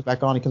promo, comes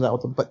back on, he comes out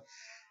with them. But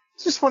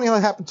it's just funny how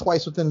it happened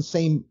twice within the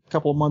same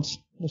couple of months.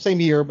 The same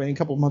year, but in a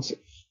couple of months.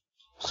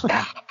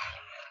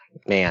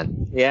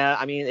 Man. Yeah,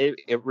 I mean,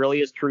 it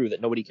really is true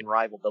that nobody can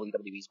rival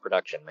WWE's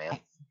production, man.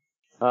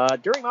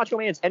 During Macho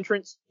Man's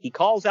entrance, he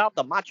calls out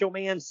the Macho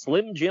Man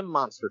Slim Jim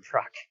monster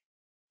truck,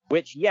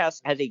 which,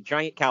 yes, has a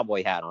giant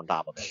cowboy hat on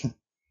top of it.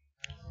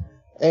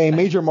 A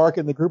major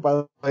market in the group, by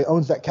the way,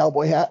 owns that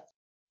cowboy hat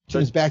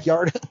in his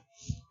backyard.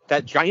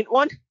 That giant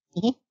one?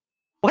 Mm-hmm.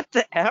 What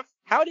the F?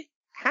 How?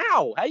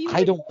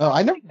 I don't know.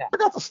 I never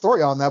got the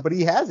story on that, but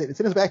he has it. It's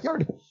in his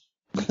backyard.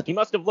 He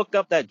must have looked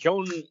up that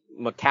Joan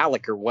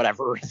McCallick or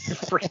whatever.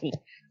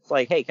 It's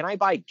like, hey, can I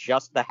buy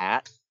just the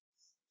hat?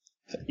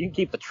 You can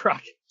keep the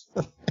truck.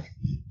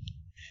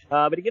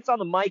 But he gets on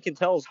the mic and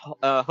tells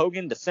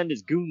Hogan to send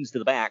his goons to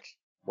the back,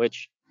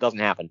 which doesn't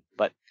happen.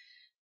 But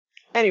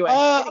anyway.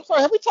 I'm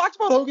sorry, have we talked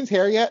about Hogan's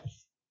hair yet?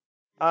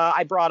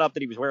 I brought up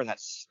that he was wearing that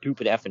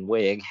stupid effing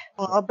wig.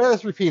 I'll bear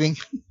this repeating.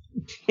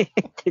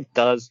 It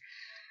does.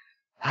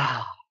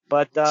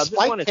 But this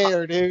one is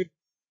hair, dude.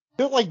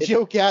 You look like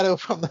Joe Gatto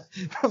from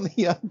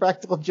the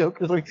Practical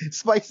Jokers when he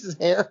spikes his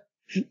hair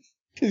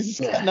because he's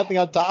got nothing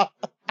on top.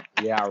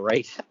 Yeah,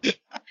 right.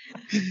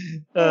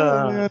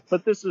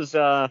 But this is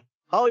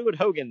Hollywood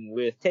Hogan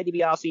with Ted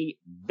DiBiase,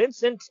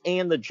 Vincent,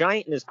 and the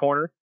Giant in his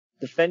corner,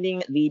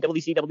 defending the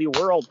WCW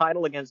World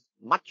title against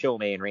Macho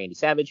Man Randy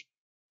Savage.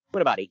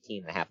 Went about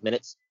 18 and a half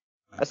minutes.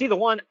 I see the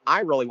one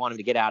I really want him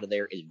to get out of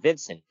there is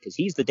Vincent, because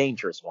he's the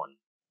dangerous one.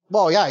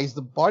 Well, yeah, he's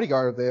the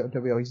bodyguard of the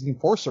WWE. He's the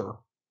enforcer.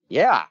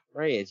 Yeah,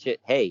 right. It's just,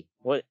 hey,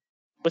 what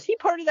was he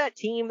part of that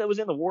team that was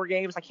in the War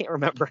Games? I can't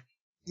remember.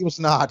 He was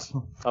not.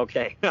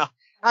 Okay.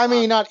 I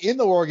mean, not in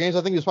the War Games.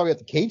 I think he was probably at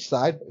the cage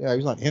side. Yeah, he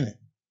was not in it.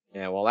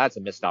 Yeah, well, that's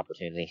a missed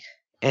opportunity.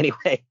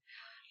 Anyway.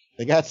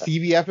 They got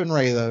Stevie F and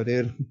Ray, though,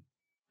 dude.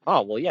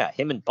 Oh, well, yeah,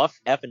 him and Buff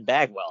F and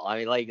Bagwell. I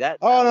mean, like that.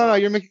 Oh, no,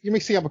 you're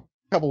mixing up a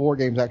couple War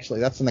Games, actually.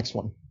 That's the next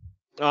one.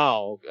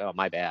 Oh,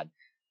 my bad.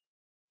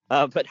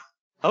 But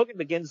Hogan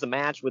begins the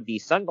match with the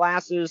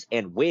sunglasses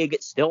and wig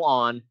still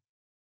on.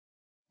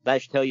 That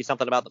should tell you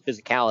something about the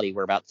physicality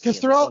we're about to see.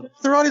 Because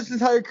throughout his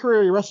entire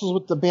career, he wrestles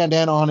with the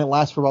bandana on. It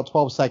lasts for about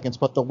 12 seconds,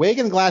 but the wig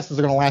and glasses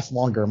are going to last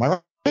longer. Am I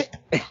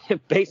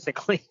right?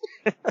 Basically.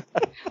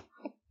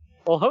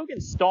 Well, Hogan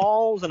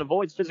stalls and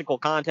avoids physical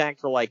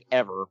contact for like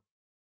ever.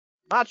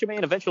 Macho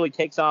Man eventually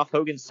takes off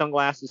Hogan's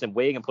sunglasses and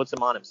wig and puts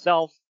them on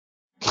himself.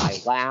 I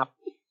laugh.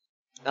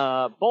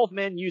 Both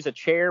men use a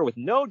chair with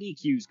no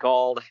DQs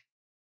called.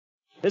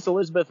 Miss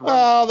Elizabeth.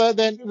 Well,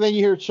 then you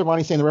hear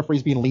Schiavone saying the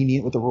referee's being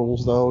lenient with the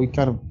rules, though. He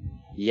kind of.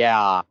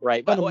 Yeah,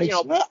 right. But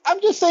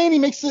I'm just saying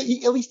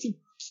at least he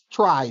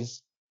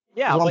tries.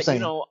 Yeah, but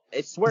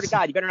I swear to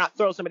God, you better not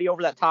throw somebody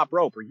over that top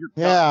rope or you're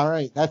done. Yeah,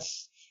 right.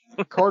 That's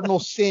cardinal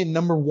sin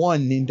number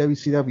 1 in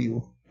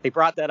WCW. They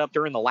brought that up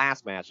during the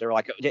last match. They were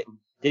like, did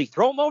he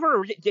throw him over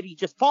or did he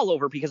just fall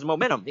over because of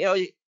momentum?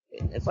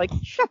 It's like,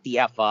 shut the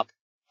F up.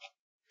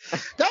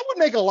 That would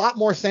make a lot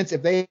more sense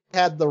if they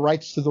had the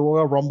rights to the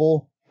Royal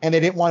Rumble and they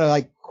didn't want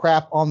to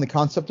crap on the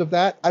concept of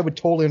that. I would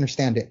totally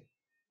understand it.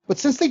 But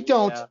since they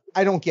don't,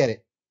 I don't get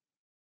it.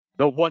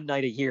 The one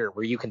night a year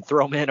where you can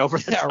throw men over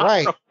the top.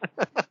 Right.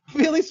 I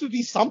mean, at least it would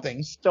be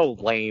something. So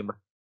lame.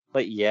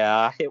 But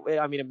yeah,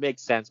 it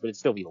makes sense, but it'd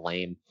still be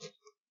lame.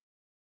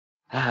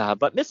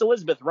 But Miss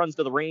Elizabeth runs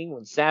to the ring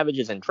when Savage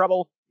is in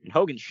trouble, and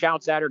Hogan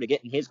shouts at her to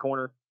get in his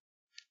corner.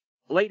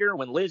 Later,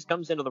 when Liz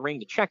comes into the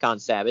ring to check on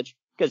Savage,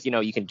 because,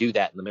 you can do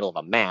that in the middle of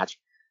a match.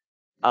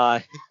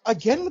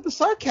 Again with the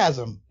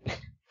sarcasm.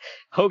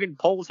 Hogan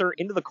pulls her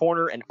into the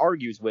corner and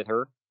argues with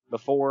her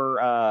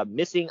before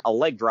missing a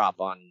leg drop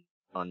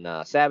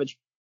on Savage.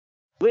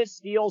 Liz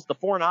steals the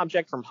foreign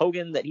object from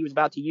Hogan that he was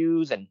about to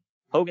use, and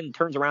Hogan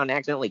turns around and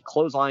accidentally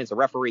clotheslines the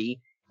referee,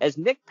 as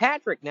Nick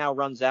Patrick now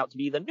runs out to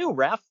be the new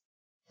ref,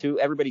 to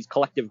everybody's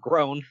collective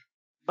groan.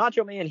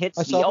 Macho Man hits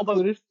the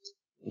elbow.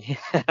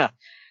 Yeah.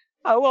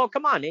 Oh, well,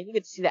 come on, man. You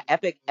get to see the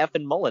epic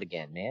effing mullet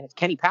again, man. It's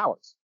Kenny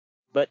Powers.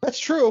 But that's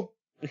true.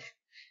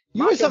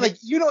 You always have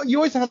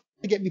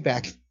to get me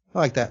back. I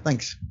like that.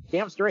 Thanks.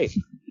 Damn straight.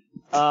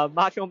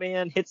 Macho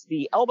Man hits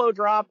the elbow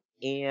drop,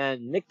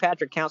 and Nick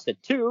Patrick counts to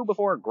 2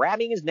 before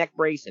grabbing his neck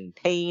brace in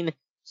pain,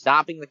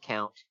 stopping the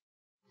count.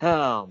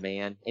 Oh,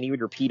 man. And he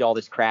would repeat all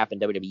this crap in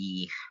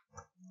WWE.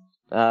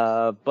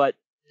 But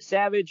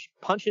Savage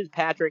punches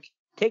Patrick,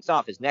 takes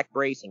off his neck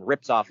brace, and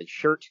rips off his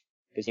shirt,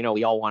 because,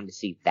 we all wanted to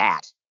see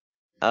that.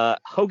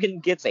 Hogan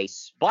gets a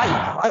spike.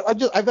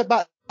 I've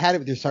about had it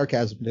with your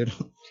sarcasm, dude.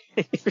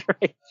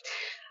 Right.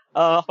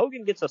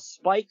 Hogan gets a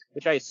spike,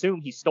 which I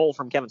assume he stole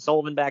from Kevin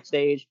Sullivan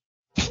backstage.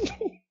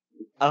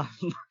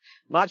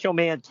 Macho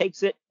Man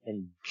takes it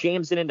and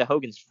jams it into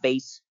Hogan's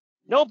face.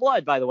 No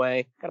blood, by the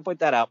way. Gotta point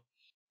that out.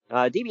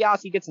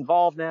 DiBiase gets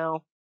involved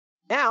now.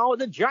 Now,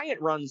 the Giant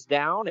runs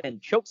down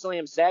and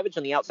chokeslams Savage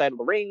on the outside of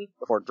the ring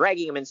before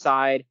dragging him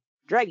inside,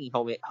 dragging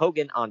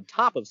Hogan on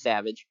top of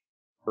Savage.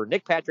 for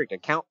Nick Patrick to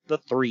count the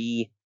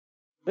 3.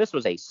 This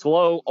was a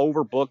slow,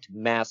 overbooked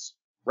mess.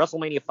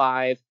 WrestleMania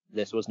 5,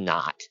 this was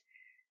not.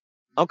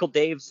 Uncle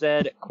Dave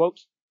said,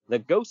 quote, "The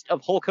ghost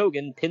of Hulk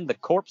Hogan pinned the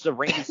corpse of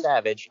Randy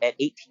Savage at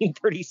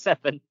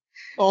 1837.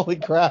 Holy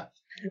crap.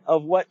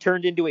 Of what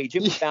turned into a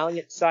Jimmy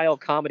Valiant-style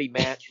comedy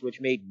match, which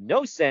made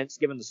no sense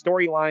given the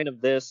storyline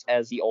of this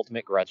as the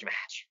Ultimate Grudge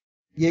match."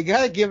 You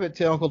gotta give it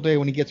to Uncle Dave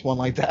when he gets one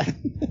like that.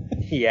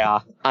 Yeah,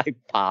 I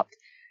popped.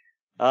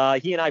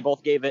 He and I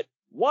both gave it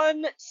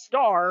 1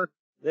 star.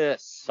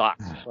 This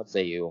sucks. What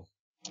say you?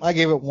 I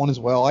gave it 1 as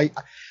well.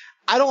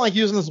 I don't like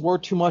using this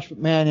word too much, but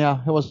man,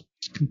 yeah, it was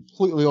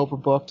completely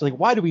overbooked. Like,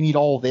 why do we need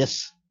all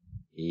this?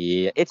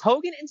 Yeah, it's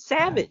Hogan and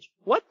Savage.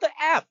 What the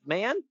F,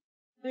 man?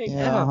 You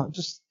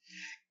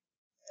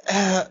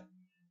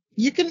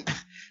can,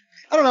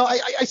 I don't know.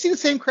 I see the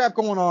same crap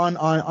going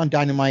on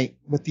Dynamite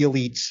with the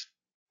Elites.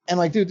 And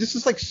like, dude, this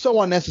is like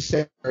so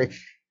unnecessary.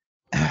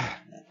 I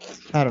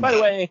don't know. By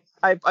the way,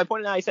 I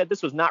pointed out, I said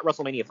this was not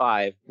WrestleMania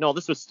 5. No,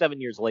 this was 7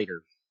 years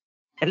later.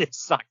 And it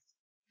sucked.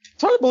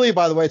 It's hard to believe,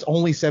 by the way, it's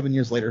only 7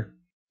 years later.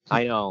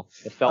 I know.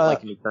 It felt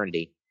like an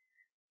eternity.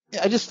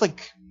 Yeah, I just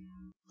like,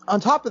 on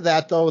top of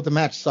that, though, the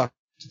match sucked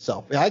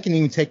itself. Yeah, I can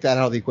even take that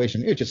out of the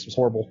equation. It just was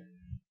horrible.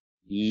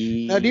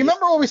 Yeah. Now, do you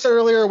remember what we said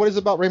earlier? What is it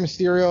about Rey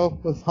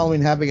Mysterio with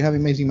Halloween having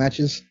amazing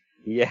matches?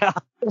 Yeah.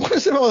 What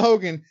is it about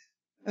Hogan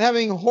and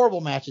having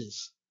horrible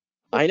matches?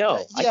 I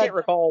know. I can't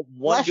recall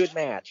one good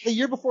match. The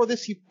year before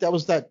this, that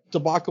was that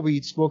debacle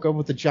we spoke of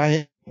with the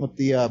Giant, with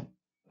the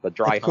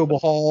dry Cobo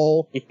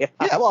Hall. Yeah,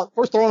 well,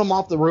 first throwing him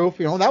off the roof,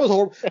 that was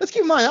horrible. Let's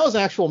keep in mind, that was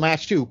an actual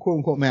match too, quote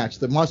unquote match,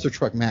 the monster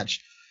truck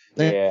match.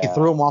 Then he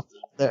threw him off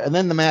there, and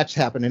then the match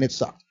happened, and it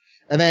sucked.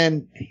 And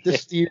then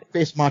this year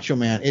faced Macho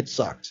Man, it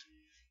sucked.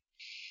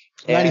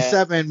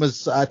 97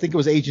 was, I think it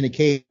was Age in a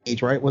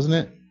Cage, right? Wasn't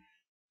it?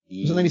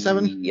 Was it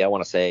 97? Yeah, I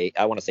want to say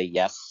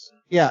yes.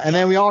 Yeah, and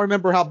then we all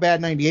remember how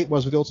bad 98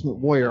 was with the Ultimate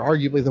Warrior,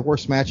 arguably the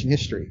worst match in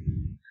history.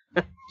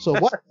 So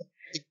what?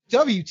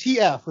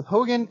 WTF with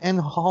Hogan and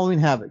Halloween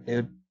Havoc,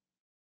 dude.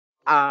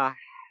 Yeah,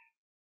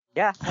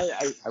 I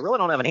really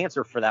don't have an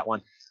answer for that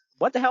one.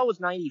 What the hell was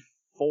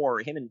 94?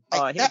 Him and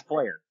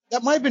Flair.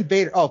 That might have been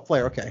Vader. Oh,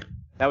 Flair, okay.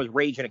 That was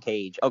Rage in a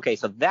Cage. Okay,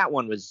 so that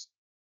one was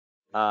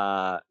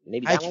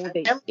maybe that one was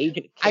Age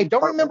in a Cage. I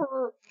don't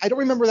remember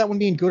that one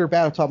being good or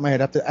bad off the top of my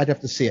head. I'd have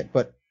to see it,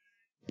 but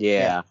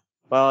yeah.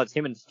 Well, it's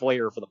him and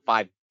Flair for the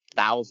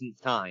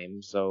 5,000th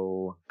time,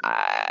 so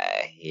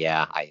I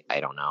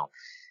don't know.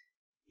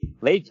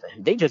 They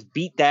just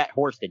beat that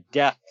horse to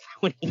death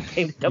when he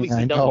came to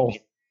WCW.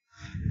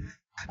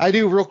 I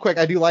do, real quick,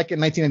 I do like in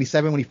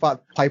 1997 when he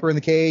fought Piper in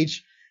the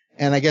cage,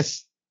 and I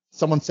guess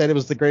someone said it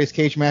was the greatest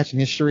cage match in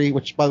history,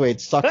 which, by the way, it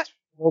sucked.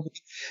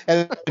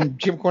 And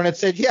Jim Cornette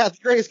said, yeah, it's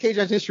the greatest cage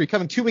match in history,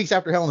 coming 2 weeks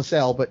after Hell in a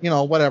Cell, but,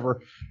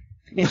 whatever.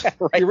 Yeah,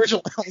 right. The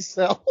original Hell in a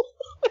Cell.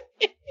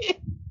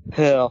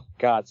 Oh,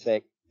 God's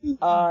sake.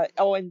 And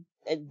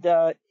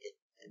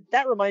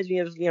that reminds me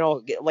of,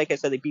 like I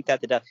said, they beat that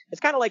to death. It's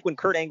kind of like when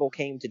Kurt Angle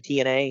came to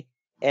TNA,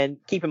 and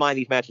keep in mind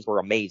these matches were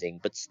amazing,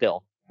 but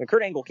still. When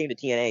Kurt Angle came to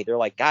TNA, they're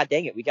like, God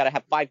dang it, we got to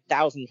have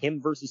 5,000 him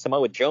versus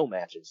Samoa Joe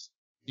matches.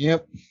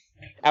 Yep.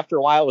 After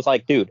a while, it was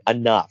like, dude,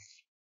 enough.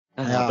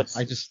 Yeah,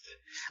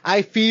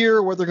 I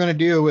fear what they're going to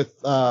do with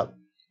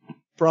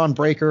Braun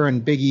Breaker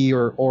and Big E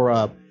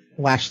or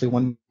Lashley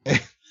one day.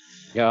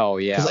 Oh,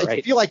 yeah, Because I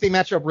feel like they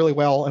match up really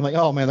well. I'm like,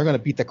 oh, man, they're going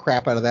to beat the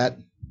crap out of that.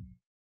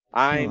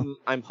 I'm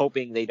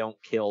hoping they don't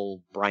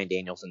kill Bryan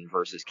Danielson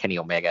versus Kenny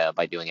Omega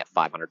by doing it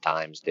 500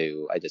 times,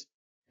 too.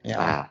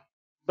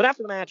 But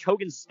after the match,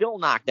 Hogan's still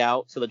knocked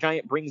out, so the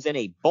Giant brings in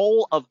a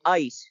bowl of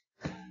ice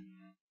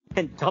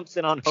and dumps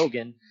it on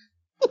Hogan,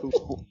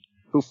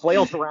 who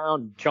flails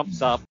around,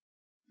 jumps up.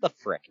 The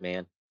frick,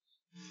 man.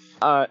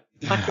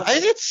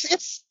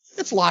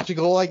 It's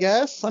logical, I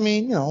guess. I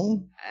mean,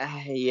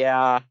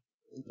 yeah.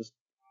 Just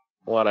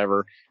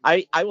whatever.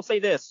 I will say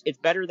this. It's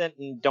better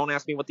than, don't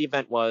ask me what the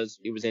event was.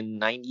 It was in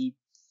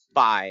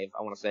 95,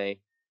 I want to say.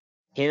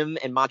 Him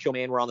and Macho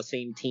Man were on the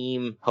same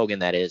team. Hogan,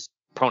 that is.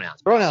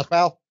 Pronouns,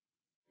 pal.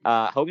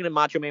 Hogan and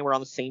Macho Man were on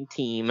the same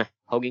team.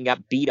 Hogan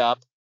got beat up,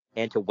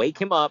 and to wake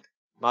him up,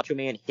 Macho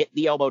Man hit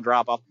the elbow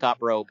drop off the top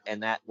rope,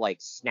 and that,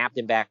 snapped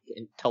him back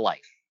into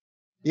life.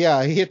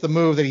 Yeah, he hit the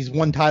move that he's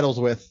won titles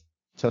with,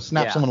 so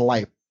snap someone to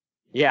life.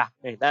 Yeah,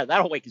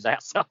 that'll wake his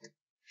ass up.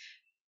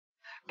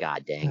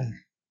 God dang.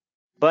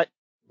 But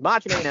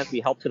Macho Man has to be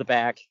helped to the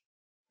back.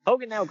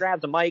 Hogan now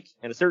grabs a mic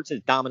and asserts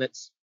his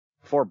dominance.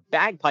 Before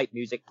bagpipe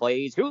music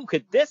plays, who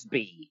could this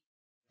be?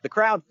 The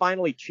crowd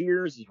finally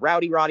cheers as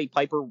Rowdy Roddy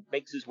Piper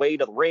makes his way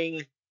to the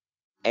ring,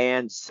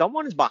 and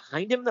someone is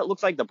behind him that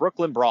looks like the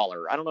Brooklyn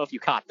Brawler. I don't know if you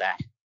caught that.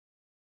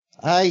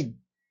 I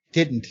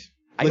didn't.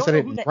 At least I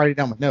didn't write it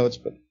down with notes,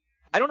 but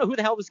I don't know who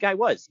the hell this guy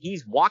was.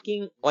 He's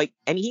walking,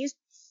 and he's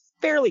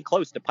fairly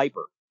close to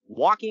Piper,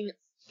 walking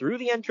through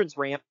the entrance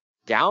ramp,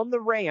 down the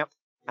ramp,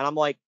 and I'm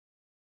like,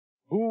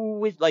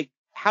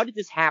 how did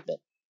this happen?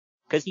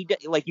 Because you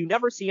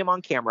never see him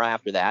on camera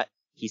after that.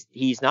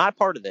 He's not a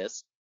part of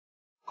this.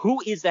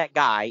 Who is that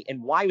guy,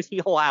 and why was he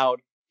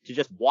allowed to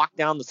just walk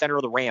down the center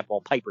of the ramp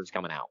while Piper's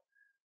coming out.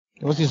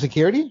 Was he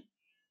security?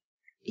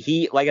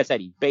 He, like I said,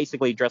 he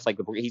basically dressed like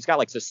he's got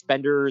like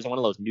suspenders and one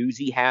of those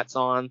newsy hats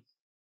on,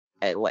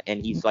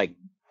 and he's like,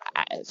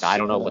 I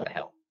don't know what the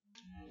hell.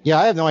 Yeah,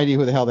 I have no idea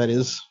who the hell that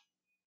is.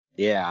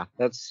 Yeah,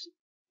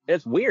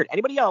 it's weird.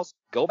 Anybody else,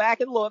 go back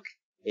and look.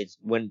 It's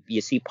when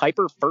you see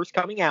Piper first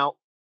coming out,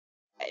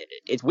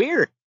 it's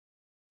weird.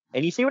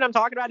 And you see what I'm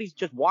talking about? He's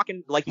just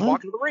walking like he's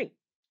walking to the ring.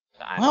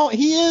 Well,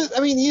 he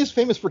is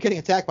famous for getting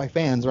attacked by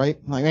fans, right?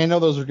 Like, I know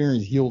those are during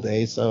his heel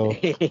days, so.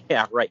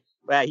 Yeah, right.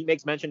 Well, he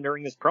makes mention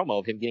during this promo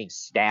of him getting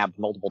stabbed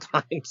multiple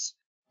times.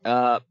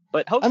 But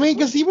Hogan,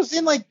 because he was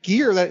in like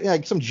gear that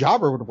like some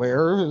jobber would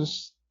wear.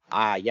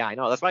 Yeah, I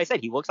know. That's why I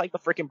said he looks like the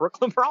freaking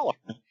Brooklyn Brawler.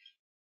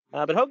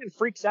 But Hogan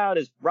freaks out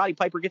as Roddy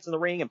Piper gets in the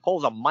ring and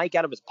pulls a mic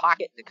out of his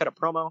pocket to cut a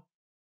promo.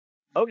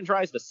 Hogan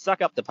tries to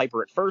suck up to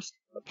Piper at first.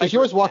 But you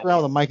always walk around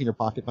with a mic in your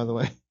pocket, by the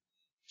way.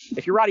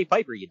 If you're Roddy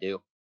Piper, you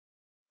do.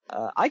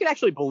 I can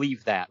actually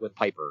believe that with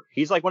Piper.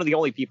 He's like one of the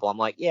only people I'm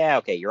like, yeah,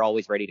 okay, you're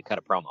always ready to cut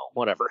a promo,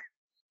 whatever.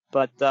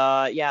 But,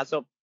 yeah,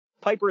 so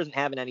Piper isn't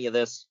having any of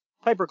this.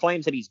 Piper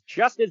claims that he's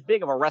just as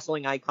big of a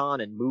wrestling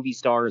icon and movie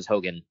star as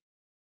Hogan.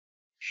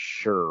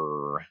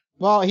 Sure.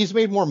 Well, he's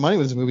made more money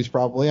with his movies,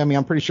 probably. I mean,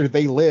 I'm pretty sure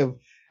They Live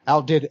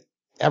outdid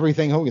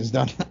everything Hogan's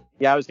done.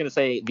 Yeah, I was going to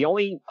say, the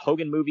only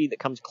Hogan movie that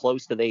comes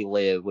close to They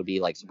Live would be,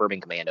 like,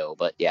 Suburban Commando.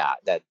 But, yeah,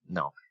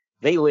 no.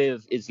 They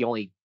Live is the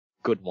only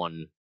good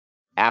one.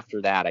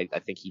 After that, I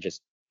think he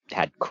just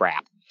had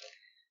crap.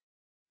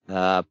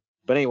 But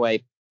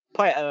anyway,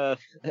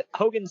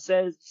 Hogan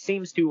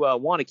seems to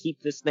want to keep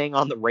this thing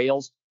on the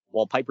rails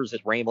while Piper's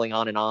just rambling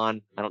on and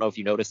on. I don't know if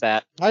you noticed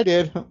that. I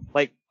did.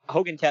 Like,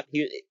 Hogan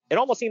it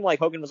almost seemed like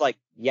Hogan was like,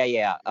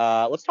 yeah,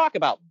 let's talk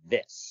about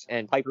this.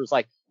 And Piper was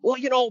like,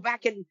 well,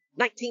 back in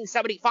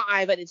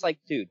 1975. And it's like,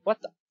 dude,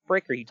 what the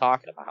frick are you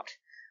talking about?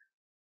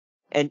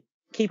 And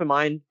keep in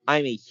mind,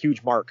 I'm a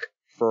huge mark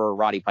for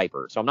Roddy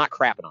Piper, so I'm not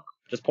crapping on him.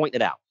 Just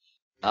pointing it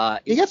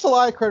out. He gets a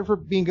lot of credit for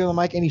being good on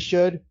the mic, and he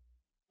should.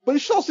 But he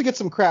should also get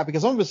some crap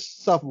because some of his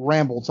stuff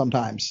rambled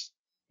sometimes.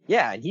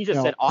 Yeah, and he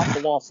just said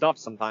off-the-wall stuff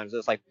sometimes.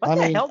 It's like, what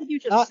the hell did you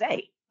just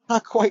say?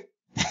 Not quite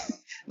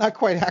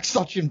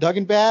Hacksaw Jim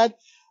Duggan bad,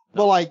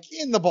 but like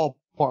in the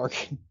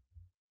ballpark.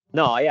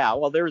 No, yeah.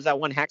 Well, there was that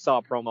one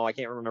Hacksaw promo. I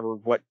can't remember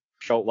what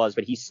show it was,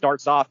 but he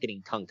starts off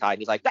getting tongue-tied. And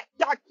he's like,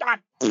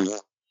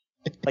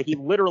 like he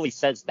literally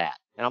says that.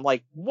 And I'm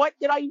like, what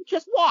did I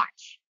just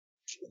watch?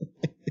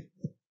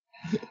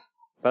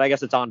 But I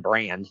guess it's on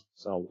brand,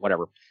 so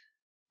whatever.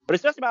 But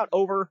it's just about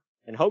over,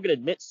 and Hogan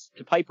admits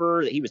to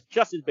Piper that he was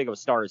just as big of a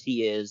star as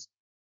he is.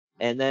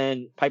 And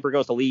then Piper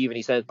goes to leave, and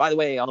he says, by the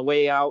way, on the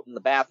way out in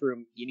the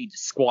bathroom, you need to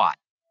squat.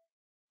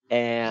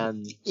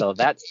 And so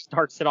that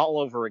starts it all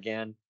over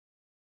again.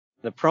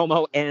 The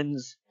promo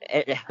ends.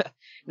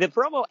 The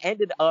promo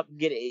ended up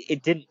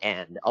it didn't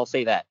end, I'll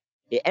say that.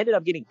 It ended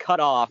up getting cut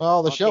off.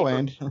 Oh, the show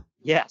ended.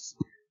 Yes.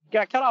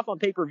 Got cut off on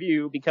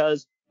pay-per-view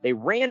because they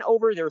ran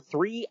over their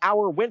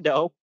 3-hour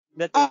window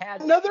that they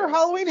had. Another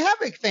Halloween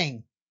Havoc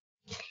thing.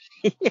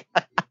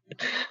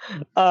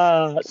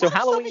 So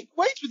Halloween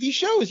waits with these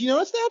shows. You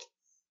notice that?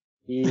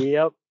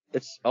 Yep.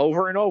 It's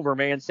over and over,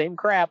 man. Same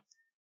crap.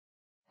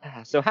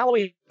 So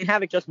Halloween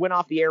Havoc just went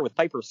off the air with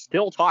Piper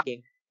still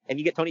talking, and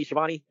you get Tony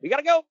Schiavone. We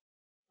gotta go.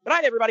 Good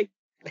night, everybody.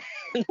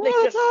 We'll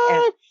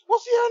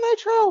see you on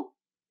Nitro.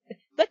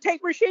 The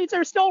tape machines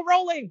are still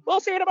rolling. We'll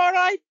see you tomorrow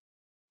night.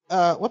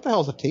 What the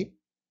hell is a tape?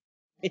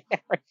 Yeah,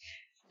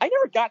 I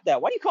never got that.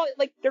 Why do you call it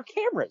like they're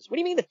cameras? What do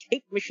you mean the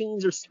tape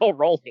machines are still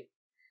rolling?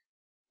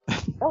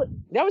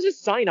 That was a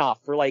sign off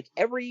for like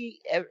every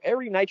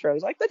Nitro.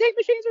 It's like the tape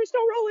machines are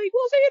still rolling.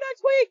 We'll see you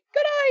next week.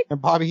 Good night.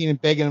 And Bobby Heenan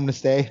begging him to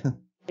stay.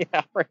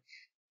 Yeah. Right.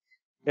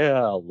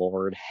 Oh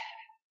Lord.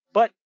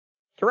 But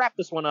to wrap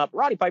this one up,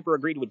 Roddy Piper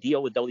agreed to a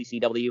deal with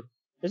WCW.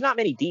 There's not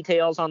many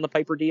details on the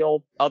Piper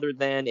deal other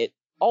than it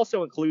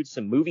also includes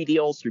some movie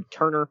deals through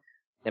Turner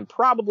and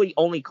probably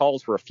only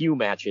calls for a few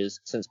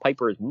matches since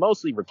Piper is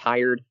mostly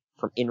retired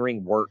from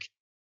in-ring work.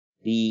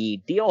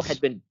 The deal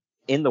had been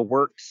in the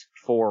works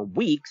for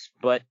weeks,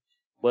 but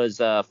was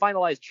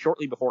finalized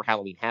shortly before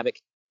Halloween Havoc,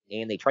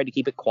 and they tried to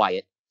keep it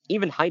quiet,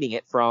 even hiding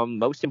it from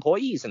most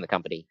employees in the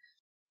company.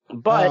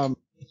 But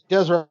he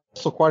does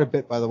wrestle quite a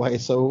bit, by the way,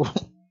 so...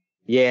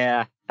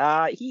 Yeah.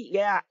 I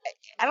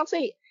don't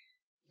say...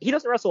 He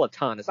doesn't wrestle a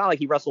ton. It's not like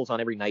he wrestles on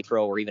every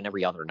Nitro or even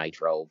every other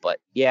Nitro, but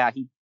yeah,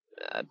 he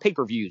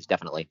pay-per-views,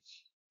 definitely.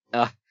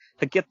 To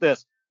get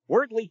this,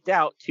 word leaked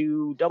out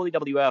to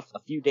WWF a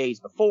few days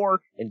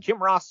before, and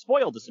Jim Ross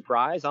spoiled the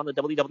surprise on the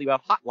WWF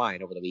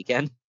hotline over the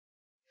weekend.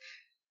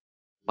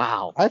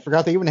 Wow. I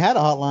forgot they even had a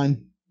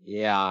hotline.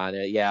 Yeah,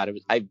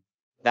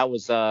 that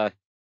was,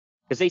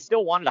 because they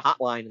still wanted a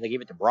hotline, and they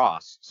gave it to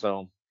Ross,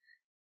 so...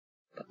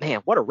 But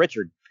man, what a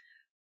Richard.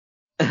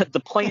 The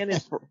plan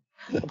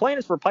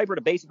is for Piper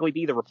to basically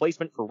be the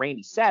replacement for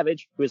Randy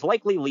Savage, who is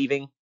likely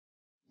leaving.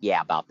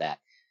 Yeah, about that.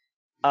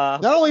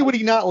 Not only would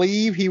he not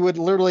leave, he would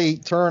literally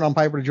turn on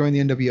Piper to join the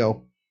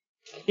NWO.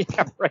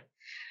 Yeah, right.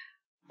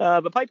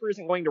 But Piper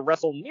isn't going to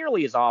wrestle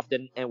nearly as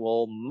often and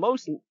will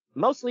most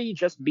mostly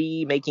just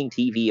be making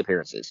TV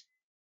appearances.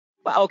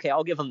 Well, okay,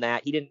 I'll give him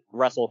that. He didn't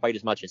wrestle quite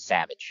as much as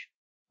Savage.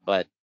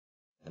 But,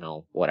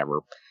 whatever.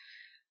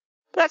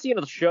 But that's the end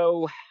of the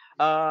show.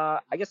 I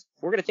guess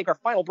we're going to take our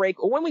final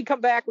break. When we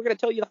come back, we're going to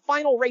tell you the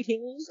final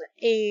ratings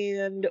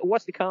and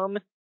what's to come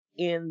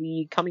in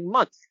the coming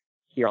month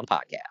here on the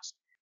podcast.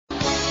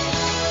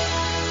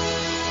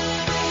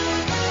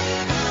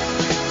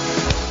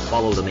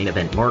 Follow the Main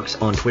Event Marks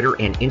on Twitter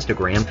and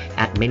Instagram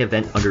at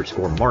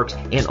 @mainevent_marks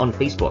and on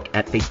Facebook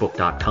at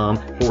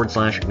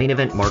facebook.com/Main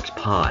Event Marks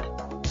Pod.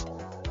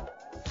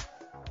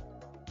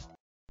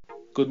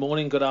 Good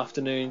morning, good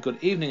afternoon,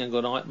 good evening, and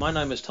good night. My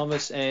name is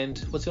Thomas, and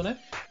what's your name?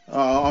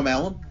 I'm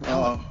Alan.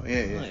 Alan. Oh,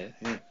 yeah.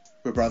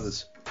 We're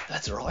brothers.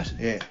 That's right.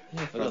 Yeah.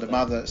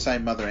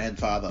 Same mother and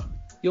father.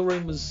 Your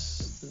room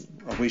was...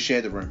 Oh, we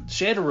shared the room.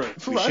 Shared a room?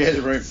 We shared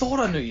the room. Thought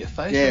I knew your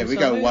face. Yeah, we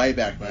go way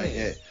back, mate.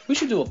 Yeah. We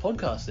should do a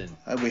podcast then.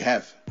 We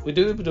have. We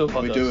do a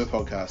podcast? We do a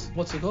podcast.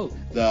 What's it called?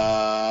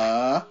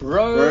 The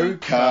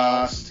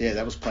Brocast. Yeah,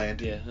 that was planned.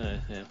 Yeah.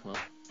 Well.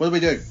 What do we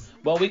do?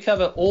 Well, we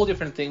cover all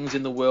different things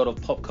in the world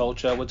of pop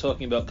culture. We're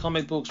talking about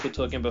comic books, we're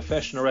talking about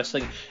professional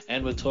wrestling,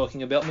 and we're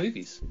talking about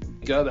movies.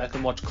 Go back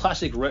and watch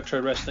classic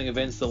retro wrestling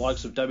events, the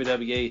likes of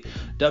WWE,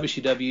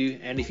 WCW,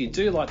 and if you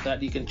do like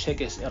that, you can check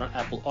us out on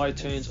Apple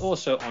iTunes,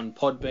 also on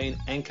Podbean,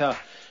 Anchor,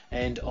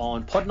 and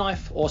on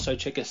Podknife. Also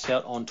check us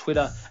out on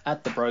Twitter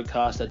at The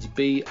Brocast. That's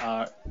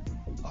BROKAST.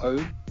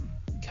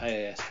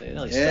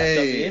 Nearly stuffed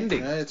up the ending.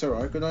 Yeah, it's all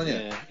right. Good on you.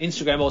 Yeah.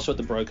 Instagram also at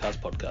The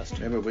Brocast Podcast.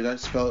 Remember, we don't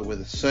spell it with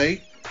a C.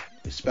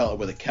 We spell it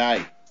with a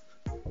K.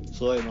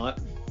 Sorry, mate.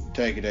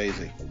 Take it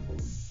easy.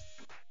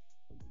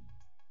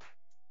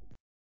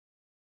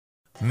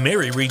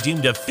 Mary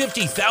redeemed a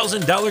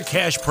 $50,000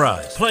 cash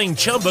prize playing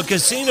Chumba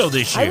Casino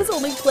this year. I was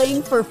only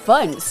playing for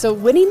fun, so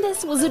winning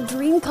this was a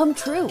dream come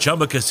true.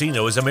 Chumba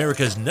Casino is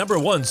America's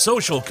 #1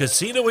 social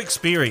casino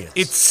experience.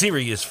 It's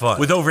serious fun.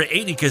 With over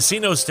 80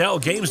 casino-style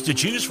games to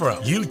choose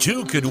from, you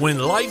too could win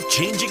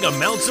life-changing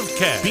amounts of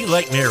cash. Be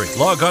like Mary.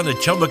 Log on to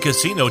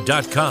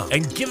ChumbaCasino.com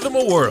and give them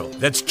a whirl.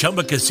 That's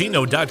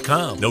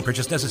ChumbaCasino.com. No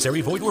purchase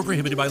necessary. Void where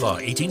prohibited by law.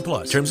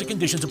 18+. Terms and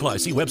conditions apply.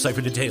 See website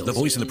for details. The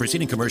voice in the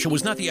preceding commercial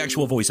was not the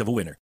actual voice of a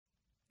winner.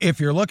 If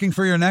you're looking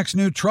for your next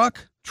new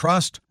truck,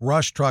 trust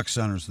Rush Truck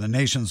Centers, the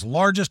nation's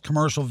largest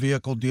commercial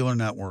vehicle dealer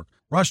network.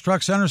 Rush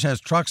Truck Centers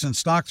has trucks in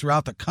stock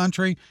throughout the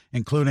country,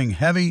 including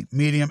heavy,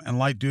 medium, and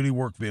light-duty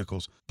work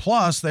vehicles.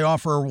 Plus, they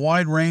offer a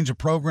wide range of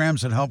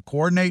programs that help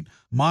coordinate,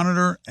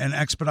 monitor, and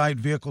expedite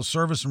vehicle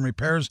service and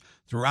repairs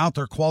throughout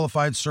their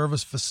qualified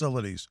service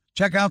facilities.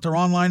 Check out their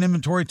online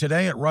inventory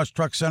today at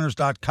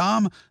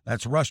rushtruckcenters.com.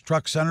 That's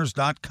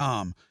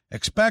rushtruckcenters.com.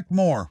 Expect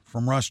more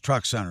from Rush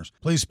Truck Centers.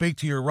 Please speak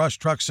to your Rush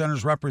Truck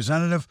Centers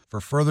representative for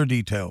further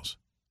details.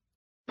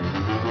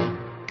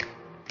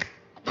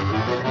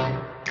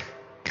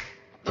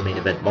 The Main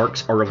Event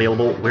Marks are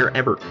available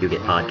wherever you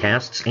get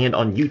podcasts and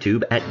on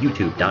YouTube at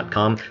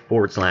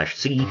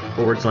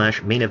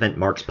youtube.com/C/Main Event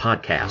Marks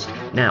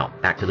Podcast. Now,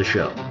 back to the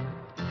show.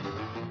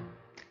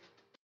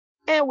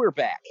 And we're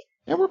back.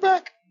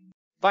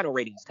 Final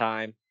ratings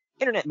time.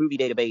 Internet Movie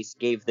Database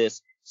gave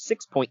this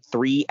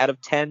 6.3 out of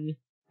 10.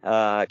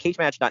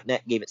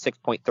 CageMatch.net gave it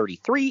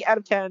 6.33 out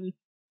of 10.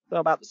 So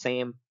about the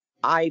same.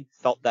 I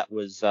felt that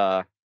was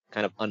kind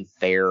of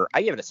unfair.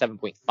 I gave it a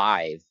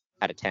 7.5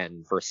 out of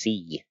 10 for a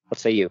C.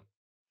 What say you?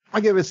 I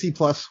give it a C+.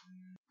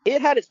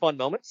 It had its fun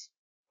moments.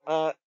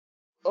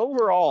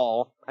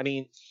 Overall, I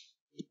mean,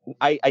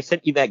 I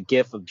sent you that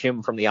gif of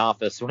Jim from The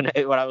Office when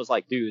I was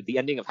like, dude, the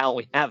ending of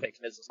Halloween Havoc.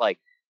 And it's just like,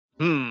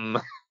 And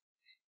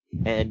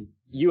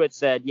you had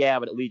said, yeah,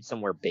 but it leads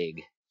somewhere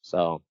big.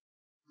 So,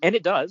 and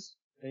it does.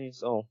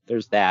 So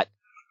there's that.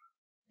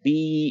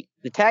 The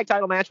tag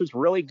title match was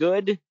really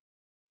good.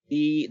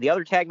 The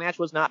other tag match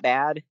was not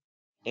bad.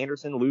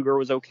 Anderson Luger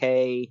was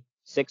okay.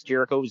 Six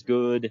Jericho was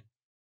good.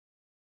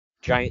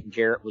 Giant and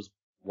Jarrett was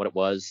what it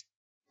was.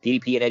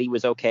 DDP and Eddie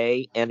was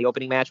okay. And the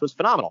opening match was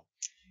phenomenal.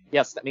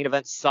 Yes, that main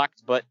event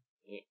sucked, but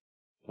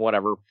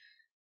whatever.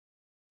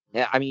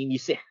 Yeah, I mean, you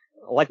see,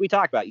 like we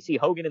talked about, you see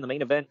Hogan in the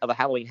main event of a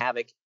Halloween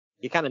Havoc,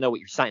 you kind of know what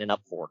you're signing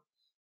up for.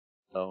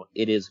 So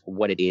it is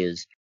what it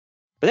is.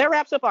 But that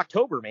wraps up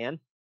October, man.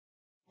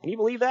 Can you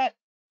believe that?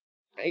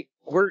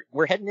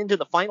 We're heading into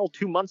the final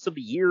 2 months of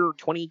the year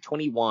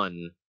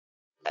 2021.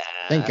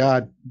 Thank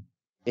God.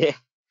 It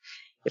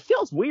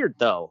feels weird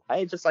though.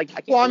 I just want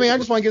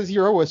to get this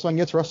year over with so I can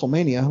get to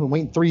WrestleMania. I've been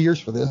waiting 3 years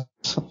for this.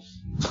 Oh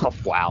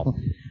wow.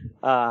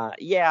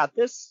 Yeah,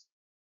 this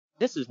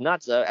is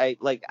nuts. I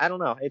don't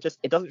know. It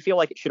doesn't feel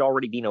like it should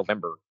already be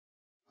November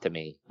to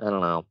me. I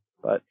don't know.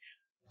 But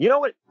you know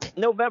what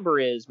November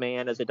is,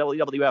 man, as a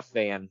WWF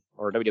fan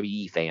or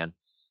WWE fan?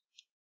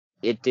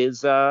 It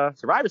is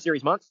Survivor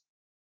Series month,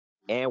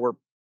 and we're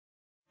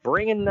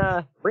bringing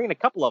a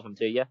couple of them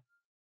to you.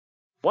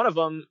 One of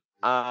them,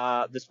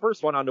 this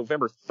first one on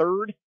November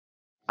 3rd,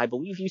 I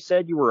believe you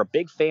said you were a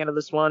big fan of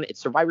this one. It's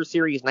Survivor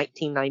Series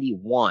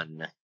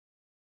 1991.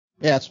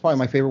 Yeah, it's probably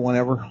my favorite one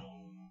ever.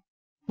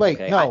 Wait,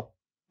 okay, no.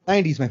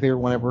 90's my favorite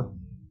one ever.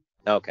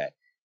 Okay.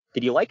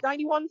 Did you like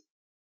 91?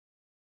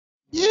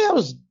 91 is my favorite one ever. Okay. Did you like 91? 91 is my favorite one ever. Okay. 90's my favorite one ever. Okay. Did you like 91? 91 is my favorite one ever. Okay. Did you like 91? 91 is my favorite one ever. Okay. Did you like 91? Yeah, I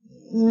was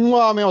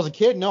a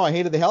kid. No, I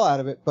hated the hell out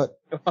of it, but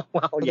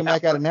looking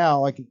back at it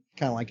now, I kind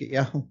of like it,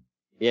 yeah.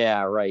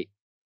 Yeah, right.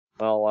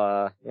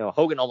 Well,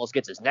 Hogan almost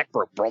gets his neck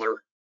broke,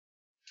 brother.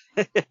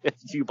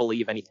 If you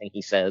believe anything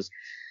he says.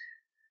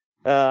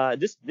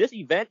 This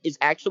event is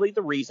actually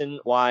the reason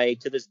why,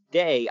 to this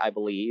day, I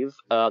believe,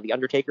 The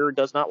Undertaker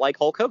does not like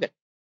Hulk Hogan.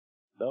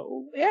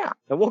 So, yeah,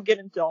 and we'll get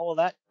into all of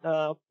that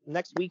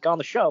next week on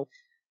the show.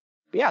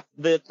 But yeah,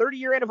 the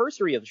 30-year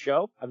anniversary of the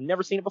show. I've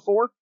never seen it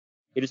before.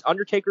 It is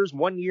Undertaker's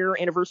 1-year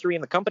anniversary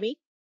in the company.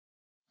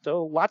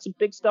 So lots of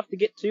big stuff to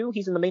get to.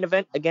 He's in the main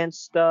event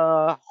against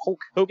Hulk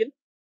Hogan.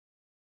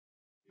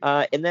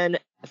 And then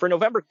for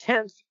November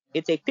 10th,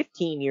 it's a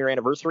 15-year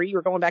anniversary.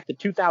 We're going back to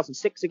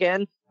 2006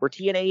 again for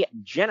TNA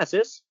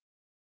Genesis.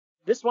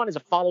 This one is a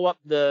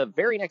follow-up to the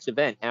very next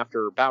event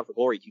after Bound for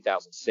Glory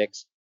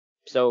 2006.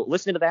 So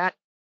listen to that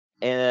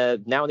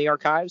now in the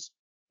archives.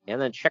 And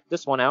then check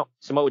this one out.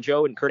 Samoa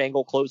Joe and Kurt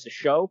Angle close the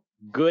show.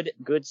 Good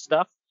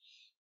stuff.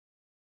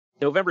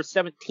 November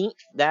 17th,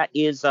 that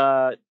is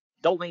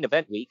double main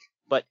event week.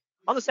 But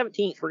on the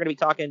 17th, we're going to be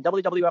talking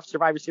WWF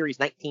Survivor Series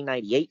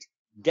 1998,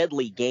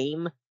 Deadly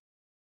Game.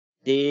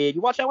 Did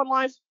you watch that one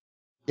live?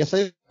 Yes,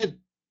 I did.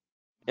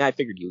 Yeah, I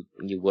figured you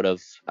would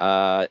have.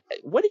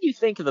 What did you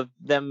think of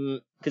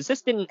them? Because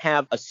this didn't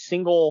have a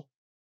single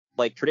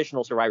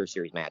traditional Survivor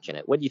Series match in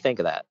it. What did you think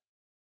of that?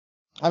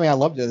 I mean, I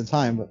loved it at the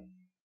time, but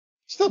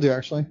still do,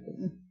 actually.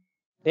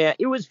 Yeah,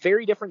 it was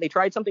very different. They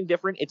tried something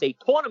different. It's a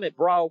tournament,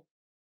 bro.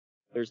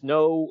 There's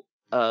no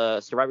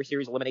Survivor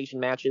Series elimination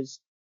matches,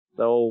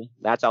 so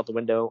that's out the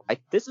window.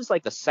 This is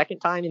the second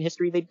time in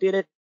history they did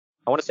it.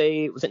 I want to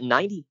say, was it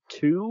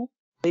 92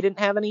 they didn't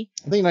have any?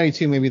 I think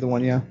 92 may be the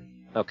one, yeah.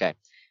 Okay.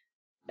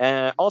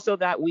 Also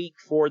that week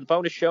for the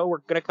bonus show, we're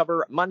going to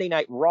cover Monday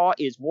Night Raw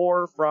is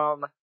War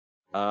from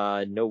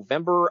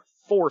November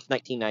 4th,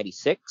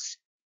 1996.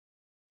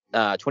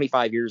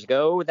 25 years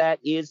ago. That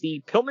is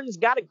the Pillman's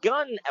Got a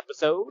Gun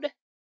episode.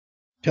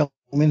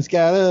 Pillman's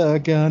got a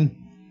gun.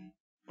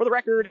 For the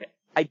record,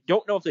 I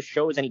don't know if the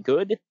show is any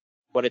good,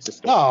 but it's a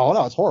story.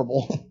 No, it's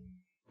horrible.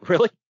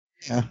 Really?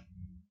 Yeah.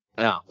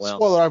 Oh, well.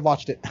 Spoiler, I've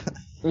watched it.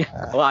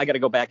 Well, I got to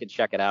go back and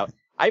check it out.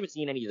 I haven't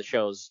seen any of the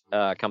shows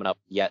coming up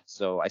yet,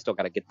 so I still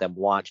got to get them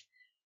watched.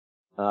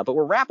 But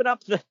we're wrapping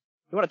up you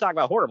want to talk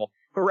about horrible?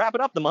 We're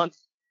wrapping up the month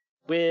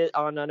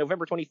on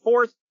November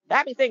 24th.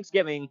 Happy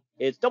Thanksgiving.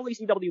 It's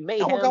WCW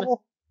Mayhem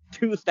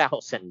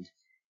 2000.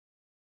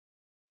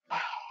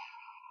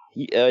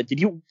 Did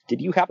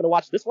you happen to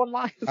watch this one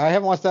live? I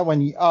haven't watched that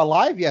one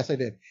live. Yes, I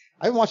did.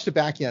 I haven't watched it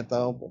back yet,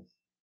 though.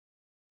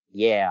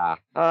 Yeah.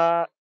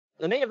 The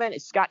main event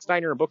is Scott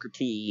Steiner and Booker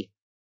T,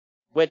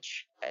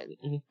 which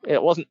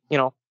it wasn't.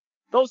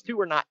 Those two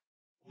were not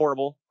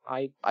horrible.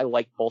 I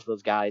like both of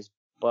those guys,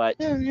 but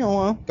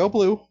yeah, go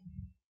blue.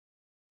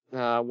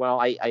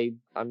 Well, I'm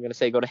gonna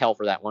say go to hell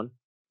for that one.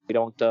 We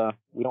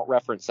don't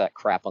reference that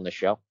crap on the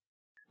show.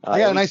 I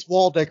got a nice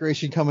wall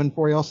decoration coming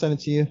for you. I'll send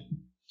it to you.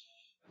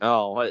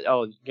 Oh,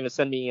 you're gonna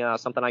send me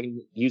something I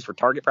can use for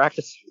target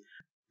practice?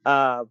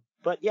 But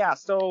yeah,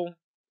 so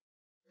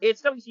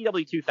it's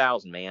WCW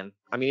 2000, man.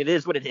 I mean, it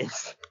is what it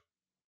is.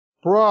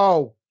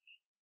 Bro.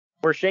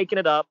 We're shaking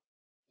it up,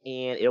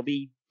 and it'll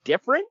be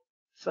different.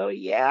 So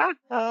yeah,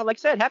 like I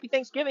said, happy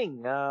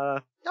Thanksgiving.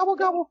 Gobble,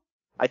 gobble.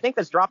 I think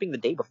that's dropping the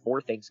day before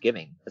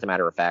Thanksgiving, as a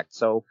matter of fact.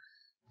 So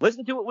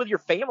listen to it with your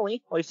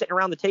family while you're sitting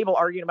around the table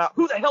arguing about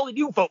who the hell did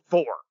you vote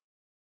for?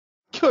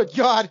 Good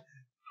God.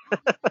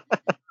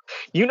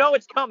 You know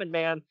it's coming,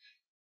 man.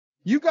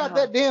 You got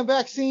that damn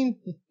vaccine?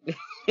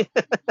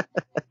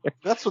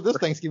 That's what this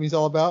Thanksgiving's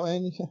all about,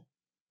 man.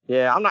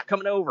 Yeah, I'm not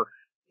coming over.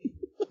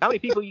 How many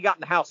people you got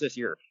in the house this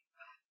year?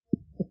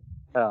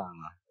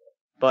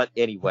 But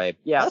anyway,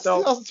 yeah. That's so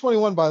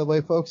 2021, by the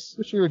way, folks.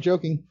 Wish we were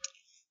joking.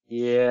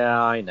 Yeah,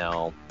 I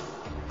know.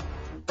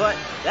 But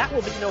that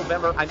will be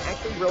November. I'm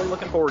actually really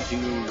looking forward to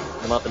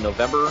the month of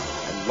November.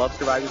 I love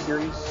Survivor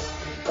Series.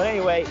 But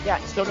anyway,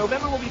 yeah, so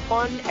November will be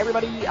fun.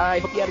 Everybody, I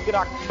hope you had a good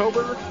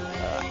October.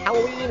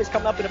 Halloween is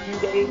coming up in a few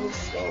days,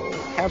 so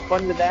have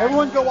fun with that.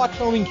 Everyone go watch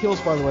Halloween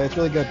Kills, by the way. It's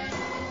really good.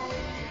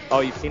 Oh,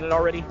 you've seen it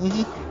already?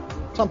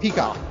 Mm-hmm. It's on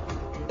Peacock.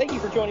 Thank you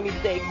for joining me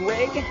today,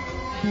 Greg.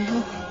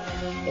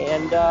 Mm-hmm.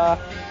 And,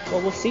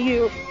 we'll see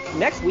you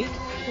next week.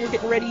 We're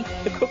getting ready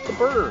to cook the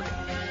bird.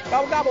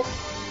 Gobble, gobble.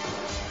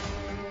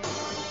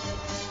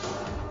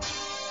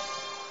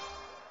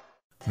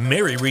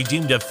 Mary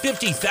redeemed a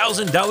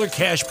 $50,000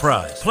 cash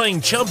prize playing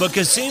Chumba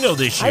Casino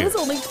this year. I was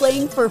only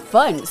playing for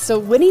fun, so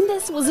winning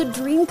this was a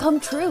dream come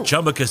true.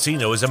 Chumba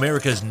Casino is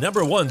America's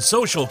 #1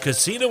 social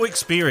casino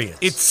experience.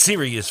 It's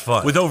serious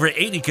fun. With over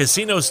 80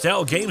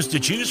 casino-style games to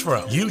choose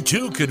from, you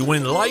too could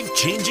win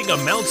life-changing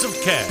amounts of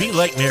cash. Be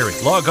like Mary.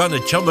 Log on to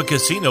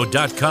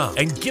ChumbaCasino.com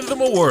and give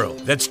them a whirl.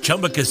 That's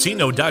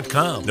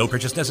ChumbaCasino.com. No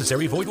purchase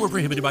necessary. Void where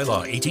prohibited by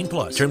law.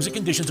 18+. Terms and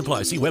conditions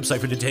apply. See website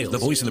for details. The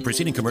voice in the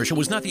preceding commercial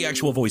was not the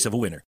actual voice of a winner.